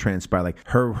this kind of transpired, like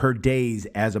her days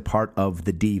as a part of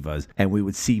the Divas, and we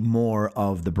would see more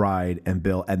of the bride and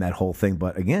Bill and that whole thing.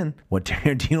 But again, what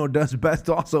Tarantino does best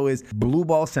also is Blue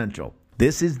Ball Central.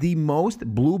 This is the most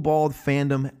blue-balled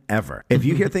fandom ever. If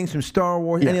you hear things from Star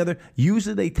Wars, any other,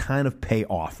 usually they kind of pay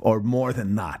off, or more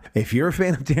than not. If you're a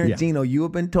fan of Tarantino, you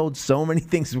have been told so many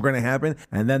things are going to happen,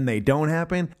 and then they don't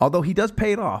happen. Although he does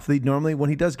pay it off. Normally, when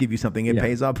he does give you something, it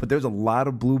pays off. But there's a lot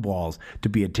of blue balls to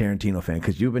be a Tarantino fan,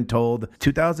 because you've been told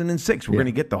 2006 we're going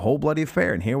to get The Whole Bloody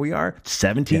Affair, and here we are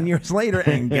 17 years later,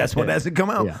 and guess what hasn't come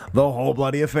out? The Whole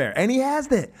Bloody Affair. And he has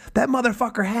it. That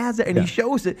motherfucker has it, and he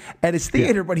shows it at his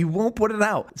theater, but he won't put it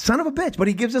out. Son of a bitch. But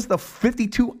he gives us the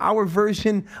 52-hour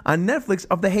version on Netflix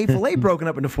of The Hateful Eight broken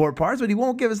up into 4 parts, but he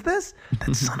won't give us this.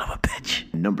 That son of a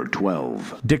bitch. Number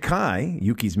 12. Dakai,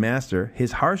 Yuki's master,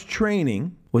 his harsh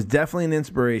training was definitely an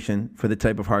inspiration for the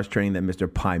type of harsh training that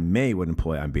Mr. Pai Mei would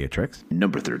employ on Beatrix.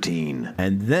 Number 13.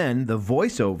 And then the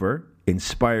voiceover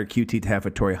inspired QT to have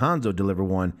Hattori Hanzo deliver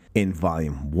one in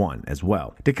Volume 1 as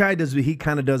well. Dakai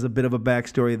kind of does a bit of a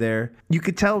backstory there. You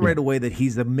could tell right away that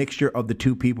he's a mixture of the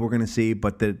 2 people we're going to see,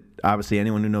 but obviously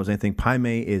anyone who knows anything, Pai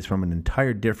Mei is from an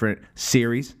entire different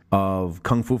series of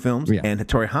kung fu films, and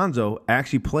Hattori Hanzo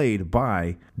actually played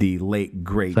by the late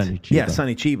great Sonny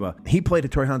Chiba. He played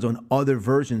Hattori Hanzo in other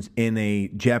versions in a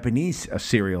Japanese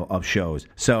serial of shows.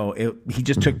 So he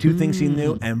just took 2 things he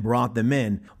knew and brought them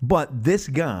in. But this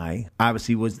guy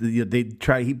obviously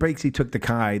he basically took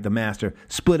the master,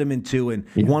 split him in 2, and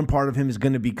one part of him is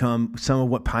going to become some of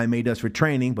what Pai Mei does for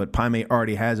training, but Pai Mei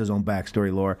already has his own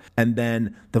backstory lore. And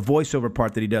then the voiceover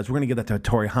part that he does, we're going to give that to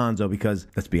Hattori Hanzo, because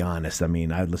let's be honest, I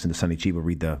mean, I listened to Sonny Chiba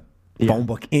read the phone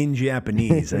book in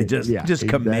Japanese. It just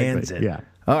commands it.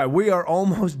 All right, we are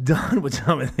almost done with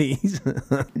some of these.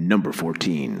 Number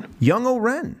 14. Young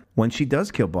O-Ren, when she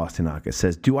does kill Boss Tanaka,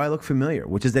 says, "Do I look familiar?"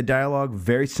 Which is the dialogue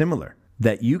very similar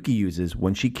that Yuki uses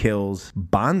when she kills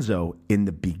Bonzo in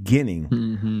the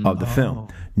beginning of the film.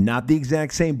 Not the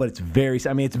exact same, but it's very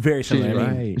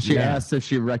similar. She asks if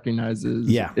she recognizes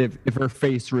if her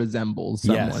face resembles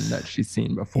someone that she's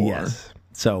seen before. Yes.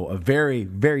 So a very,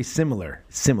 very similar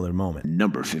moment.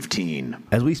 Number 15.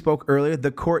 As we spoke earlier,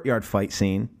 the courtyard fight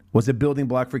scene was a building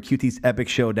block for QT's epic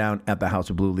showdown at the House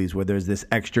of Blue Leaves, where there's this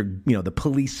extra, the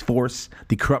police force,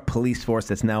 the corrupt police force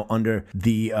that's now under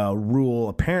the rule,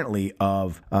 apparently,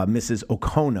 of Mrs.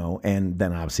 Okono, and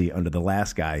then obviously under the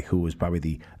last guy, who was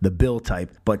probably the Bill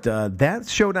type. But that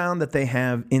showdown that they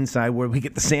have inside, where we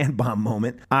get the sand bomb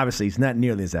moment, obviously, it's not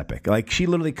nearly as epic. Like, she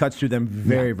literally cuts through them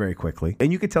very, very quickly.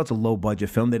 And you can tell it's a low-budget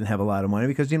film. They didn't have a lot of money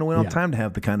because, we don't have time to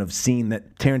have the kind of scene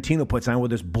that Tarantino puts on where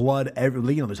there's blood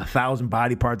everywhere. There's 1,000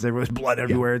 body parts. There's blood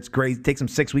everywhere. It's crazy. It takes him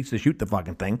 6 weeks to shoot the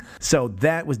fucking thing. So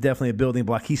that was definitely a building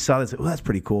block. He saw this. That's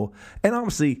pretty cool. And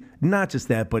obviously, not just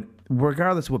that, but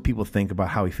regardless of what people think about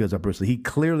how he feels about Bruce Lee, he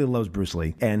clearly loves Bruce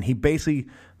Lee. And he basically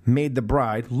made the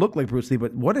bride look like Bruce Lee,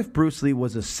 but what if Bruce Lee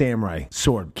was a samurai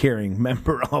sword-carrying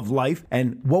member of life?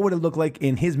 And what would it look like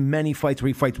in his many fights where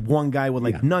he fights one guy with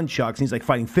nunchucks and he's like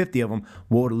fighting 50 of them?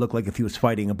 What would it look like if he was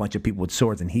fighting a bunch of people with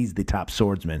swords and he's the top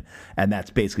swordsman? And that's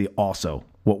basically also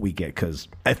what we get, because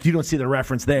if you don't see the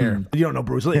reference there, you don't know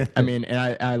Bruce Lee. I mean,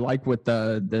 and I like what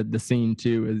the scene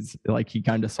too is, like, he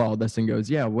kind of saw this and goes,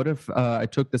 yeah, what if I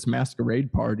took this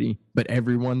masquerade party, but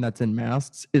everyone that's in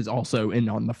masks is also in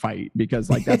on the fight?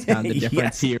 Because like that's kind of the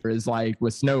difference here is like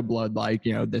with Snowblood, like,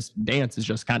 this dance is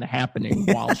just kind of happening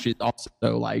while she's also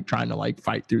like trying to like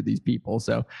fight through these people.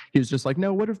 So he was just like,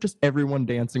 no, what if just everyone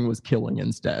dancing was killing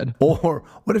instead? Or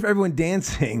what if everyone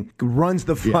dancing runs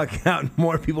the fuck out and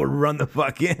more people run the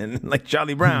fuck in, like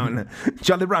Charlie Brown.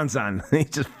 Charlie Brown's son.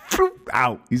 He's just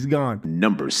out. He's gone.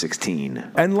 Number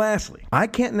 16. And lastly, I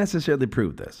can't necessarily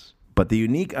prove this, but the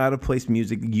unique out-of-place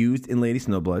music used in Lady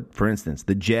Snowblood, for instance,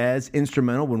 the jazz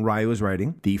instrumental when Ryu was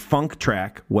writing, the funk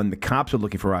track when the cops are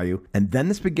looking for Ryu, and then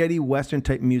the spaghetti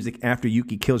western-type music after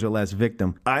Yuki kills her last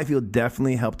victim, I feel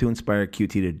definitely helped to inspire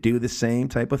QT to do the same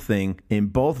type of thing in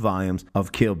both volumes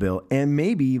of Kill Bill, and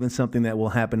maybe even something that will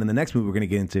happen in the next movie we're going to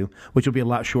get into, which will be a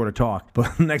lot shorter talk,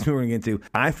 but the next movie we're going to get into,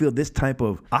 I feel this type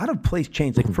of out-of-place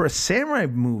change, like for a samurai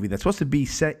movie that's supposed to be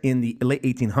set in the late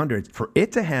 1800s, for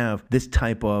it to have this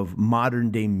type of modern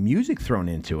day music thrown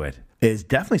into it is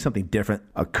definitely something different.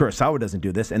 Kurosawa doesn't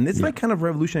do this, and it's like kind of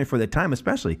revolutionary for the time,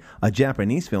 especially a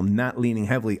Japanese film not leaning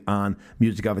heavily on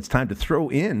music of its time to throw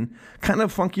in kind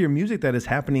of funkier music that is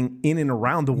happening in and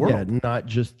around the world. Yeah, not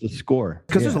just the score.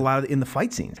 Because there's a lot of in the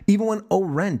fight scenes. Even when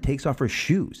O-Ren takes off her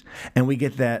shoes, and we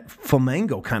get that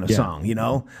flamenco kind of song,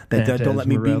 that Don't Let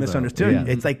Me Be Misunderstood. Yeah.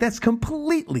 It's like that's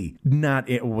completely not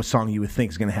a song you would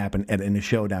think is going to happen in a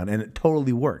showdown, and it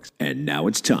totally works. And now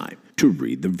it's time to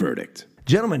read the verdict.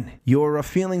 Gentlemen, your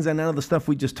feelings on none of the stuff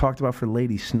we just talked about for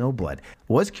Lady Snowblood.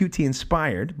 Was QT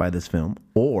inspired by this film,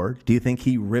 or do you think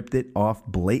he ripped it off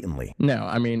blatantly? No,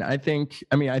 I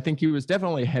think he was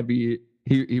definitely heavy.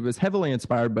 He was heavily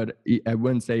inspired, but I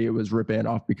wouldn't say it was ripping it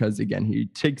off because, again, he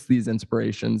takes these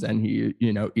inspirations and he,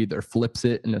 either flips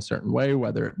it in a certain way,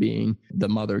 whether it being the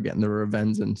mother getting the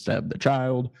revenge instead of the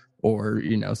child, or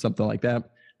something like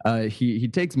that. He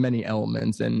takes many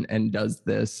elements and does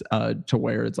this to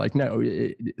where it's like, no,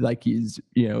 like he's,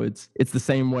 it's the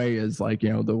same way as like,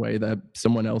 the way that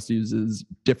someone else uses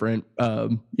different,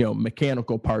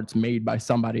 mechanical parts made by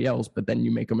somebody else, but then you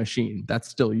make a machine. That's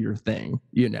still your thing,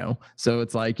 So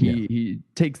it's like he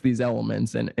takes these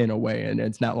elements in a way, and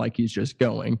it's not like he's just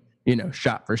going,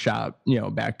 shot for shot,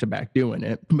 back to back doing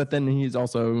it. But then he's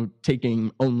also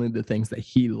taking only the things that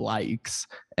he likes.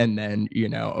 And then,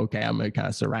 okay, I'm going to kind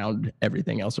of surround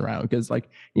everything else around. Because like,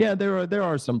 there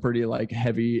are some pretty like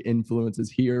heavy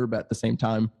influences here. But at the same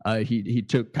time, he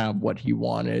took kind of what he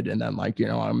wanted. And then like,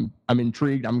 I'm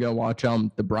intrigued. I'm going to watch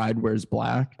The Bride Wears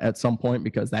Black at some point,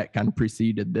 because that kind of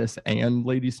preceded this and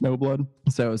Lady Snowblood.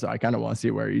 So I kind of want to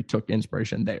see where he took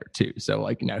inspiration there too. So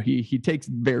like, he takes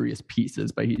various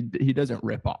pieces, but he doesn't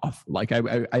rip off. Like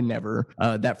I never,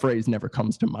 that phrase never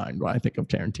comes to mind when I think of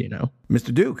Tarantino.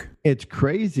 Mr. Duke. It's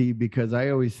crazy because I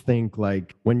always think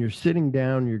like when you're sitting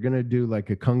down, you're going to do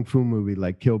like a kung fu movie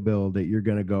like Kill Bill, that you're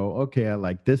going to go, okay, I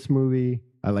like this movie.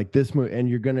 And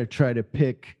you're going to try to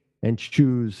pick and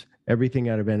choose everything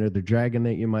out of Enter the Dragon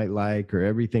that you might like, or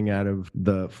everything out of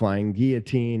the Flying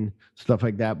Guillotine, stuff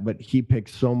like that. But he picked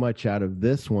so much out of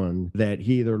this one that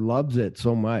he either loves it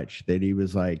so much that he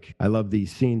was like, I love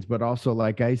these scenes. But also,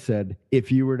 like I said,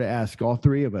 if you were to ask all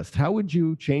three of us, how would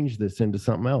you change this into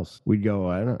something else? We'd go,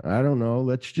 I don't know.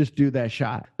 Let's just do that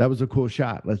shot. That was a cool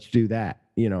shot. Let's do that.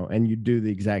 you know, and you do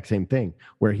the exact same thing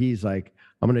where he's like,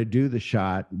 I'm going to do the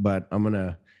shot, but I'm going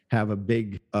to have a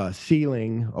big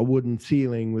ceiling, a wooden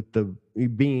ceiling with the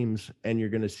beams, and you're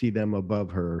going to see them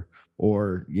above her,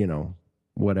 or, you know,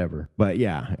 whatever. But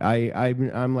yeah,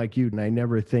 I'm like you, and I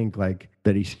never think like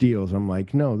that he steals. I'm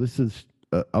like, no, this is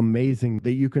amazing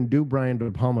that you can do Brian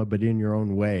De Palma, but in your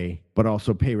own way, but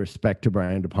also pay respect to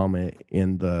Brian De Palma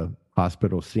in the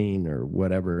hospital scene or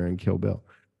whatever in Kill Bill.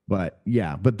 But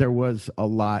yeah, but there was a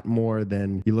lot more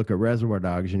than you look at Reservoir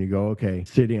Dogs and you go, okay,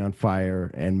 City on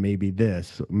Fire and maybe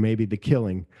this, maybe The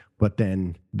Killing. But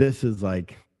then this is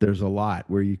like, there's a lot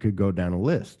where you could go down a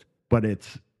list, but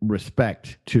it's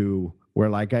respect to where,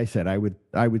 like I said, I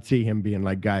would see him being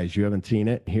like, guys, you haven't seen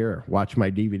it? Here, watch my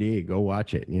DVD, go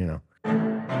watch it, you know.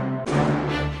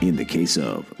 In the case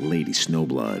of Lady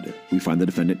Snowblood, we find the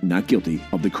defendant not guilty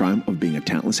of the crime of being a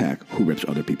talentless hack who rips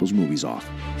other people's movies off.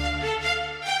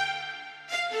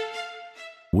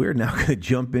 We're now going to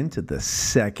jump into the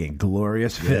second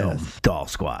glorious film, Doll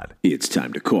Squad. It's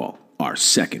time to call our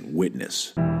second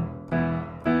witness.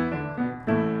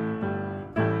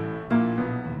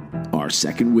 Our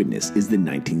second witness is the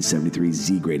 1973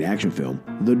 Z-grade action film,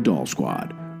 The Doll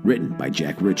Squad, written by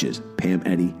Jack Riches, Pam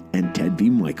Eddy, and Ted V.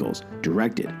 Michaels,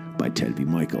 directed by Ted V.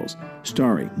 Michaels,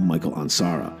 starring Michael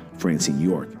Ansara, Francine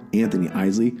York, Anthony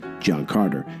Isley, John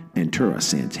Carter, and Tura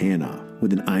Santana,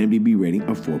 with an IMDb rating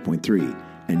of 4.3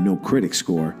 and no critic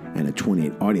score and a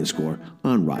 28 audience score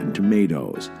on Rotten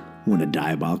Tomatoes. When a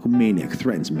diabolical maniac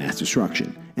threatens mass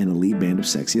destruction, an elite band of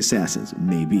sexy assassins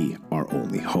may be our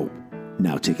only hope.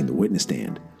 Now taking the witness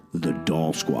stand, The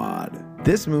Doll Squad.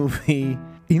 This movie,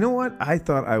 you know what? I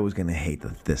thought I was going to hate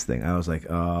this thing. I was like,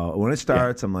 when it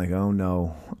starts, I'm like, oh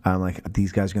no. I'm like,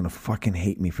 these guys are going to fucking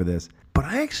hate me for this. But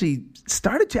I actually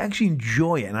started to actually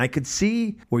enjoy it. And I could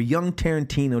see where young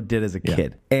Tarantino did as a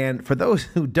kid. And for those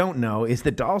who don't know, is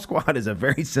The Doll Squad is a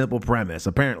very simple premise,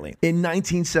 apparently. In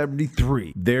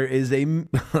 1973, there is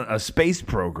a space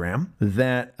program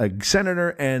that a senator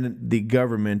and the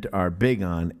government are big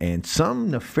on. And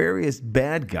some nefarious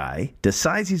bad guy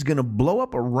decides he's going to blow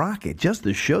up a rocket just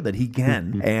to show that he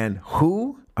can. And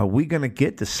who are we going to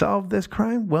get to solve this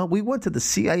crime? Well, we went to the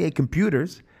CIA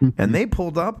computers and they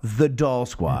pulled up The Doll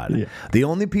Squad. Yeah. The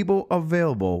only people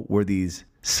available were these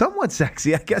somewhat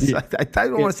sexy, I guess. Yeah. I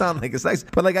don't want to sound like a sex,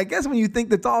 but like, I guess when you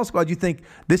think The Doll Squad, you think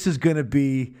this is going to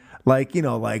be like, you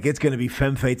know, like it's going to be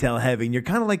femme fatale heavy. And you're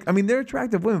kind of like, I mean, they're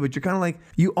attractive women, but you're kind of like,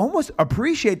 you almost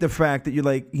appreciate the fact that you're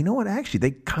like, you know what, actually,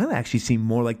 they kind of actually seem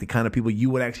more like the kind of people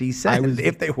you would actually send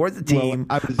if they were the team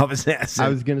of assassins. I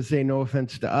was going to say, no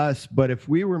offense to us, but if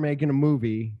we were making a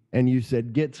movie and you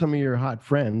said, get some of your hot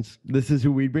friends, this is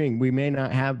who we bring. We may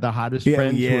not have the hottest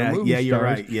friends who are movie stars. You're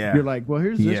right. Yeah. You're like, well,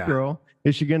 here's this girl.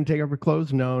 Is she going to take off her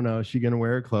clothes? No. Is she going to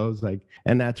wear her clothes? Like,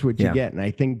 and that's what you get. And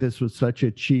I think this was such a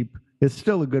cheap. It's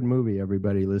still a good movie,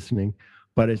 everybody listening,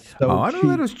 but it's so I don't know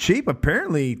that it was cheap.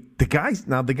 Apparently, the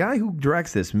guy who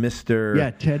directs this,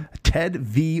 Mr. Ted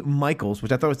V. Michaels,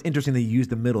 which I thought was interesting that he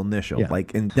used the middle initial,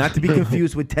 like, and not to be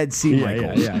confused with Ted C.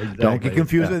 Michaels. Exactly. Don't get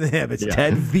confused with him. It's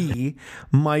Ted V.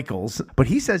 Michaels. But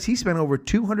he says he spent over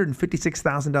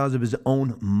 $256,000 of his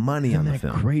own money on the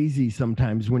film. Crazy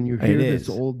sometimes when you hear this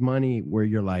old money where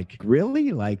you're like,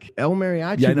 really? Like El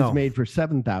Mariachi was made for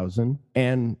 $7,000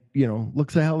 and, you know,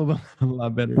 looks a hell of a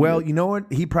lot better. Well, you know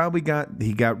what? He probably got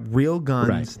real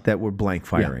guns that were blank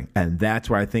firing. And that's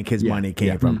where I think his money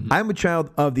came from. Mm-hmm. I'm a child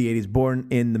of the 80s, born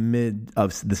in the mid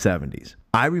of the 70s.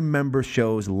 I remember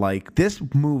shows like this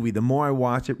movie. The more I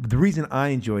watch it, the reason I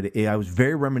enjoyed it, I was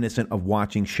very reminiscent of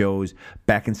watching shows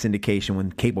back in syndication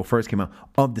when cable first came out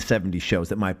of the 70s shows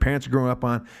that my parents were growing up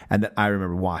on and that I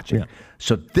remember watching. Yeah.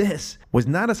 So this was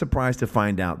not a surprise to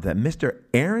find out that Mr.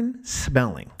 Aaron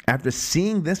Spelling, after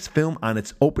seeing this film on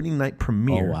its opening night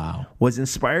premiere, was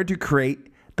inspired to create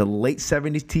the late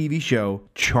 70s TV show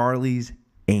Charlie's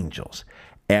Angels.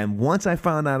 And once I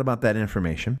found out about that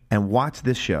information and watched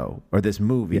this show or this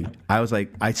movie, I was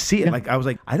like, I see it. Like, I was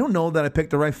like, I don't know that I picked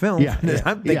the right film.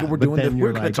 I'm thinking we're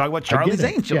going to talk about Charlie's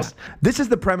Angels. This is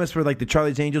the premise for like the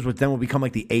Charlie's Angels, which then will become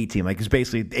like the A-Team. Like, it's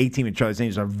basically the A-Team and Charlie's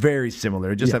Angels are very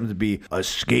similar. It just happens to be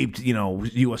escaped, you know,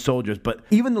 U.S. soldiers. But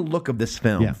even the look of this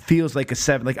film feels like a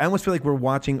seven. Like, I almost feel like we're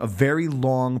watching a very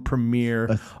long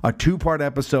premiere, a 2-part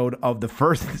episode of the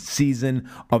first season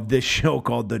of this show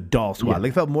called The Doll Squad. Like,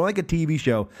 it felt more like a TV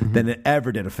show than it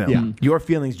ever did a film. Yeah. Your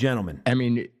feelings, gentlemen. I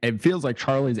mean, it feels like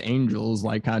Charlie's Angels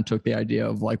like kind of took the idea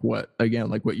of like what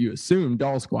you assume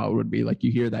Doll Squad would be. Like,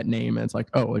 you hear that name and it's like,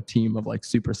 oh, a team of like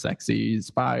super sexy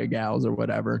spy gals or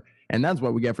whatever. And that's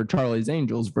what we get for Charlie's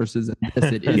Angels versus this.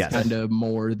 It is Yes. kind of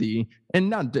more and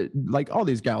not like all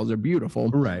these gals are beautiful,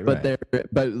 Right,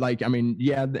 but like, I mean,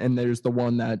 yeah. And there's the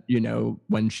one that,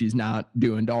 when she's not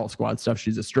doing doll squad stuff,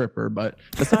 she's a stripper. But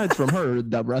besides from her,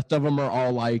 the rest of them are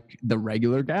all like the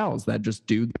regular gals that just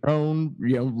do their own,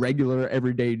 regular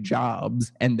everyday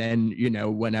jobs. And then,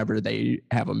 whenever they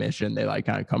have a mission, they like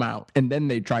kind of come out. And then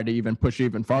they try to even push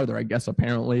even farther. I guess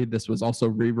apparently this was also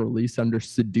re-released under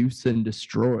Seduce and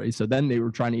Destroy. So then they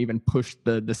were trying to even push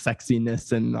the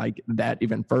sexiness and like that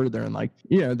even further. And like,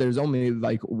 there's only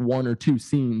like one or two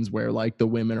scenes where like the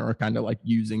women are kind of like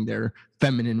using their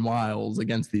feminine wiles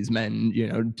against these men.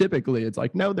 Typically it's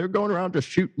like, no, they're going around just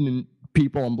shooting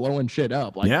people and blowing shit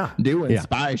up, like doing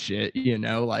spy shit,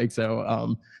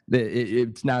 so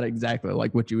it's not exactly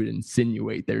like what you would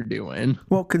insinuate they're doing.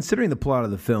 Well, considering the plot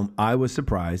of the film, I was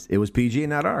surprised it was PG and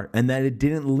not R, and that it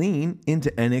didn't lean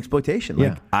into any exploitation.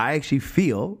 Like, I actually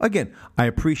feel, again, I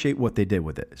appreciate what they did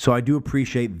with it, so I do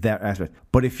appreciate that aspect.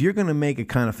 But if you're going to make a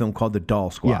kind of film called The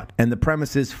Doll Squad, and the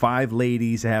premise is 5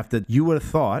 ladies have to, you would have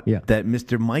thought that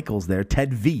Mr. Michaels there,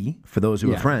 Ted V, for those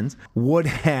who are friends, would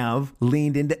have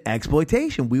leaned into exploitation.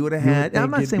 We would have had, I'm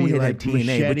not saying we had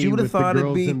TNA, but you would have thought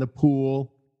it'd be in the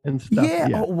pool and stuff.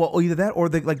 Oh, well, either that or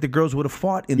the girls would have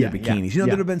fought in their bikinis. There'd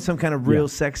have been some kind of real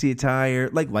sexy attire,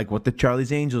 like what the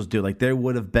Charlie's Angels do. Like there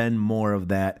would have been more of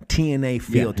that TNA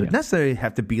feel to it. Not necessarily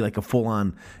have to be like a full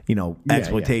on,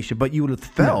 exploitation, but you would have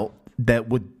felt that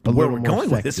would where we're going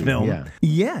with this film.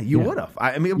 You would have.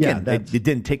 I mean, again, it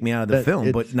didn't take me out of the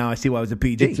film, but now I see why it was a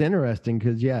PG. It's interesting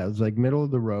because it was like middle of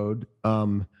the road.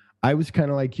 I was kind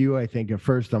of like you. I think at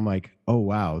first I'm like, oh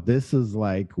wow, this is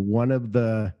like one of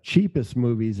the cheapest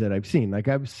movies that I've seen. Like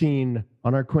I've seen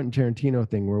on our Quentin Tarantino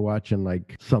thing, we're watching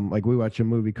we watched a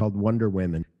movie called Wonder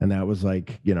Women, and that was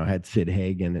like, had Sid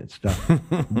Hagen and stuff.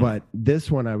 But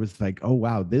this one I was like, oh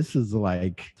wow, this is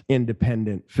like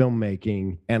independent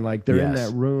filmmaking, and like they're in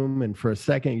that room, and for a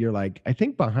second you're like, I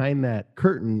think behind that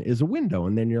curtain is a window,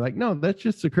 and then you're like, no, that's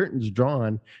just the curtains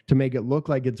drawn to make it look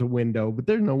like it's a window, but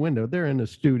there's no window. They're in a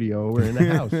studio or in a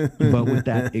house. But with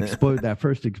that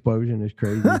first explosion is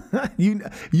crazy.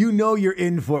 You're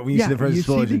in for it when you see the first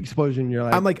explosion. See the explosion, you're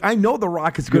like, I'm like, I know the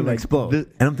rocket's going to explode. And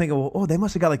I'm thinking, well, they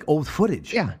must have got like old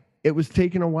footage. Yeah, it was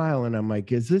taking a while, and I'm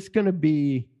like, is this going to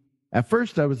be... At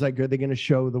first, I was like, are they going to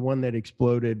show the one that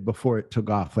exploded before it took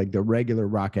off? Like the regular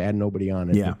rocket had nobody on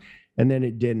it. Yeah. And then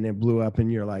it didn't. It blew up, and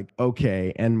you're like,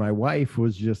 okay. And my wife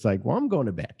was just like, well, I'm going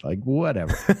to bed. Like,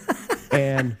 whatever.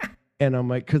 And I'm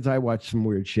like, because I watched some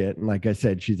weird shit. And like I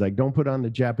said, she's like, don't put on the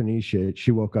Japanese shit.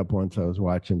 She woke up once I was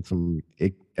watching some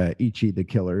Ichi the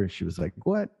Killer. She was like,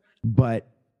 what? But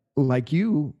like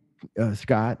you,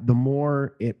 Scott, the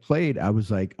more it played, I was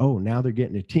like, oh, now they're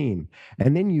getting a team.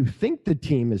 And then you think the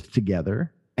team is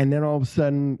together, and then all of a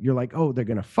sudden you're like, oh, they're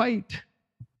going to fight.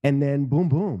 And then boom,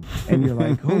 boom. And you're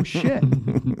like, oh, shit.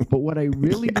 But what I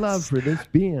really love for this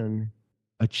being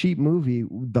a cheap movie,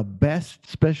 the best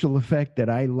special effect that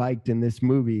I liked in this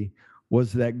movie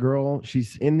was that girl.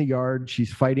 She's in the yard.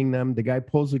 She's fighting them. The guy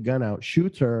pulls a gun out,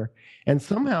 shoots her, and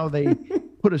somehow they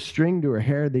put a string to her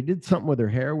hair. They did something with her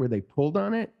hair where they pulled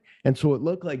on it. And so it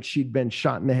looked like she'd been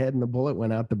shot in the head and the bullet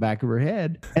went out the back of her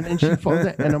head. And then she falls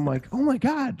down. And I'm like, oh my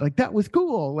God, like that was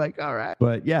cool. Like, all right.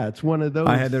 But yeah, it's one of those.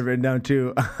 I had that written down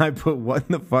too. I put, what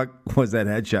in the fuck was that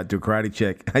headshot to a karate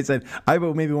chick? I said, I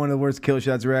put maybe one of the worst kill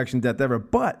shots, reaction death ever.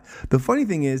 But the funny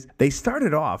thing is, they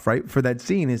started off, right, for that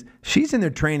scene is she's in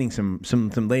there training some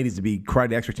ladies to be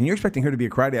karate experts. And you're expecting her to be a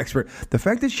karate expert. The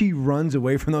fact that she runs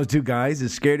away from those two guys,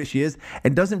 as scared as she is,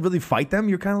 and doesn't really fight them,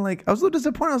 you're kind of like, I was a little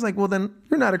disappointed. I was like, well, then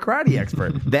you're not a karate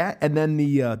expert. That, and then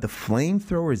the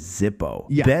flamethrower Zippo.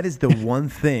 Yeah. That is the one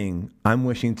thing I'm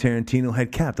wishing Tarantino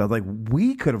had kept. I was like,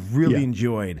 we could have really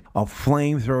enjoyed a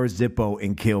flamethrower Zippo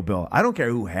in Kill Bill. I don't care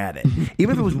who had it.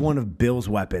 Even if it was one of Bill's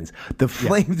weapons, the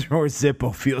flamethrower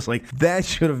Zippo feels like that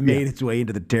should have made its way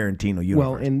into the Tarantino universe.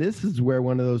 Well, and this is where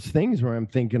one of those things where I'm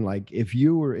thinking, like, if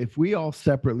we all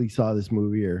separately saw this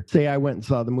movie, or say I went and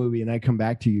saw the movie and I come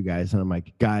back to you guys and I'm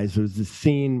like, guys, there's this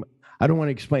scene. I don't want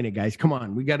to explain it, guys. Come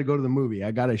on. We got to go to the movie.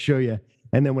 I got to show you.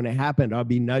 And then when it happened, I'll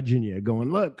be nudging you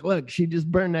going, look, she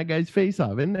just burned that guy's face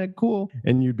off. Isn't that cool?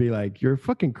 And you'd be like, you're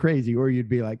fucking crazy. Or you'd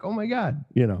be like, oh my God,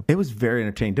 It was very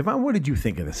entertaining. Devon, what did you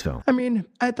think of this film? I mean,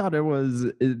 I thought it was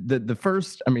the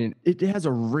first, I mean, it has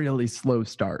a really slow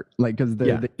start. Like, because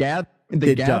the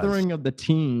gathering of the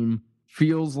team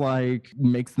feels like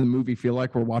makes the movie feel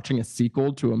like we're watching a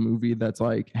sequel to a movie that's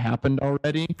like happened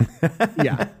already.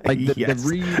 Yeah, like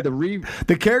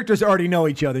the characters already know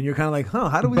each other, and you're kind of like, huh,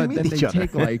 how do we meet each other?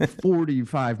 But then they take like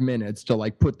 45 minutes to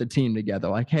like put the team together.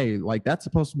 Like, hey, like that's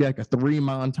supposed to be like a 3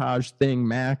 montage thing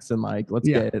max, and like let's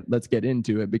get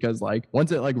into it, because like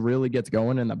once it like really gets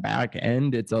going in the back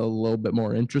end, it's a little bit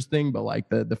more interesting. But like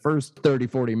the first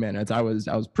 30-40 minutes, I was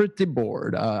pretty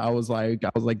bored. I was like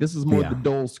this is more the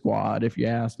Dole Squad, if you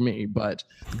ask me. But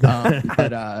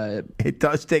it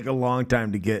does take a long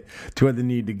time to get to where they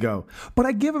need to go. But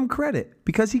I give him credit,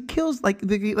 because he kills, like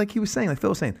he was saying, like Phil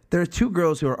was saying, there are 2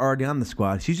 girls who are already on the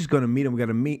squad. She's just going to meet them. We got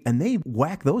to meet, and they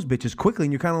whack those bitches quickly.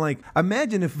 And you're kind of like,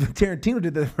 imagine if Tarantino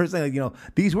did the first thing, like,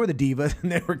 these were the divas,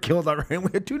 and they were killed already. And we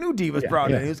had 2 new divas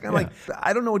brought in. He was kind of like,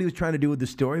 I don't know what he was trying to do with the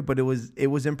story, but it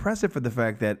was impressive for the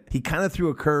fact that he kind of threw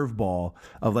a curveball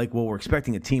of like, well, we're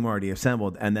expecting a team already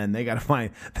assembled, and then they got to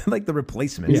find like the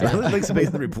replacements. Yeah. Like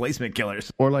the replacement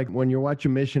killers. Or like when you're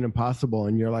watching Mission Impossible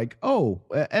and you're like, oh,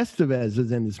 Estevez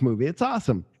is in this movie. It's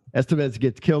awesome. Estevez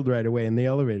gets killed right away in the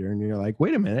elevator, and you're like,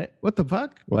 wait a minute, what the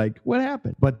fuck? Like, what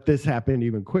happened? But this happened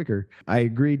even quicker. I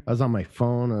agreed. I was on my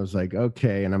phone. I was like,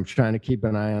 okay, and I'm trying to keep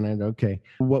an eye on it. Okay.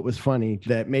 What was funny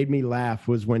that made me laugh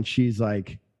was when she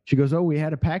goes, oh, we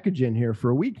had a package in here for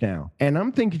a week now. And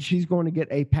I'm thinking she's going to get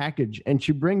a package, and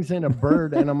she brings in a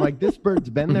bird, and I'm like, this bird's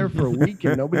been there for a week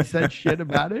and nobody said shit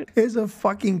about it. It's a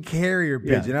fucking carrier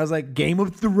pigeon. Yeah. I was like, Game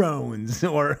of Thrones,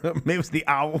 or maybe it was the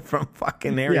owl from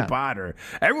fucking Harry Potter.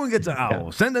 Everyone gets an owl. Yeah.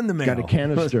 Send them the mail. Got a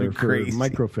canister for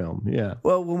microfilm. Yeah.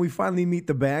 Well, when we finally meet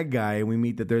the bad guy, and we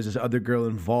meet that there's this other girl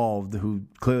involved who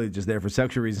clearly just there for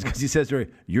sexual reasons, because he says to her,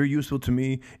 you're useful to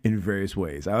me in various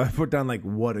ways. I put down like,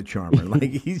 what a charmer.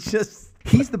 Like, he's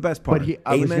the best part. But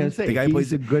I was going to say, the guy who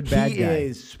plays a good bad guy. He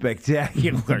is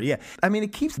spectacular. Yeah. I mean,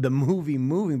 it keeps the movie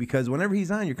moving, because whenever he's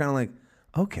on, you're kind of like,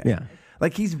 okay. Yeah.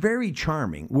 Like, he's very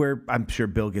charming, where I'm sure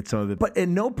Bill gets some of it. But at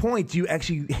no point do you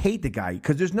actually hate the guy,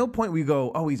 because there's no point where you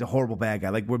go, oh, he's a horrible bad guy.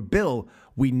 Like, where Bill,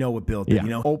 we know what Bill did.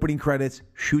 Opening credits,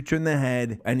 shoots her in the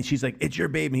head, and she's like, it's your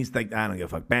baby. And he's like, I don't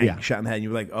give a fuck. Bang, shot in the head. And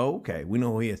you're like, oh, okay, we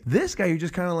know who he is. This guy, you're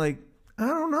just kind of like, I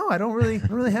don't know. I don't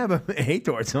really have a hate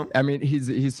towards him. I mean,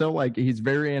 he's so like, he's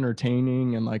very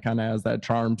entertaining and like kind of has that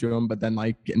charm to him. But then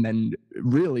like, and then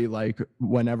really like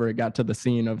whenever it got to the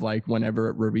scene of like, whenever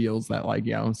it reveals that like,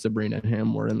 Sabrina and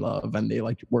him were in love and they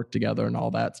like work together and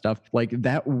all that stuff, like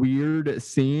that weird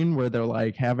scene where they're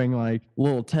like having like a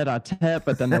little tete-a-tete,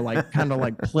 but then they're like kind of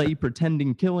like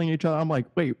pretending killing each other. I'm like,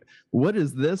 wait, what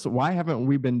is this? Why haven't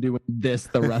we been doing this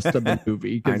the rest of the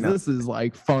movie? Because this is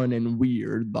like fun and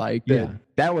weird. Like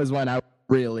that was when I was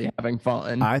really having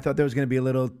fun. I thought there was going to be a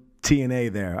little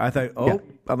TNA there. I thought,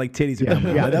 I'm like, titties are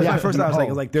coming. Yeah. That's my first thought. I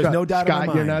was like, there's no doubt in my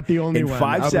mind. You're not the only one. In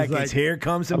 5 seconds, here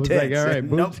comes some tits. Like, all right,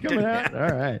 boobs coming out. All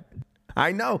right.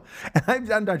 I know. I'm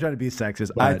not trying to be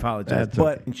sexist. I apologize.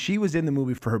 But she was in the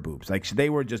movie for her boobs. Like, they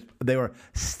were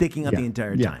sticking out the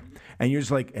entire time. And you're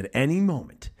just like, at any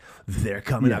moment, they're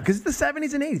coming out. Because it's the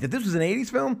 70s and 80s. If this was an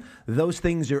 80s film, those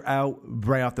things are out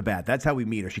right off the bat. That's how we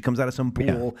meet her. She comes out of some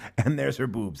pool, and there's her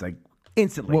boobs. Like,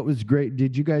 instantly. What was great,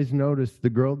 did you guys notice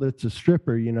the girl that's a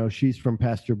stripper, she's from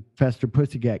Faster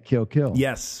Pussycat Kill Kill?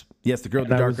 Yes, the girl with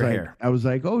the darker hair. I was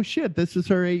like, oh shit, this is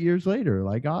her 8 years later.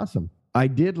 Like, awesome. I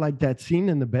did like that scene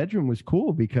in the bedroom was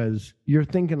cool, because you're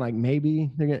thinking like maybe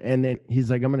and then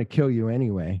he's like, I'm going to kill you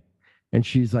anyway. And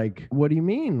she's like, what do you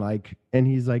mean? Like, and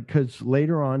he's like, because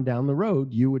later on down the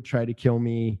road, you would try to kill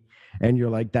me. And you're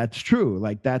like, that's true.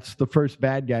 Like, that's the first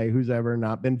bad guy who's ever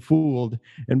not been fooled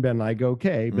and been like,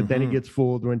 okay. But then he gets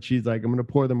fooled when she's like, I'm going to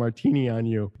pour the martini on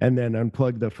you and then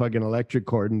unplug the fucking electric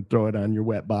cord and throw it on your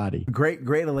wet body. Great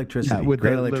electricity. Yeah, with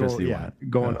great electricity.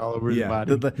 Going all over his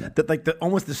body.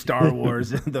 Almost the Star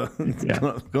Wars,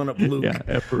 going up Luke. Yeah,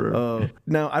 Emperor.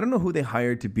 Now, I don't know who they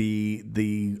hired to be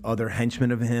the other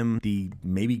henchman of him, the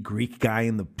maybe Greek guy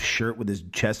in the shirt with his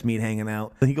chest meat hanging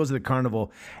out. He goes to the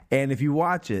carnival, and if you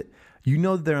watch it, you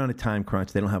know that they're on a time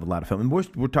crunch. They don't have a lot of film. And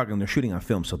we're talking, they're shooting on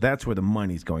film, so that's where the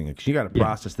money's going. Because you got to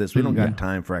process this. We don't got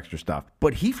time for extra stuff.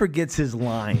 But he forgets his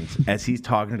lines as he's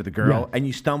talking to the girl, and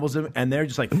you stumbles him, and they're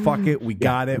just like, fuck it, we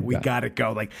got it, we got to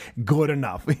go. Like, good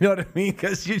enough. You know what I mean?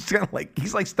 Because you're just kind of like,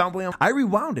 he's like stumbling. I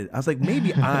rewound it. I was like,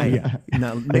 maybe maybe I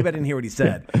didn't hear what he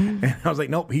said. And I was like,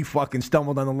 nope, he fucking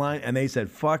stumbled on the line, and they said,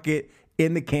 fuck it.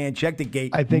 In the can, check the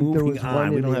gate. I think there was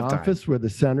one in the office where the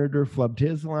senator flubbed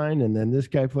his line and then this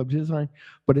guy flubbed his line.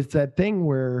 But it's that thing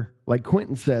where, like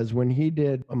Quentin says, when he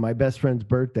did My Best Friend's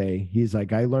Birthday, he's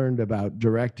like, I learned about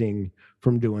directing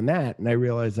from doing that. And I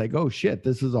realized like, oh shit,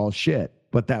 this is all shit.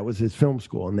 But that was his film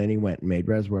school. And then he went and made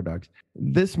Reservoir Dogs.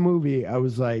 This movie, I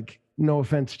was like, no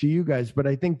offense to you guys, but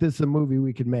I think this is a movie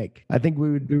we could make. I think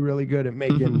we would be really good at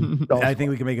making. I think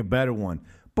we can make a better one.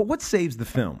 But what saves the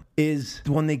film is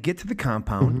when they get to the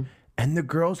compound and the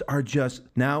girls are just,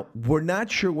 now we're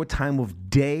not sure what time of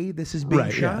day this is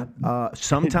being shot. Yeah.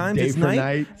 Sometimes it's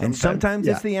night and sometimes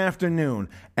it's the afternoon,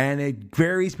 and it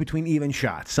varies between even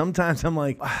shots. Sometimes I'm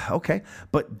like, okay,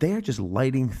 but they're just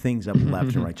lighting things up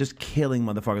left and right, just killing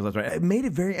motherfuckers left and right. It made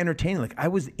it very entertaining. Like, I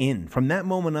was in from that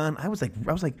moment on. I was like,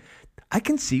 I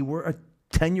can see where a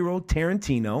 10-year-old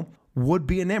Tarantino would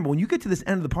be enamored. When you get to this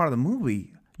end of the part of the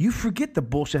movie, you forget the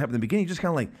bullshit happened in the beginning. You're just kind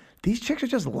of like, these chicks are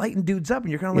just lighting dudes up,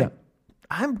 and you're kind of like,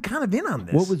 I'm kind of in on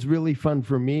this. What was really fun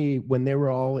for me when they were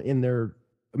all in their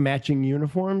matching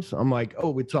uniforms, I'm like,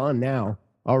 oh, it's on now.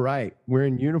 All right, we're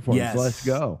in uniforms. Yes. Let's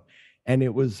go. And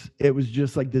it was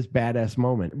just like this badass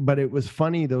moment. But it was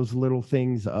funny, those little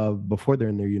things of before they're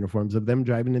in their uniforms, of them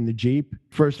driving in the Jeep.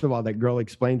 First of all, that girl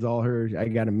explains all her, I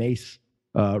got a mace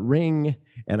ring,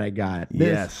 and I got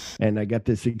this, and I got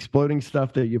this exploding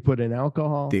stuff that you put in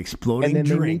alcohol. The exploding and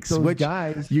then drinks, they meet those which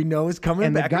guys, is coming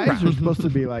and back. And the guys around. are supposed to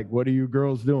be like, "What are you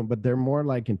girls doing?" But they're more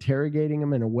like interrogating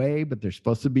them in a way. But they're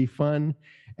supposed to be fun.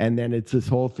 And then it's this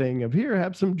whole thing of, here,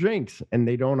 have some drinks, and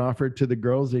they don't offer it to the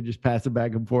girls. They just pass it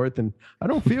back and forth, and I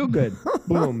don't feel good.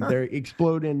 Boom, they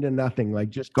explode into nothing, like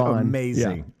just gone.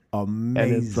 Amazing. Yeah.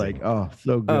 Amazing. And it's like, oh,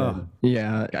 so good.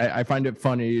 Yeah, I find it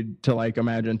funny to like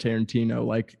imagine Tarantino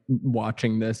like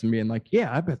watching this and being like,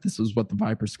 yeah, I bet this is what the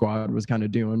Viper Squad was kind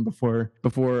of doing before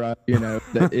you know,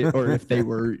 or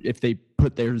if they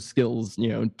put their skills, you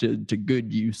know, to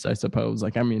good use, I suppose.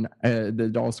 Like, I mean, the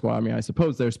Doll Squad, I mean, I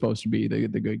suppose they're supposed to be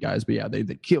the good guys, but yeah, they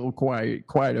kill quite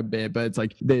a bit. But it's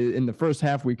like in the first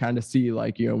half, we kind of see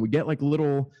like, you know, we get like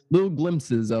little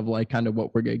glimpses of like kind of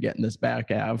what we're gonna get in this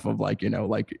back half of like, you know,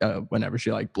 like whenever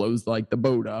she like blows like the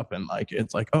boat up, and like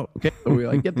it's like, oh, okay, so we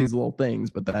like get these little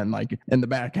things. But then like in the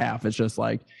back half, it's just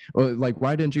like, well, like,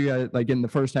 why didn't you guys, like in the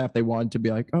first half they wanted to be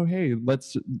like, oh hey,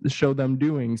 let's show them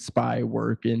doing spy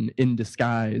work in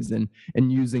disguise and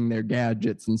using their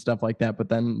gadgets and stuff like that, but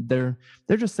then they're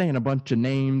just saying a bunch of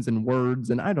names and words,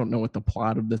 and I don't know what the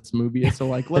plot of this movie is. So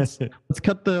like, let's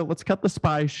cut the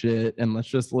spy shit, and let's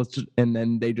just and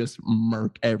then they just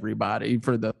murk everybody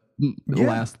for the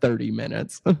last 30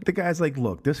 minutes. The guy's like,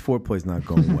 look, this foreplay's not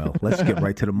going well. Let's get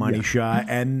right to the money shot.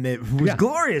 And it was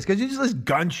glorious because you just this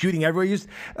gun shooting everywhere. You just,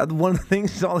 one of the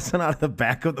things is all of a sudden out of the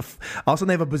back of the, also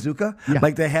they have a bazooka.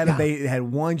 Like they had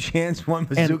one chance, one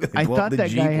bazooka. I thought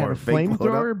that guy had a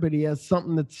flamethrower, but he has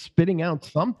something that's spitting out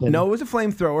something. No, it was a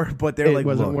flamethrower, but they're like,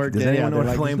 wasn't look, working. does anyone know what a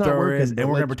like, flamethrower is? And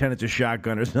we're going to pretend it's a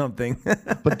shotgun or something.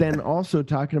 But then also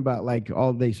talking about like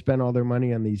they spent all their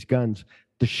money on these guns.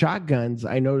 The shotguns,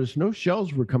 I noticed no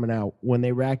shells were coming out when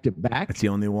they racked it back. That's the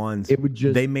only ones. It would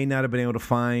just. They may not have been able to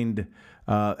find.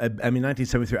 I mean,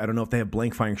 1973. I don't know if they have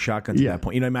blank firing shotguns at that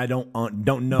point. You know what I mean? I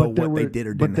don't know what they did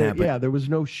or didn't have. Yeah, there was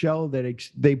no shell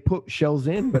that they put shells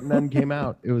in, but none came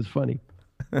out. It was funny.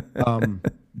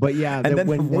 But yeah, and then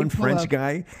the one French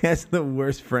guy has the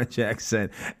worst French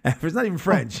accent. It's not even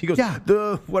French. He goes,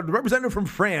 the representative from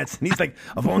France, and he's like,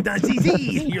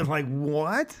 you're like,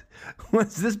 what?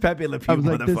 What's this Pepe Le Pew I was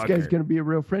like, motherfucker? This guy's going to be a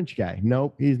real French guy.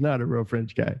 Nope, he's not a real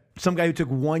French guy. Some guy who took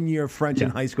 1 year of French in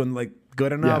high school and like,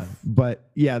 good enough. Yeah. But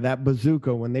yeah, that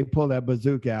bazooka, when they pull that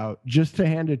bazooka out, just to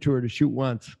hand it to her to shoot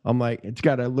once, I'm like, it's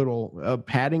got a little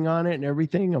padding on it and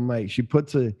everything. I'm like, she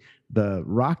puts the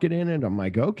rocket in it. I'm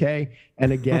like, okay.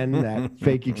 And again, that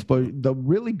fake explosion. The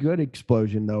really good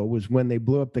explosion, though, was when they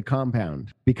blew up the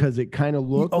compound, because it kind of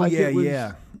looked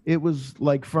it was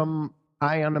like from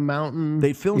high on a mountain.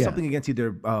 They filmed something against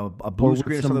either a blue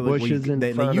screen or something. Bushes like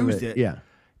they used it. Yeah.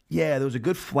 Yeah, there was a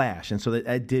good flash. And so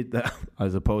I did that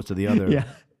as opposed to the other. Yeah.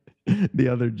 The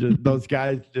other, those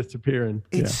guys disappearing.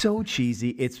 It's so cheesy.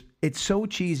 It's so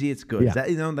cheesy. It's good. Yeah.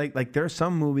 That, you know, like there are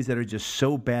some movies that are just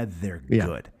so bad they're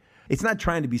good. It's not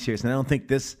trying to be serious, and I don't think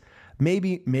this.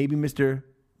 Maybe Mr.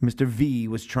 V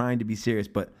was trying to be serious,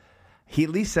 but he at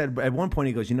least said at one point,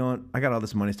 he goes, you know what? I got all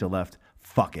this money still left.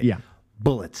 Fuck it. Yeah.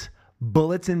 Bullets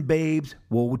and babes.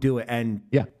 We'll do it. And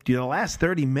the last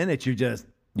 30 minutes,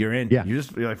 you're in. Yeah. You're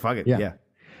like, fuck it. Yeah.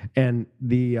 And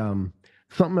the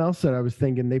something else that I was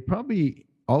thinking, they probably,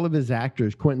 all of his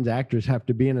actors, Quentin's actors, have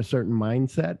to be in a certain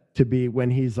mindset to be when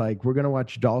he's like, we're going to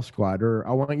watch Doll Squad, or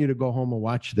I want you to go home and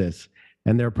watch this.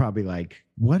 And they're probably like,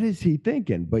 what is he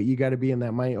thinking? But you got to be in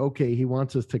that mind. Okay, he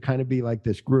wants us to kind of be like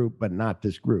this group, but not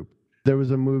this group. There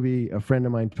was a movie, a friend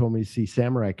of mine told me to see,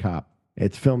 Samurai Cop.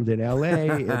 It's filmed in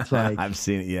L.A. It's like I've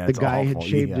seen it. Yeah, the guy had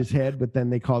shaved his head, but then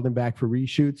they called him back for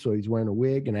reshoot, so he's wearing a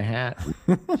wig and a hat.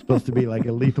 It's supposed to be like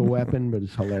a lethal weapon, but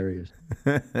it's hilarious.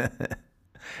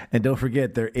 And don't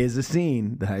forget, there is a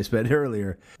scene that I said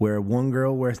earlier where one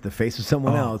girl wears the face of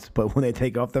someone else, but when they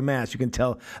take off the mask, you can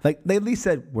tell, like, they at least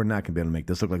said, we're not going to be able to make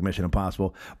this look like Mission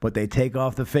Impossible, but they take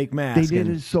off the fake mask. They did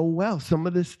it so well. Some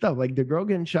of this stuff, like the girl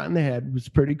getting shot in the head was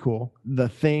pretty cool. The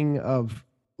thing of,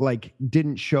 like,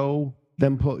 didn't show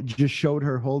them, just showed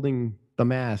her holding the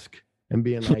mask and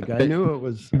being like, I knew it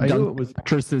was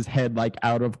actress's head like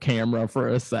out of camera for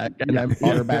a sec, and then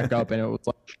brought her back up, and it was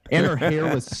like, and her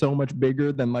hair was so much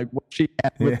bigger than like what she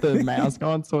had with the mask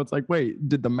on. So it's like, wait,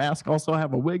 did the mask also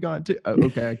have a wig on too?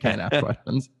 Okay, I can't ask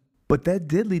questions. But that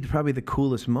did lead to probably the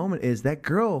coolest moment is that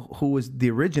girl who was the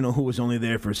original, who was only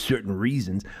there for certain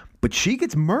reasons, but she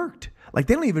gets murked. Like,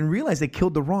 they don't even realize they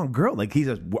killed the wrong girl. Like, he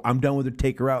says, I'm done with her,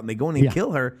 take her out. And they go in and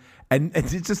kill her. And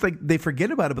it's just like, they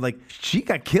forget about it. But, like, she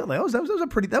got killed. Like, that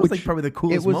was like probably the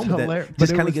coolest moment. That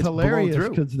just kind of gets blown through.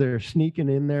 Because they're sneaking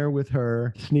in there with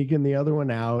her, sneaking the other one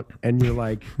out. And you're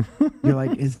like,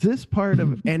 is this part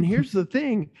of... And here's the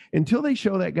thing. Until they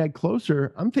show that guy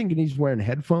closer, I'm thinking he's wearing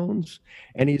headphones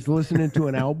and he's listening to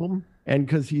an album. And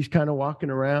because he's kind of walking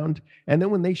around. And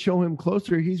then when they show him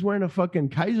closer, he's wearing a fucking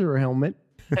Kaiser helmet.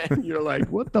 And you're like,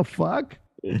 what the fuck?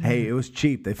 Hey, it was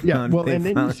cheap. They found, and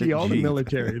then you see all the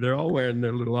military. They're all wearing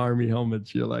their little army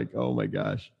helmets. You're like, oh my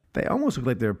gosh. They almost look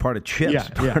like they're part of chips.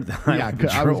 Yeah.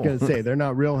 I was going to say, they're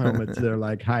not real helmets. They're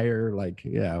like higher, like,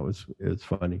 it was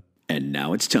funny. And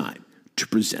now it's time to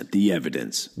present the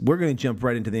evidence. We're going to jump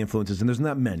right into the influences, and there's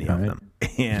not many of them.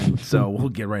 And so we'll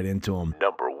get right into them.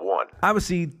 Number 1.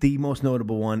 Obviously, the most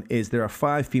notable one is there are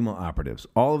 5 female operatives,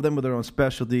 all of them with their own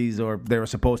specialties, or they were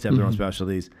supposed to have their own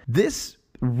specialties. This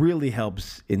really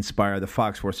helps inspire the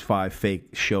Fox Force 5 fake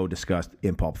show discussed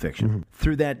in Pulp Fiction.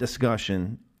 Through that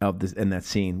discussion of this in that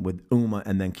scene with Uma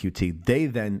and then QT, they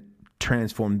then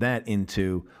transform that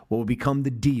into what will become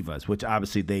the Divas, which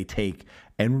obviously they take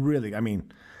and really, I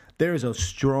mean, there is a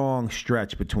strong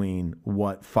stretch between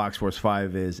what Fox Force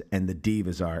 5 is and the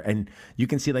Divas are. And you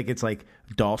can see, like, it's like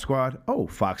Doll Squad,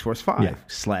 Fox Force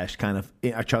 5 / kind of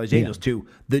Charlie's Angels 2,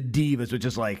 the Divas, which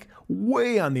is like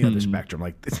way on the other spectrum.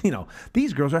 Like, you know,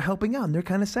 these girls are helping out and they're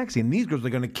kind of sexy. And these girls are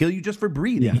going to kill you just for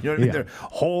breathing. You know what I mean? They're a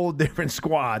whole different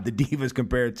squad, the Divas,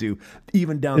 compared to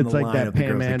even down the line like that of the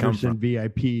Pam girls Anderson they come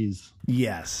from. VIPs.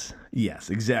 Yes,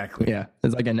 exactly. Yeah,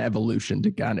 it's like an evolution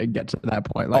to kind of get to that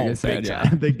point. Like I said,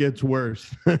 It gets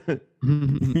worse.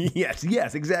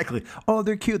 Yes, exactly. Oh,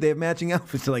 they're cute. They have matching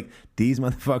outfits. So, like, these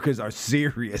motherfuckers are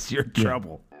serious. You're in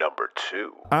trouble. Number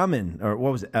 2. Amen, or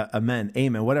what was it?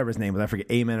 Amen, whatever his name was. I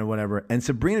forget, Amen or whatever. And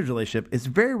Sabrina's relationship is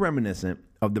very reminiscent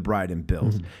of the bride and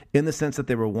Bill's in the sense that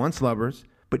they were once lovers,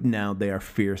 but now they are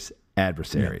fierce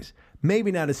adversaries.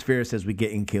 Maybe not as fierce as we get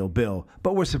in Kill Bill,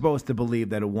 but we're supposed to believe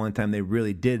that at one time they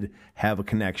really did have a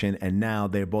connection, and now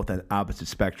they're both on opposite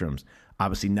spectrums.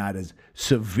 Obviously not as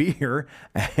severe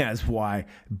as why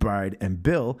Bride and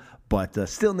Bill, but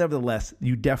still, nevertheless,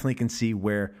 you definitely can see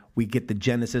where we get the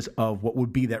genesis of what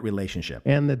would be that relationship.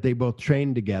 And that they both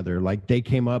trained together. Like, they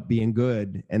came up being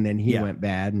good, and then he went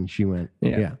bad, and she went,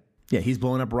 Yeah, he's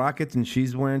blowing up rockets and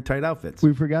she's wearing tight outfits.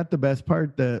 We forgot the best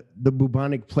part. The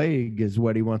bubonic plague is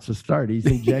what he wants to start. He's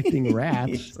injecting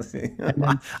rats. I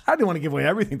didn't want to give away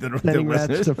everything to the sending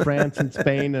rats to France and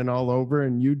Spain and all over,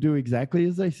 and you do exactly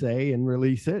as I say and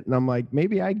release it. And I'm like,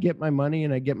 maybe I get my money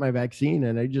and I get my vaccine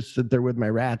and I just sit there with my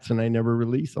rats and I never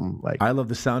release them. Like, I love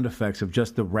the sound effects of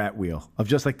just the rat wheel, of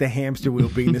just like the hamster wheel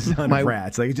being the sound of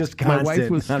rats. Like, just constant. My wife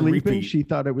was sleeping. Repeat. She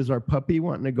thought it was our puppy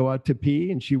wanting to go out to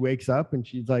pee, and she wakes up and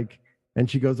she's like, and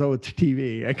she goes, oh, it's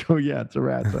TV. I go, yeah, it's a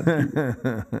rat.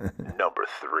 Number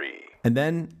 3. And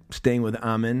then, staying with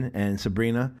Amin and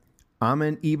Sabrina,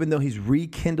 Amin, even though he's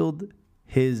rekindled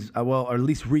his, or at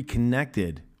least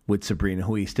reconnected with Sabrina,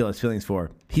 who he still has feelings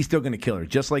for, he's still going to kill her,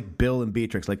 just like Bill and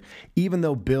Beatrix. Like, even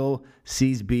though Bill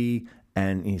sees B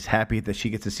and he's happy that she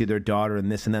gets to see their daughter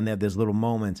and this, and then they have these little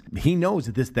moments, he knows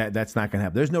that that's not going to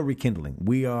happen. There's no rekindling.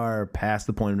 We are past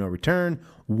the point of no return.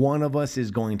 One of us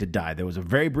is going to die. There was a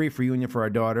very brief reunion for our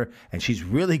daughter, and she's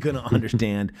really going to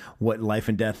understand what life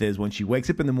and death is when she wakes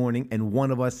up in the morning and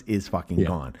one of us is fucking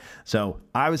gone. So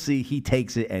obviously he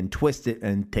takes it and twists it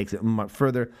and takes it much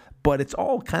further, but it's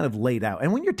all kind of laid out.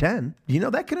 And when you're 10,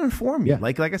 that can inform you.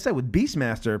 Like I said, with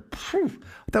Beastmaster,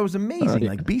 that was amazing.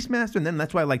 Like Beastmaster, and then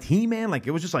that's why I liked He-Man. Like,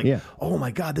 it was just like, oh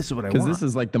my God, this is what I want. Because this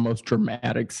is like the most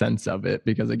dramatic sense of it.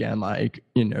 Because again, like,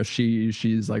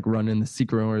 she's like running the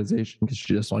secret organization because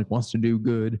she just like wants to do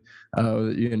good,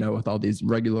 with all these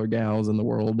regular gals in the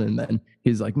world. And then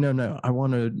he's like, no, I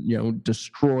want to,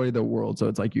 destroy the world. So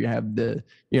it's like you have the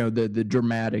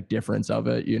dramatic difference of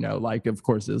it, like, of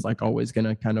course, is like always going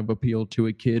to kind of appeal to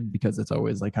a kid because it's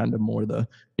always like kind of more the,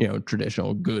 you know,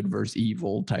 traditional good versus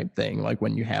evil type thing. Like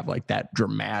when you have like that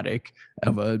dramatic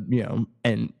of a, you know,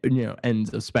 and, you know,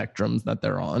 ends of spectrums that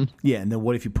they're on. Yeah. And then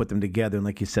what if you put them together? And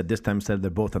like you said, this time instead of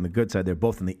they're both on the good side, they're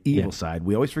both on the evil side.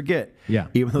 We always forget. Yeah.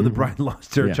 Even though the bride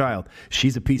lost her child,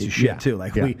 she's a piece of shit too.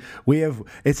 Like we have,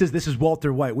 it says this is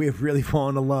Walter White. We have really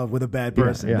fallen in love with a bad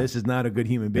person. This is not a good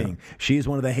human being. She's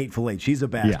one of the hateful eight. She's a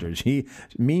bastard. She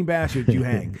mean bastard. You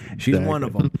hang. She's one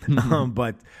of them.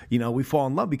 But you know, we fall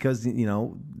in love because, you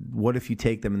know, what if you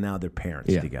take them and now they're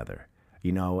parents together?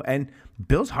 You know, and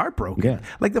Bill's heartbroken. Yeah.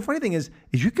 Like the funny thing is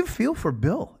you can feel for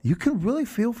Bill. You can really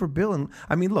feel for Bill. And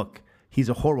I mean, look, he's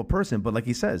a horrible person, but like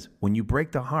he says, when you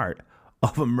break the heart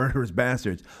of a murderous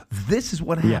bastard, this is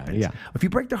what happens. If you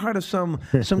break the heart of some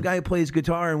guy who plays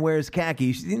guitar and wears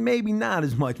khaki, maybe not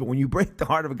as much, but when you break the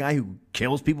heart of a guy who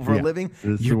kills people for a living,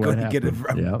 you're going to get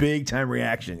a big time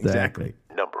reaction. Exactly.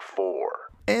 Number 4.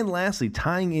 And lastly,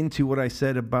 tying into what I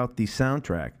said about the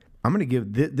soundtrack, I'm going to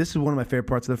give this is one of my favorite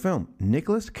parts of the film.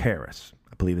 Nicholas Karas,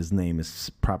 I believe his name is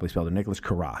properly spelled Nicholas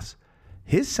Karas.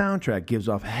 His soundtrack gives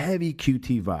off heavy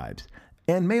QT vibes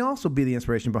and may also be the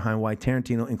inspiration behind why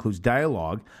Tarantino includes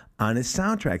dialogue on his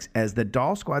soundtracks, as the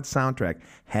Doll Squad soundtrack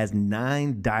has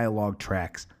 9 dialogue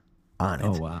tracks on it.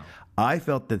 Oh, wow. I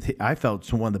felt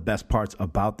one of the best parts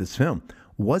about this film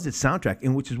was its soundtrack,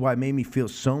 and which is why it made me feel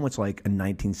so much like a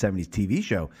 1970s TV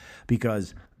show,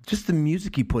 because just the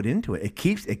music he put into it, it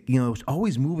keeps it, you know, it's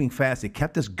always moving fast. It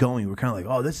kept us going. We're kind of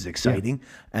like, oh, this is exciting.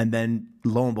 And then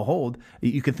lo and behold,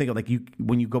 you can think of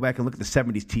when you go back and look at the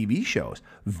 70s TV shows,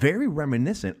 very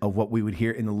reminiscent of what we would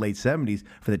hear in the late 70s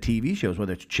for the TV shows,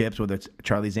 whether it's Chips, whether it's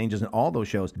Charlie's Angels, and all those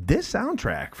shows. This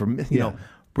soundtrack, from you know,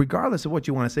 regardless of what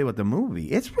you want to say about the movie,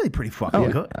 it's really pretty fucking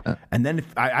good. And then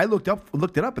I looked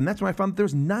it up, and that's when I found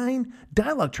there's 9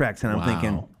 dialogue tracks, and I'm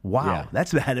thinking, wow,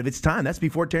 that's ahead of its time. That's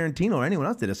before Tarantino or anyone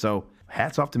else did it. So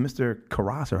hats off to Mr.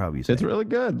 Karas, or however you say it. It's really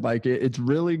good. Like it's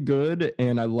really good,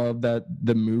 and I love that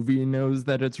the movie knows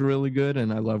that it's really good,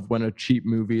 and I love when a cheap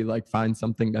movie like finds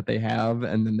something that they have,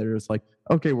 and then they're just like,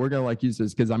 okay, we're gonna like use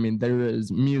this, because I mean there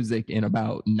is music in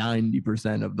about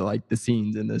 90% of the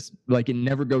scenes in this. Like it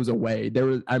never goes away.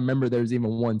 I remember there was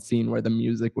even one scene where the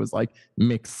music was like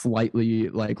mixed slightly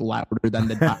like louder than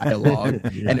the dialogue,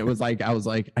 and it was like I was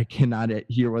like, I cannot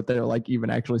hear what they're like even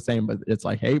actually saying, but it's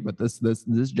like, hey, but this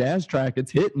jazz track,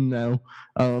 it's hitting though.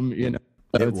 You know,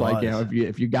 so it's like, you know,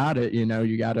 if you got it, you know,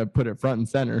 you got to put it front and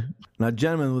center. Now,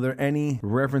 gentlemen, were there any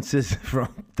references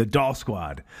from the Doll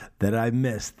Squad that I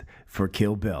missed for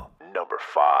Kill Bill? Number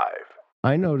 5.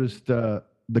 I noticed the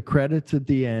credits at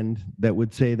the end that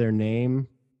would say their name,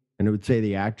 and it would say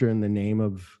the actor and the name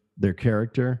of their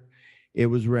character. It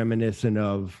was reminiscent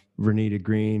of Vernita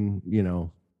Green, you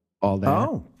know, all that.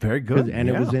 Oh, very good. And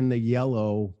it was in the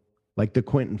yellow, like the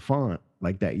Quentin font,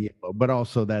 like that yellow. But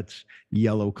also that's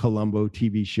yellow Columbo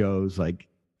TV shows, like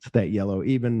it's that yellow.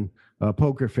 Even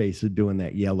Poker Face is doing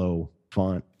that yellow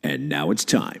font. And now it's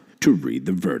time to read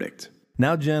the verdict.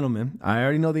 Now, gentlemen, I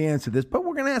already know the answer to this, but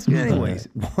we're going to ask you anyways.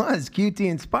 Was QT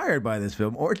inspired by this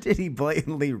film, or did he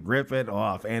blatantly rip it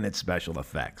off and its special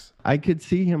effects? I could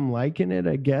see him liking it,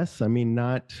 I guess. I mean,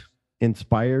 not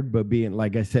inspired, but being,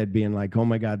 like I said, being like, oh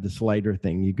my God, this lighter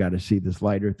thing, you got to see this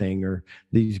lighter thing, or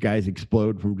these guys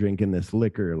explode from drinking this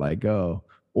liquor, like, oh,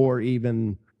 or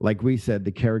even, like we said,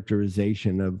 the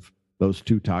characterization of those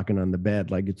two talking on the bed,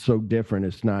 like it's so different.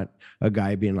 It's not a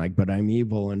guy being like, but I'm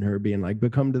evil, and her being like,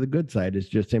 but come to the good side. It's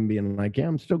just him being like, yeah,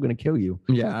 I'm still going to kill you.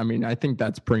 Yeah, I mean, I think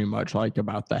that's pretty much like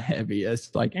about the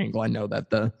heaviest like angle. I know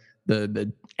that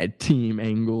the team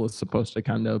angle is supposed to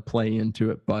kind of play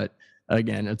into it, but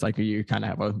again, it's like you kind of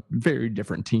have a very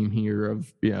different team here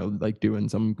of, you know, like doing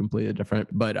something completely different.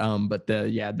 But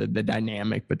the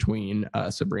dynamic between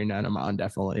Sabrina and Amon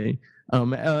definitely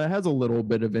has a little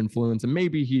bit of influence, and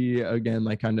maybe he again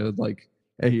like kind of like,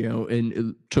 you know, and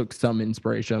it took some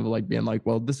inspiration of like being like,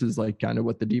 well, this is like kind of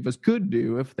what the divas could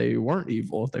do if they weren't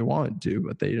evil, if they wanted to,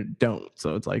 but they don't.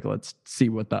 So it's like, let's see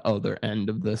what the other end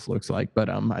of this looks like. But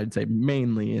I'd say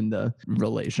mainly in the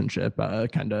relationship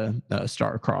kind of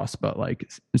star-crossed, but like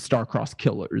star-crossed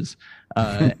killers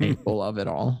angle of it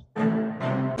all.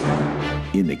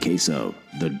 In the case of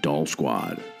the Doll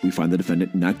Squad, we find the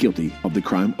defendant not guilty of the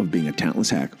crime of being a talentless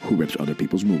hack who rips other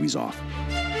people's movies off.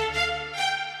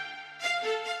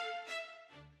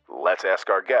 Let's ask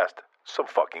our guest some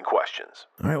fucking questions.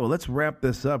 All right, well, let's wrap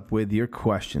this up with your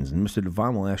questions. And Mr.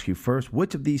 Devon will ask you first,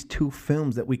 which of these two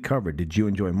films that we covered did you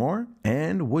enjoy more?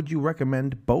 And would you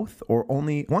recommend both or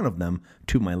only one of them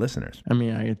to my listeners? I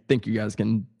mean, I think you guys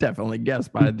can definitely guess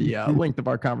by the length of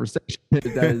our conversation. That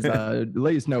is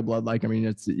Lady Snowblood. Like, I mean,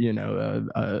 it's, you know,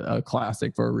 a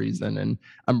classic for a reason. And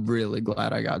I'm really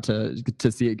glad I got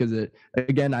to see it because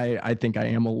again, I think I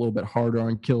am a little bit harder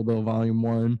on Kill Bill Volume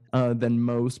 1 than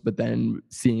most, but then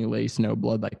seeing Lady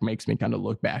Snowblood like makes me kind of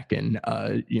look back and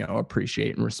you know,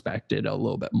 appreciate and respect it a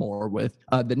little bit more with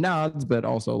the nods, but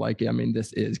also like, I mean,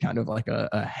 this is kind of like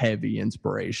a heavy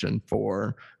inspiration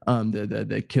for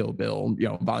the Kill Bill, you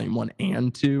know, Volume 1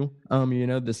 and 2. You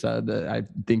know, this I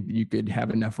think you could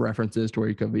have enough references to where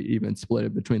you could even split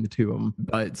it between the two of them.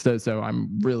 But so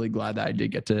I'm really glad that I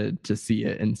did get to see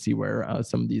it and see where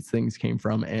some of these things came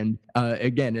from. And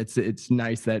again, it's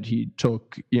nice that he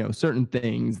took, you know, certain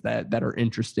things that are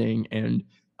interesting and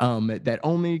that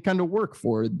only kind of work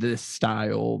for this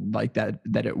style like that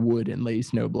it would in Lady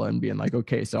Snowblood, and being like,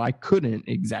 okay, so I couldn't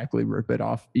exactly rip it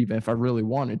off even if I really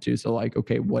wanted to. So like,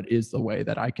 okay, what is the way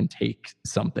that I can take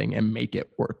something and make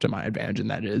it work to my advantage? And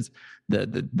that is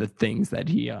the things that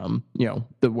he you know,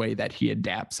 the way that he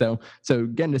adapts. So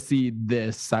getting to see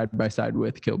this side by side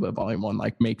with Kill Bill Volume 1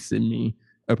 like makes me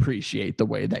appreciate the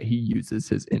way that he uses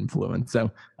his influence. So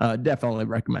definitely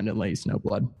recommended Lady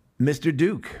Snowblood. Mr.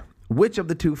 Duke, which of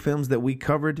the two films that we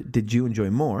covered did you enjoy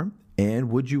more? And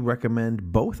would you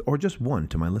recommend both or just one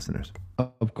to my listeners?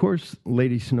 Of course,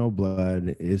 Lady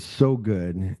Snowblood is so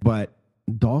good, but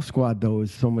Doll Squad, though,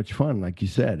 is so much fun. Like you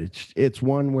said, it's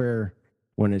one where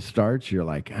when it starts, you're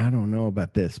like, I don't know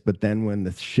about this. But then when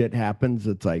the shit happens,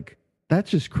 it's like, that's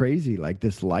just crazy. Like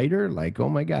this lighter, like, oh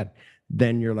my God.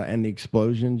 Then you're like, and the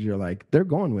explosions, you're like, they're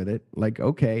going with it. Like,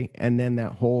 okay. And then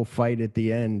that whole fight at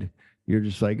the end, you're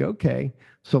just like, okay.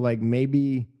 So like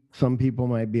maybe some people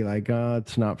might be like, oh,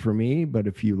 it's not for me. But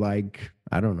if you like,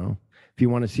 I don't know, if you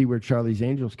want to see where Charlie's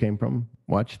Angels came from,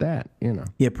 watch that, you know.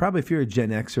 Yeah, probably if you're a Gen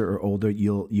Xer or older,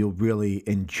 you'll really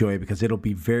enjoy it because it'll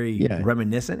be very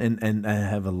reminiscent and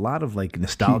have a lot of like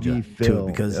nostalgia to it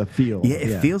because it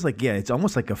feels like it's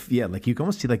almost like like you can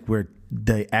almost see like where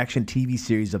the action TV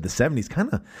series of the 70s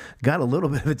kind of got a little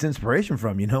bit of its inspiration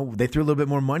from. You know, they threw a little bit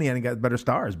more money and got better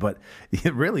stars, but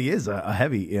it really is a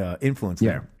heavy influence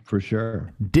there. For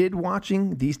sure. Did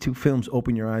watching these two films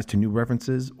open your eyes to new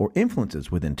references or influences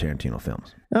within Tarantino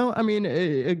films? No, I mean,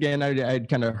 again, I'd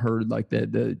kind of heard like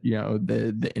the you know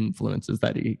the influences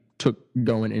that he took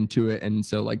going into it, and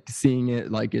so like seeing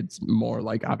it, like it's more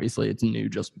like obviously it's new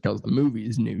just because the movie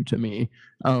is new to me,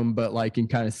 but like in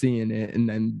kind of seeing it, and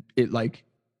then it like,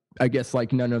 I guess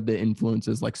like none of the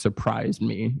influences like surprised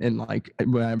me. And like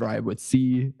whenever I would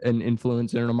see an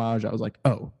influence or an homage, I was like,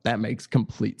 oh, that makes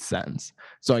complete sense.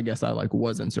 So I guess I like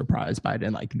wasn't surprised by it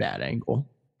in like that angle.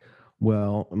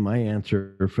 Well, my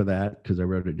answer for that, because I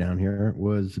wrote it down here,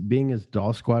 was being as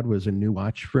Doll Squad was a new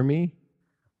watch for me.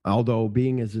 Although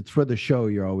being as it's for the show,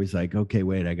 you're always like, okay,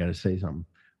 wait, I got to say something.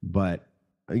 But,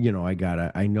 you know,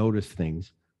 I noticed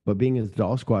things. But being as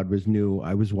Doll Squad was new,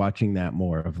 I was watching that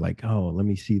more of like, oh, let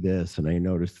me see this. And I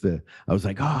noticed I was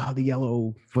like, oh, the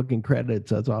yellow fucking credits.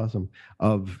 That's awesome.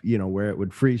 Of, you know, where it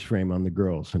would freeze frame on the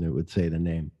girls and it would say the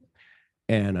name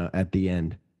and at the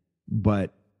end.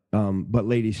 But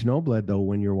Lady Snowblood, though,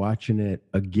 when you're watching it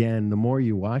again, the more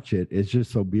you watch it, it's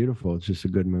just so beautiful. It's just a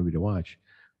good movie to watch.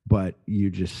 But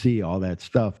you just see all that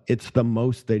stuff. It's the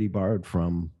most that he borrowed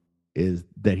from is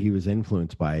that he was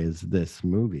influenced by is this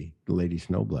movie, Lady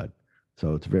Snowblood.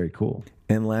 So it's very cool.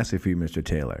 And lastly for you, Mr.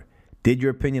 Taylor, did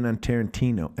your opinion on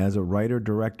Tarantino as a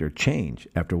writer-director change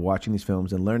after watching these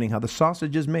films and learning how the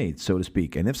sausage is made, so to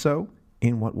speak? And if so,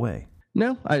 in what way?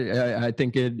 No, I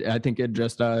think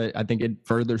it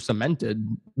further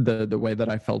cemented the way that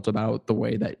I felt about the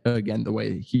way that, again, the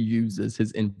way he uses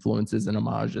his influences and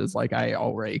homages. Like I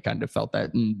already kind of felt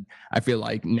that, and I feel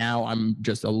like now I'm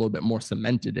just a little bit more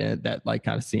cemented in it, that like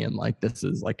kind of seeing like this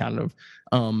is like kind of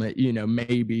you know,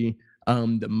 maybe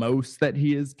the most that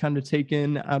he has kind of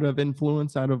taken out of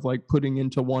influence, out of like putting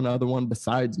into one other one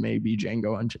besides maybe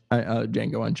Django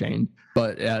Unchained,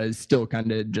 but still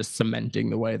kind of just cementing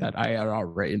the way that I had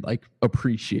already like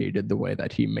appreciated the way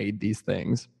that he made these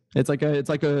things. It's like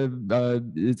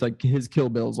his Kill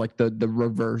Bill's like the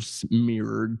reverse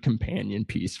mirrored companion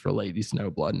piece for Lady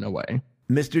Snowblood in a way.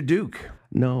 Mr. Duke.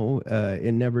 No,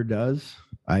 it never does.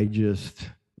 I just,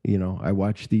 you know, I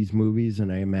watch these movies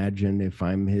and I imagine if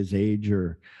I'm his age,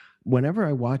 or whenever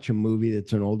I watch a movie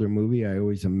that's an older movie, I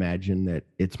always imagine that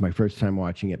it's my first time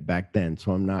watching it back then.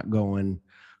 So I'm not going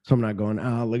So I'm not going,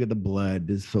 oh, look at the blood.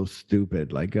 This is so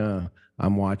stupid. Like, I'm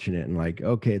watching it and like,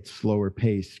 okay, it's slower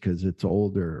paced because it's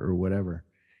older or whatever.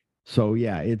 So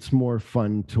yeah, it's more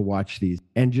fun to watch these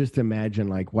and just imagine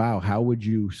like, wow, how would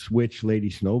you switch Lady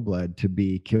Snowblood to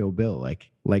be Kill Bill?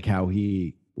 Like how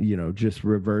he, just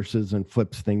reverses and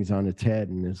flips things on its head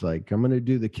and is like, I'm going to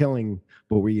do the killing,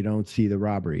 but where you don't see the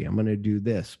robbery. I'm going to do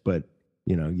this, but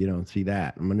you don't see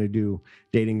that. I'm going to do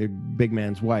dating the big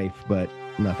man's wife, but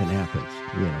nothing happens,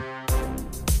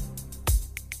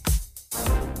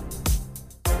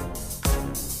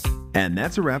 And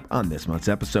that's a wrap on this month's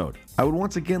episode. I would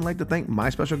once again like to thank my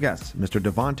special guests, Mr.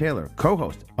 Devon Taylor,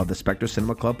 co-host of the Spectre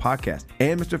Cinema Club podcast,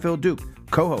 and Mr. Phil Duke,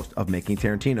 co-host of Making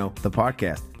Tarantino, the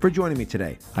podcast, for joining me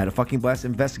today. I had a fucking blast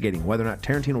investigating whether or not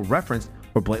Tarantino referenced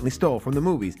or blatantly stole from the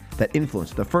movies that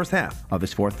influenced the first half of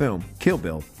his fourth film, Kill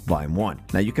Bill Volume 1.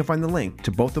 Now you can find the link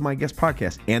to both of my guest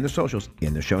podcasts and their socials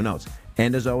in the show notes.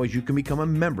 And as always, you can become a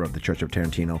member of the Church of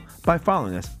Tarantino by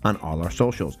following us on all our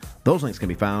socials. Those links can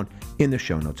be found in the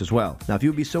show notes as well. Now, if you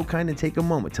would be so kind and take a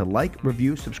moment to like,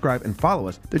 review, subscribe, and follow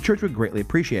us, the church would greatly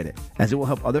appreciate it, as it will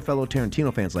help other fellow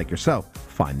Tarantino fans like yourself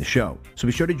find the show. So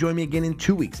be sure to join me again in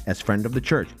 2 weeks as friend of the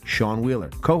church, Sean Wheeler,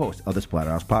 co-host of the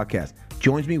Splatterhouse podcast,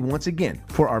 joins me once again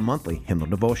for our monthly hymnal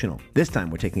devotional. This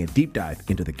time, we're taking a deep dive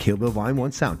into the Kill Bill Volume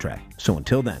 1 soundtrack. So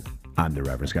until then, I'm the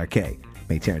Reverend Scott K.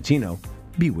 May Tarantino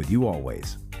be with you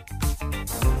always.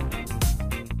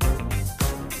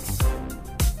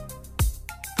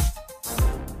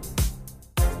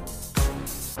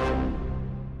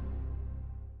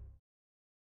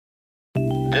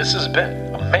 This has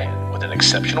been a Man with an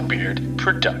Exceptional Beard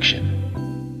production.